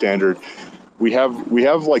interoperability standard. We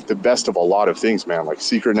have like the best of a lot of things, man. Like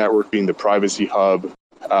secret networking, the privacy hub,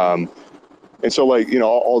 and so like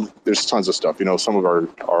there's tons of stuff. Some of our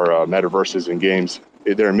metaverses and games,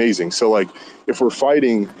 they're amazing. So like, if we're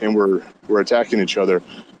fighting and we're attacking each other,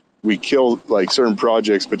 we kill like certain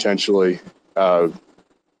projects potentially.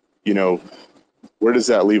 Where does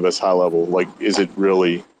that leave us high level? Like, is it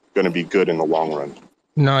really going to be good in the long run?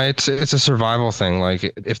 No, it's a survival thing. Like,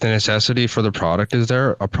 if the necessity for the product is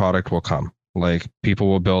there, a product will come. Like, people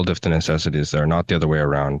will build if the necessity is there, not the other way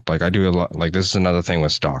around. Like, I do a lot. Like, this is another thing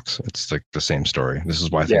with stocks. It's like the same story. This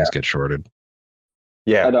is why things get shorted.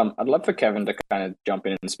 Yeah, I'd love for Kevin to kind of jump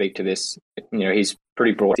in and speak to this. He's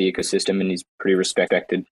pretty broad the ecosystem and he's pretty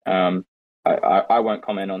respected. I won't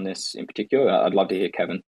comment on this in particular. I'd love to hear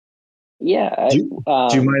Kevin. Yeah. Do you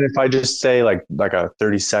mind if I just say like a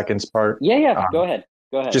 30 seconds part? Yeah. Go ahead.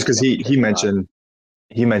 Just because he mentioned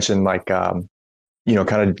like kind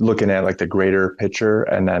of looking at like the greater picture,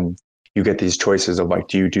 and then you get these choices of like,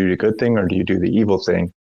 do you do the good thing or do you do the evil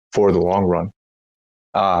thing for the long run?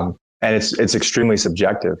 And it's extremely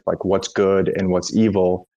subjective, like what's good and what's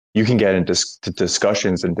evil. You can get into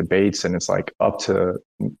discussions and debates, and it's like up to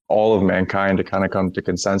all of mankind to kind of come to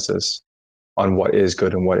consensus on what is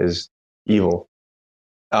good and what is evil.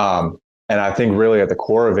 And I think really at the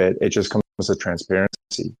core of it, it just comes to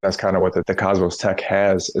transparency. That's kind of what the Cosmos Tech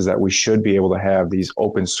has, is that we should be able to have these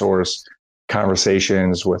open source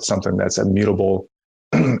conversations with something that's immutable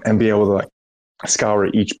and be able to like scour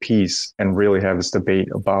each piece and really have this debate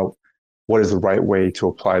about what is the right way to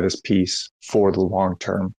apply this piece for the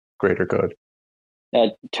long-term greater good.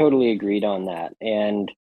 I totally agreed on that.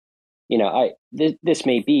 And, you know, this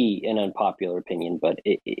may be an unpopular opinion, but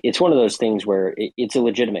it's one of those things where it's a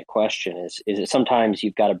legitimate question. Is it sometimes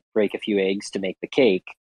you've got to break a few eggs to make the cake?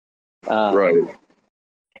 Right.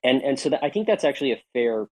 And so I think that's actually a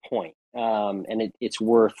fair point. And it's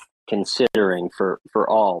worth considering for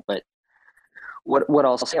all. But what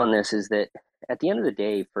I'll say on this is that at the end of the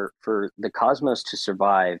day, for the Cosmos to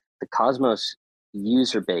survive, the Cosmos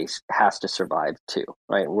user base has to survive too,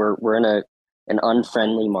 right? We're in an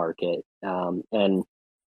unfriendly market, and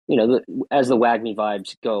you know, as the WAGMI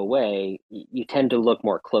vibes go away, you tend to look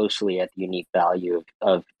more closely at the unique value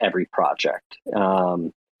of every project.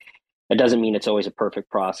 It doesn't mean it's always a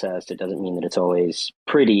perfect process. It doesn't mean that it's always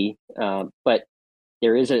pretty, but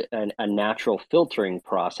there is a natural filtering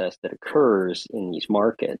process that occurs in these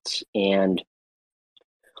markets. And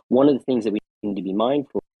one of the things that we need to be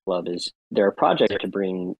mindful of is there are projects to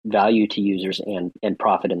bring value to users and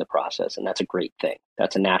profit in the process. And that's a great thing.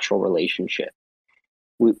 That's a natural relationship.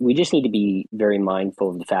 We just need to be very mindful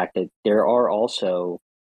of the fact that there are also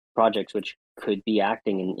projects which could be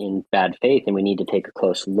acting in bad faith, and we need to take a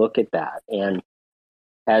close look at that. And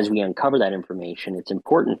as we uncover that information, it's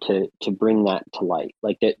important to bring that to light.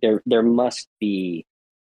 Like there must be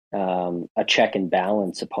a check and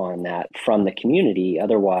balance upon that from the community.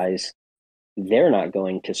 Otherwise, they're not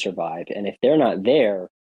going to survive. And if they're not there,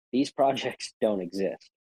 these projects don't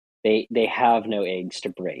exist. They have no eggs to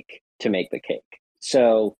break to make the cake.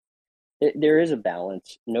 So there is a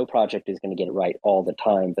balance. No project is going to get it right all the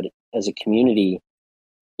time. But as a community,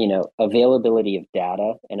 you know, availability of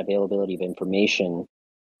data and availability of information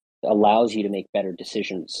allows you to make better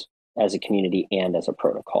decisions as a community and as a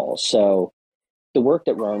protocol. So the work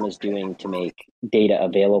that Rome is doing to make data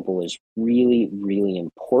available is really, really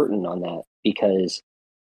important on that, because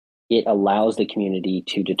it allows the community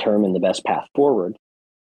to determine the best path forward.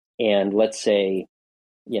 And let's say,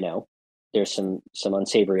 you know, there's some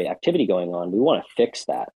unsavory activity going on. We want to fix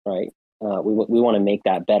that, right? We want to make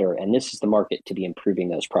that better. And this is the market to be improving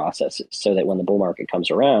those processes so that when the bull market comes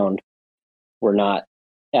around, we're not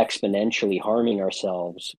exponentially harming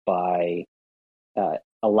ourselves by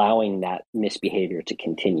allowing that misbehavior to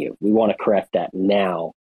continue. We want to correct that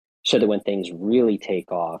now so that when things really take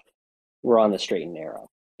off, we're on the straight and narrow.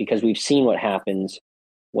 Because we've seen what happens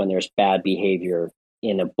when there's bad behavior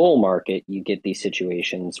in a bull market. You get these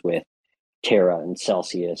situations with Terra and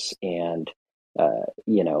Celsius and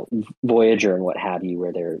you know, Voyager and what have you,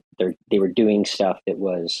 where they were doing stuff that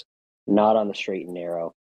was not on the straight and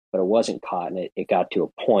narrow, but it wasn't caught, and it got to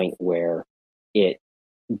a point where it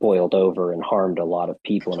boiled over and harmed a lot of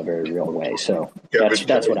people in a very real way. So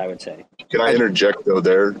that's what I would say. Can I interject though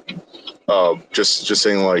there? Just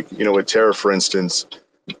saying, like, you know, with Terra, for instance,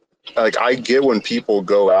 like I get when people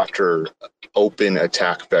go after open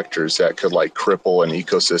attack vectors that could like cripple an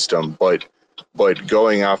ecosystem, but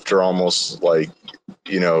going after almost like,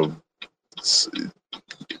 you know,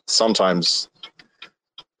 sometimes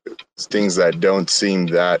things that don't seem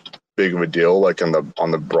that big of a deal, like on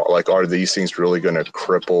the like, are these things really going to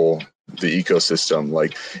cripple the ecosystem?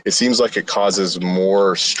 Like, it seems like it causes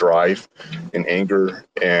more strife and anger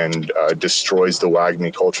and destroys the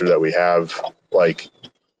WAGMI culture that we have. Like,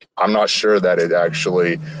 I'm not sure that it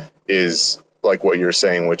actually is like what you're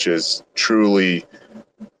saying, which is truly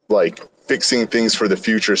like fixing things for the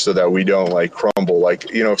future so that we don't like crumble. Like,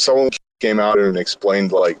 you know, if someone came out and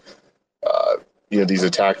explained like, you know, these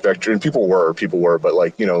attack vectors, and people were, but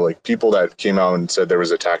like, you know, like people that came out and said there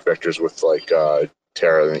was attack vectors with like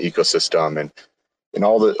Terra and the ecosystem and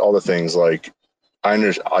all the things, like I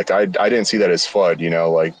didn't see that as FUD, you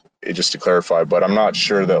know, like it, just to clarify, but I'm not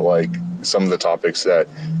sure that like some of the topics that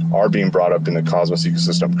are being brought up in the Cosmos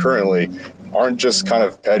ecosystem currently aren't just kind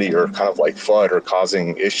of petty or kind of like FUD or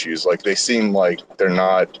causing issues. Like they seem like they're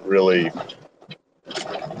not really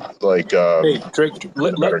like hey Drake,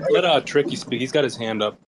 let Tricky speak. He's got his hand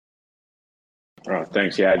up. Oh,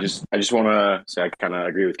 thanks. Yeah, I just want to say I kind of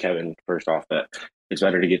agree with Kevin first off that it's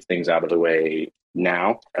better to get things out of the way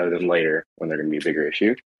now rather than later when they're going to be a bigger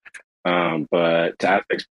issue. But to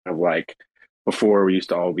aspects of like before, we used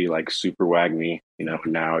to all be like super wagme,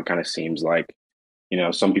 now it kind of seems like,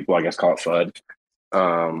 some people I guess call it FUD.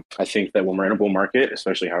 I think that when we're in a bull market,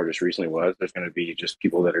 especially how it just recently was, there's going to be just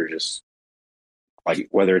people that are just like,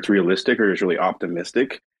 whether it's realistic or just really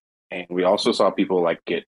optimistic. And we also saw people like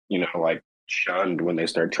get, like shunned when they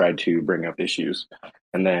tried to bring up issues.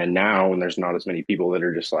 And then now when there's not as many people that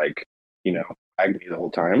are just like, agony the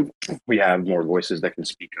whole time, we have more voices that can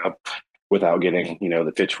speak up without getting,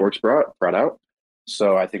 the pitchforks brought out.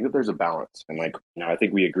 So I think that there's a balance. And like, I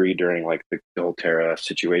think we agreed during like the whole Terra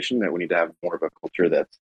situation that we need to have more of a culture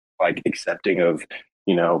that's like accepting of,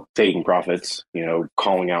 taking profits,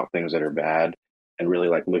 calling out things that are bad and really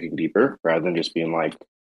like looking deeper rather than just being like,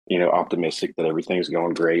 optimistic that everything's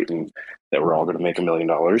going great and that we're all going to make $1 million,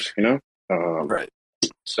 Right.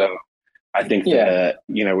 So I think that,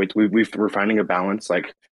 we're finding a balance.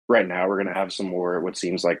 Like right now we're going to have some more, what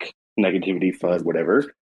seems like negativity, FUD,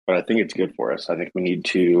 whatever. But I think it's good for us. I think we need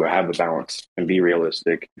to have a balance and be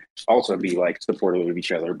realistic. Also be like supportive of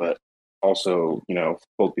each other, but also,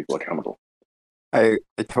 hold people accountable. I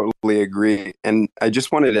totally agree. And I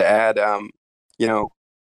just wanted to add,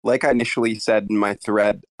 like I initially said in my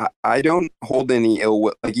thread, I don't hold any ill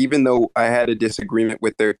will. Like, even though I had a disagreement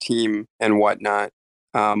with their team and whatnot,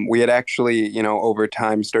 we had actually, over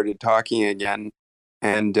time started talking again.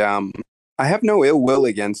 And I have no ill will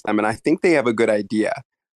against them. And I think they have a good idea.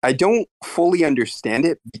 I don't fully understand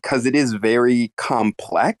it because it is very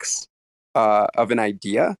complex of an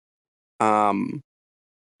idea. And,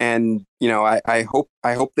 I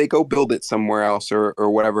hope they go build it somewhere else or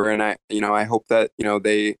whatever. And I hope that,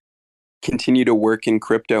 they continue to work in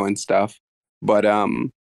crypto and stuff. But, I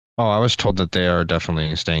was told that they are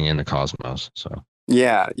definitely staying in the Cosmos. So,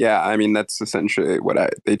 yeah. I mean, that's essentially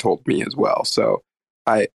what they told me as well. So,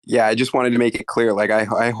 I just wanted to make it clear. Like,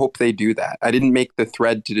 I hope they do that. I didn't make the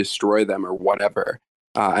thread to destroy them or whatever.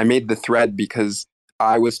 I made the thread because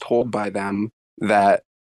I was told by them that,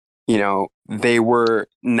 they were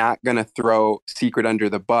not going to throw Secret under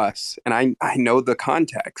the bus. And I know the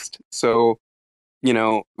context. So,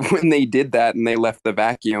 when they did that and they left the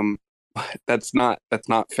vacuum, that's not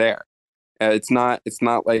fair. It's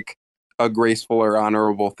not like a graceful or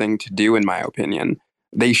honorable thing to do, in my opinion.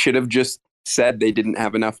 They should have just said they didn't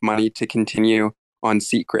have enough money to continue on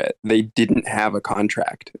Secret. They didn't have a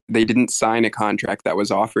contract. They didn't sign a contract that was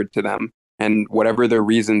offered to them. And whatever their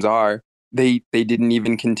reasons are, they didn't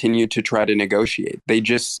even continue to try to negotiate. They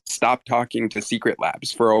just stopped talking to Secret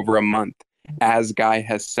Labs for over a month, as Guy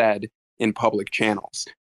has said in public channels.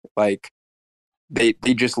 Like, they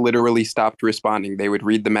just literally stopped responding. They would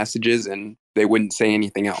read the messages and they wouldn't say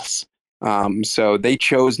anything else. So they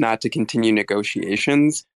chose not to continue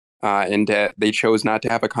negotiations. And they chose not to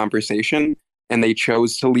have a conversation, and they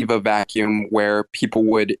chose to leave a vacuum where people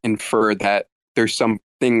would infer that there's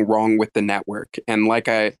something wrong with the network. And like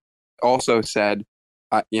I also said,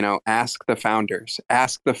 ask the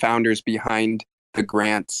founders behind the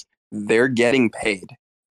grants. They're getting paid.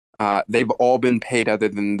 They've all been paid other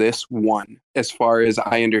than this one, as far as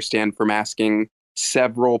I understand from asking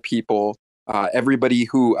several people. Everybody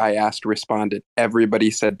who I asked responded.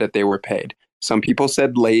 Everybody said that they were paid. Some people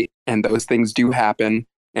said late, and those things do happen.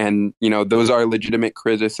 And, those are legitimate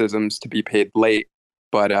criticisms to be paid late.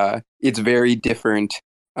 But it's very different.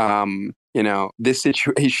 This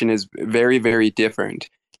situation is very, very different.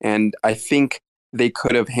 And I think they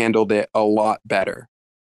could have handled it a lot better.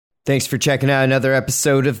 Thanks for checking out another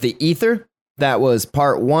episode of The Ether. That was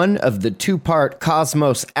part 1 of the 2-part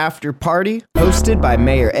Cosmos Afterparty, hosted by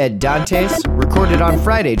Mayor Ed Dantes, recorded on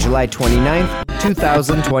Friday, July 29th,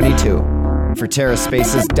 2022. For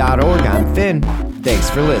TerraSpaces.org, I'm Finn. Thanks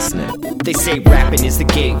for listening. They say rapping is the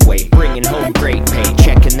gateway, bringing home great pay.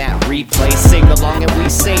 Checking that replay, sing along and we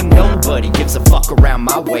say nobody gives a fuck around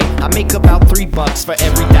my way. I make about $3 for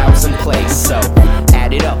every 1,000 plays, so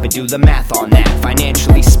add it up and do the math on that.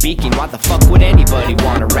 Financially speaking, why the fuck would anybody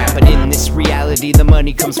wanna rap? But in this reality, the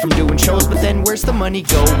money comes from doing shows. But then where's the money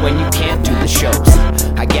go when you can't do the shows?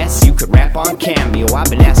 I guess you could rap on Cameo.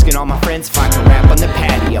 I've been asking all my friends if I can rap on the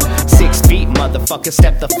patio. 6 feet, motherfucker,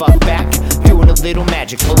 step the fuck back. Doing a little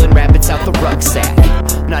magic, pulling rabbits out the rucksack.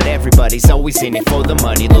 Not everybody's always in it for the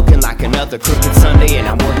money. Looking like another crooked Sunday and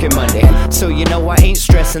I'm working Monday. So I ain't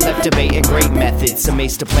stressing, left debating great methods.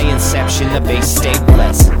 Amazed to play Inception, the base stay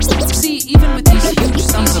blessed. See, even with these huge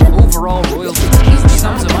sums of overall royalties, the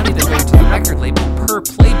sums of money that go to the record label per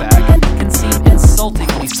playback can seem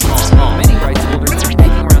insultingly small. Many rights holders are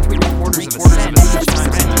making around 3/4 of a cent each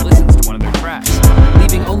time someone listens to one of their tracks,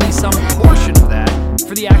 leaving only some portion of that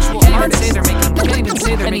for the actual artist. Say they're making even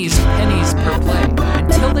say they're pennies per play.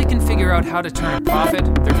 Until they can figure out how to turn a profit,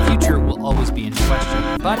 their future will always be in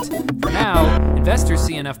question. But for now, investors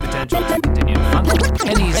see enough potential to continue to fund them.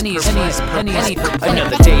 Pennies per play.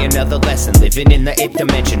 Another day, another lesson. Living in the 8th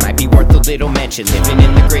dimension might be worth a little mention. Living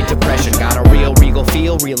in the Great Depression, got a real regal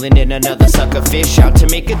feel. Reeling in another sucker fish, out to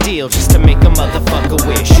make a deal just to make a motherfucker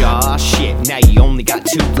wish. Aw shit, now you only got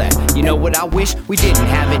 2 left. You know what I wish? We didn't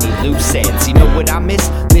have any loose ends. You know what I miss?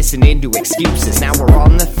 Listening to excuses. Now we're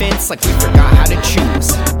on the fence like we forgot how to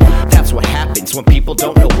choose. That's what happens when people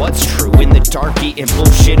don't know what's true. In the dark, eating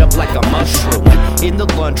bullshit up like a mushroom. In the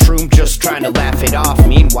lunchroom, just trying to laugh it off.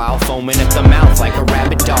 Meanwhile, foaming at the mouth like a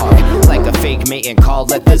rabid dog. Like a fake mating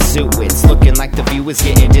call at the zoo. It's looking like the view is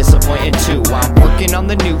getting disappointed too. I'm working on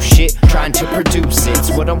the new shit, trying to produce it.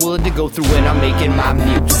 It's what I'm willing to go through when I'm making my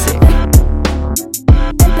music.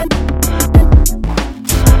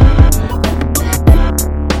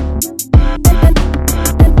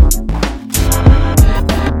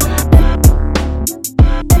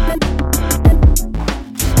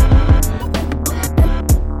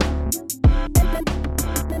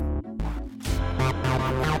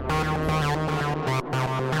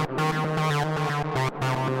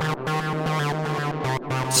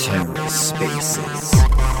 TerraSpaces.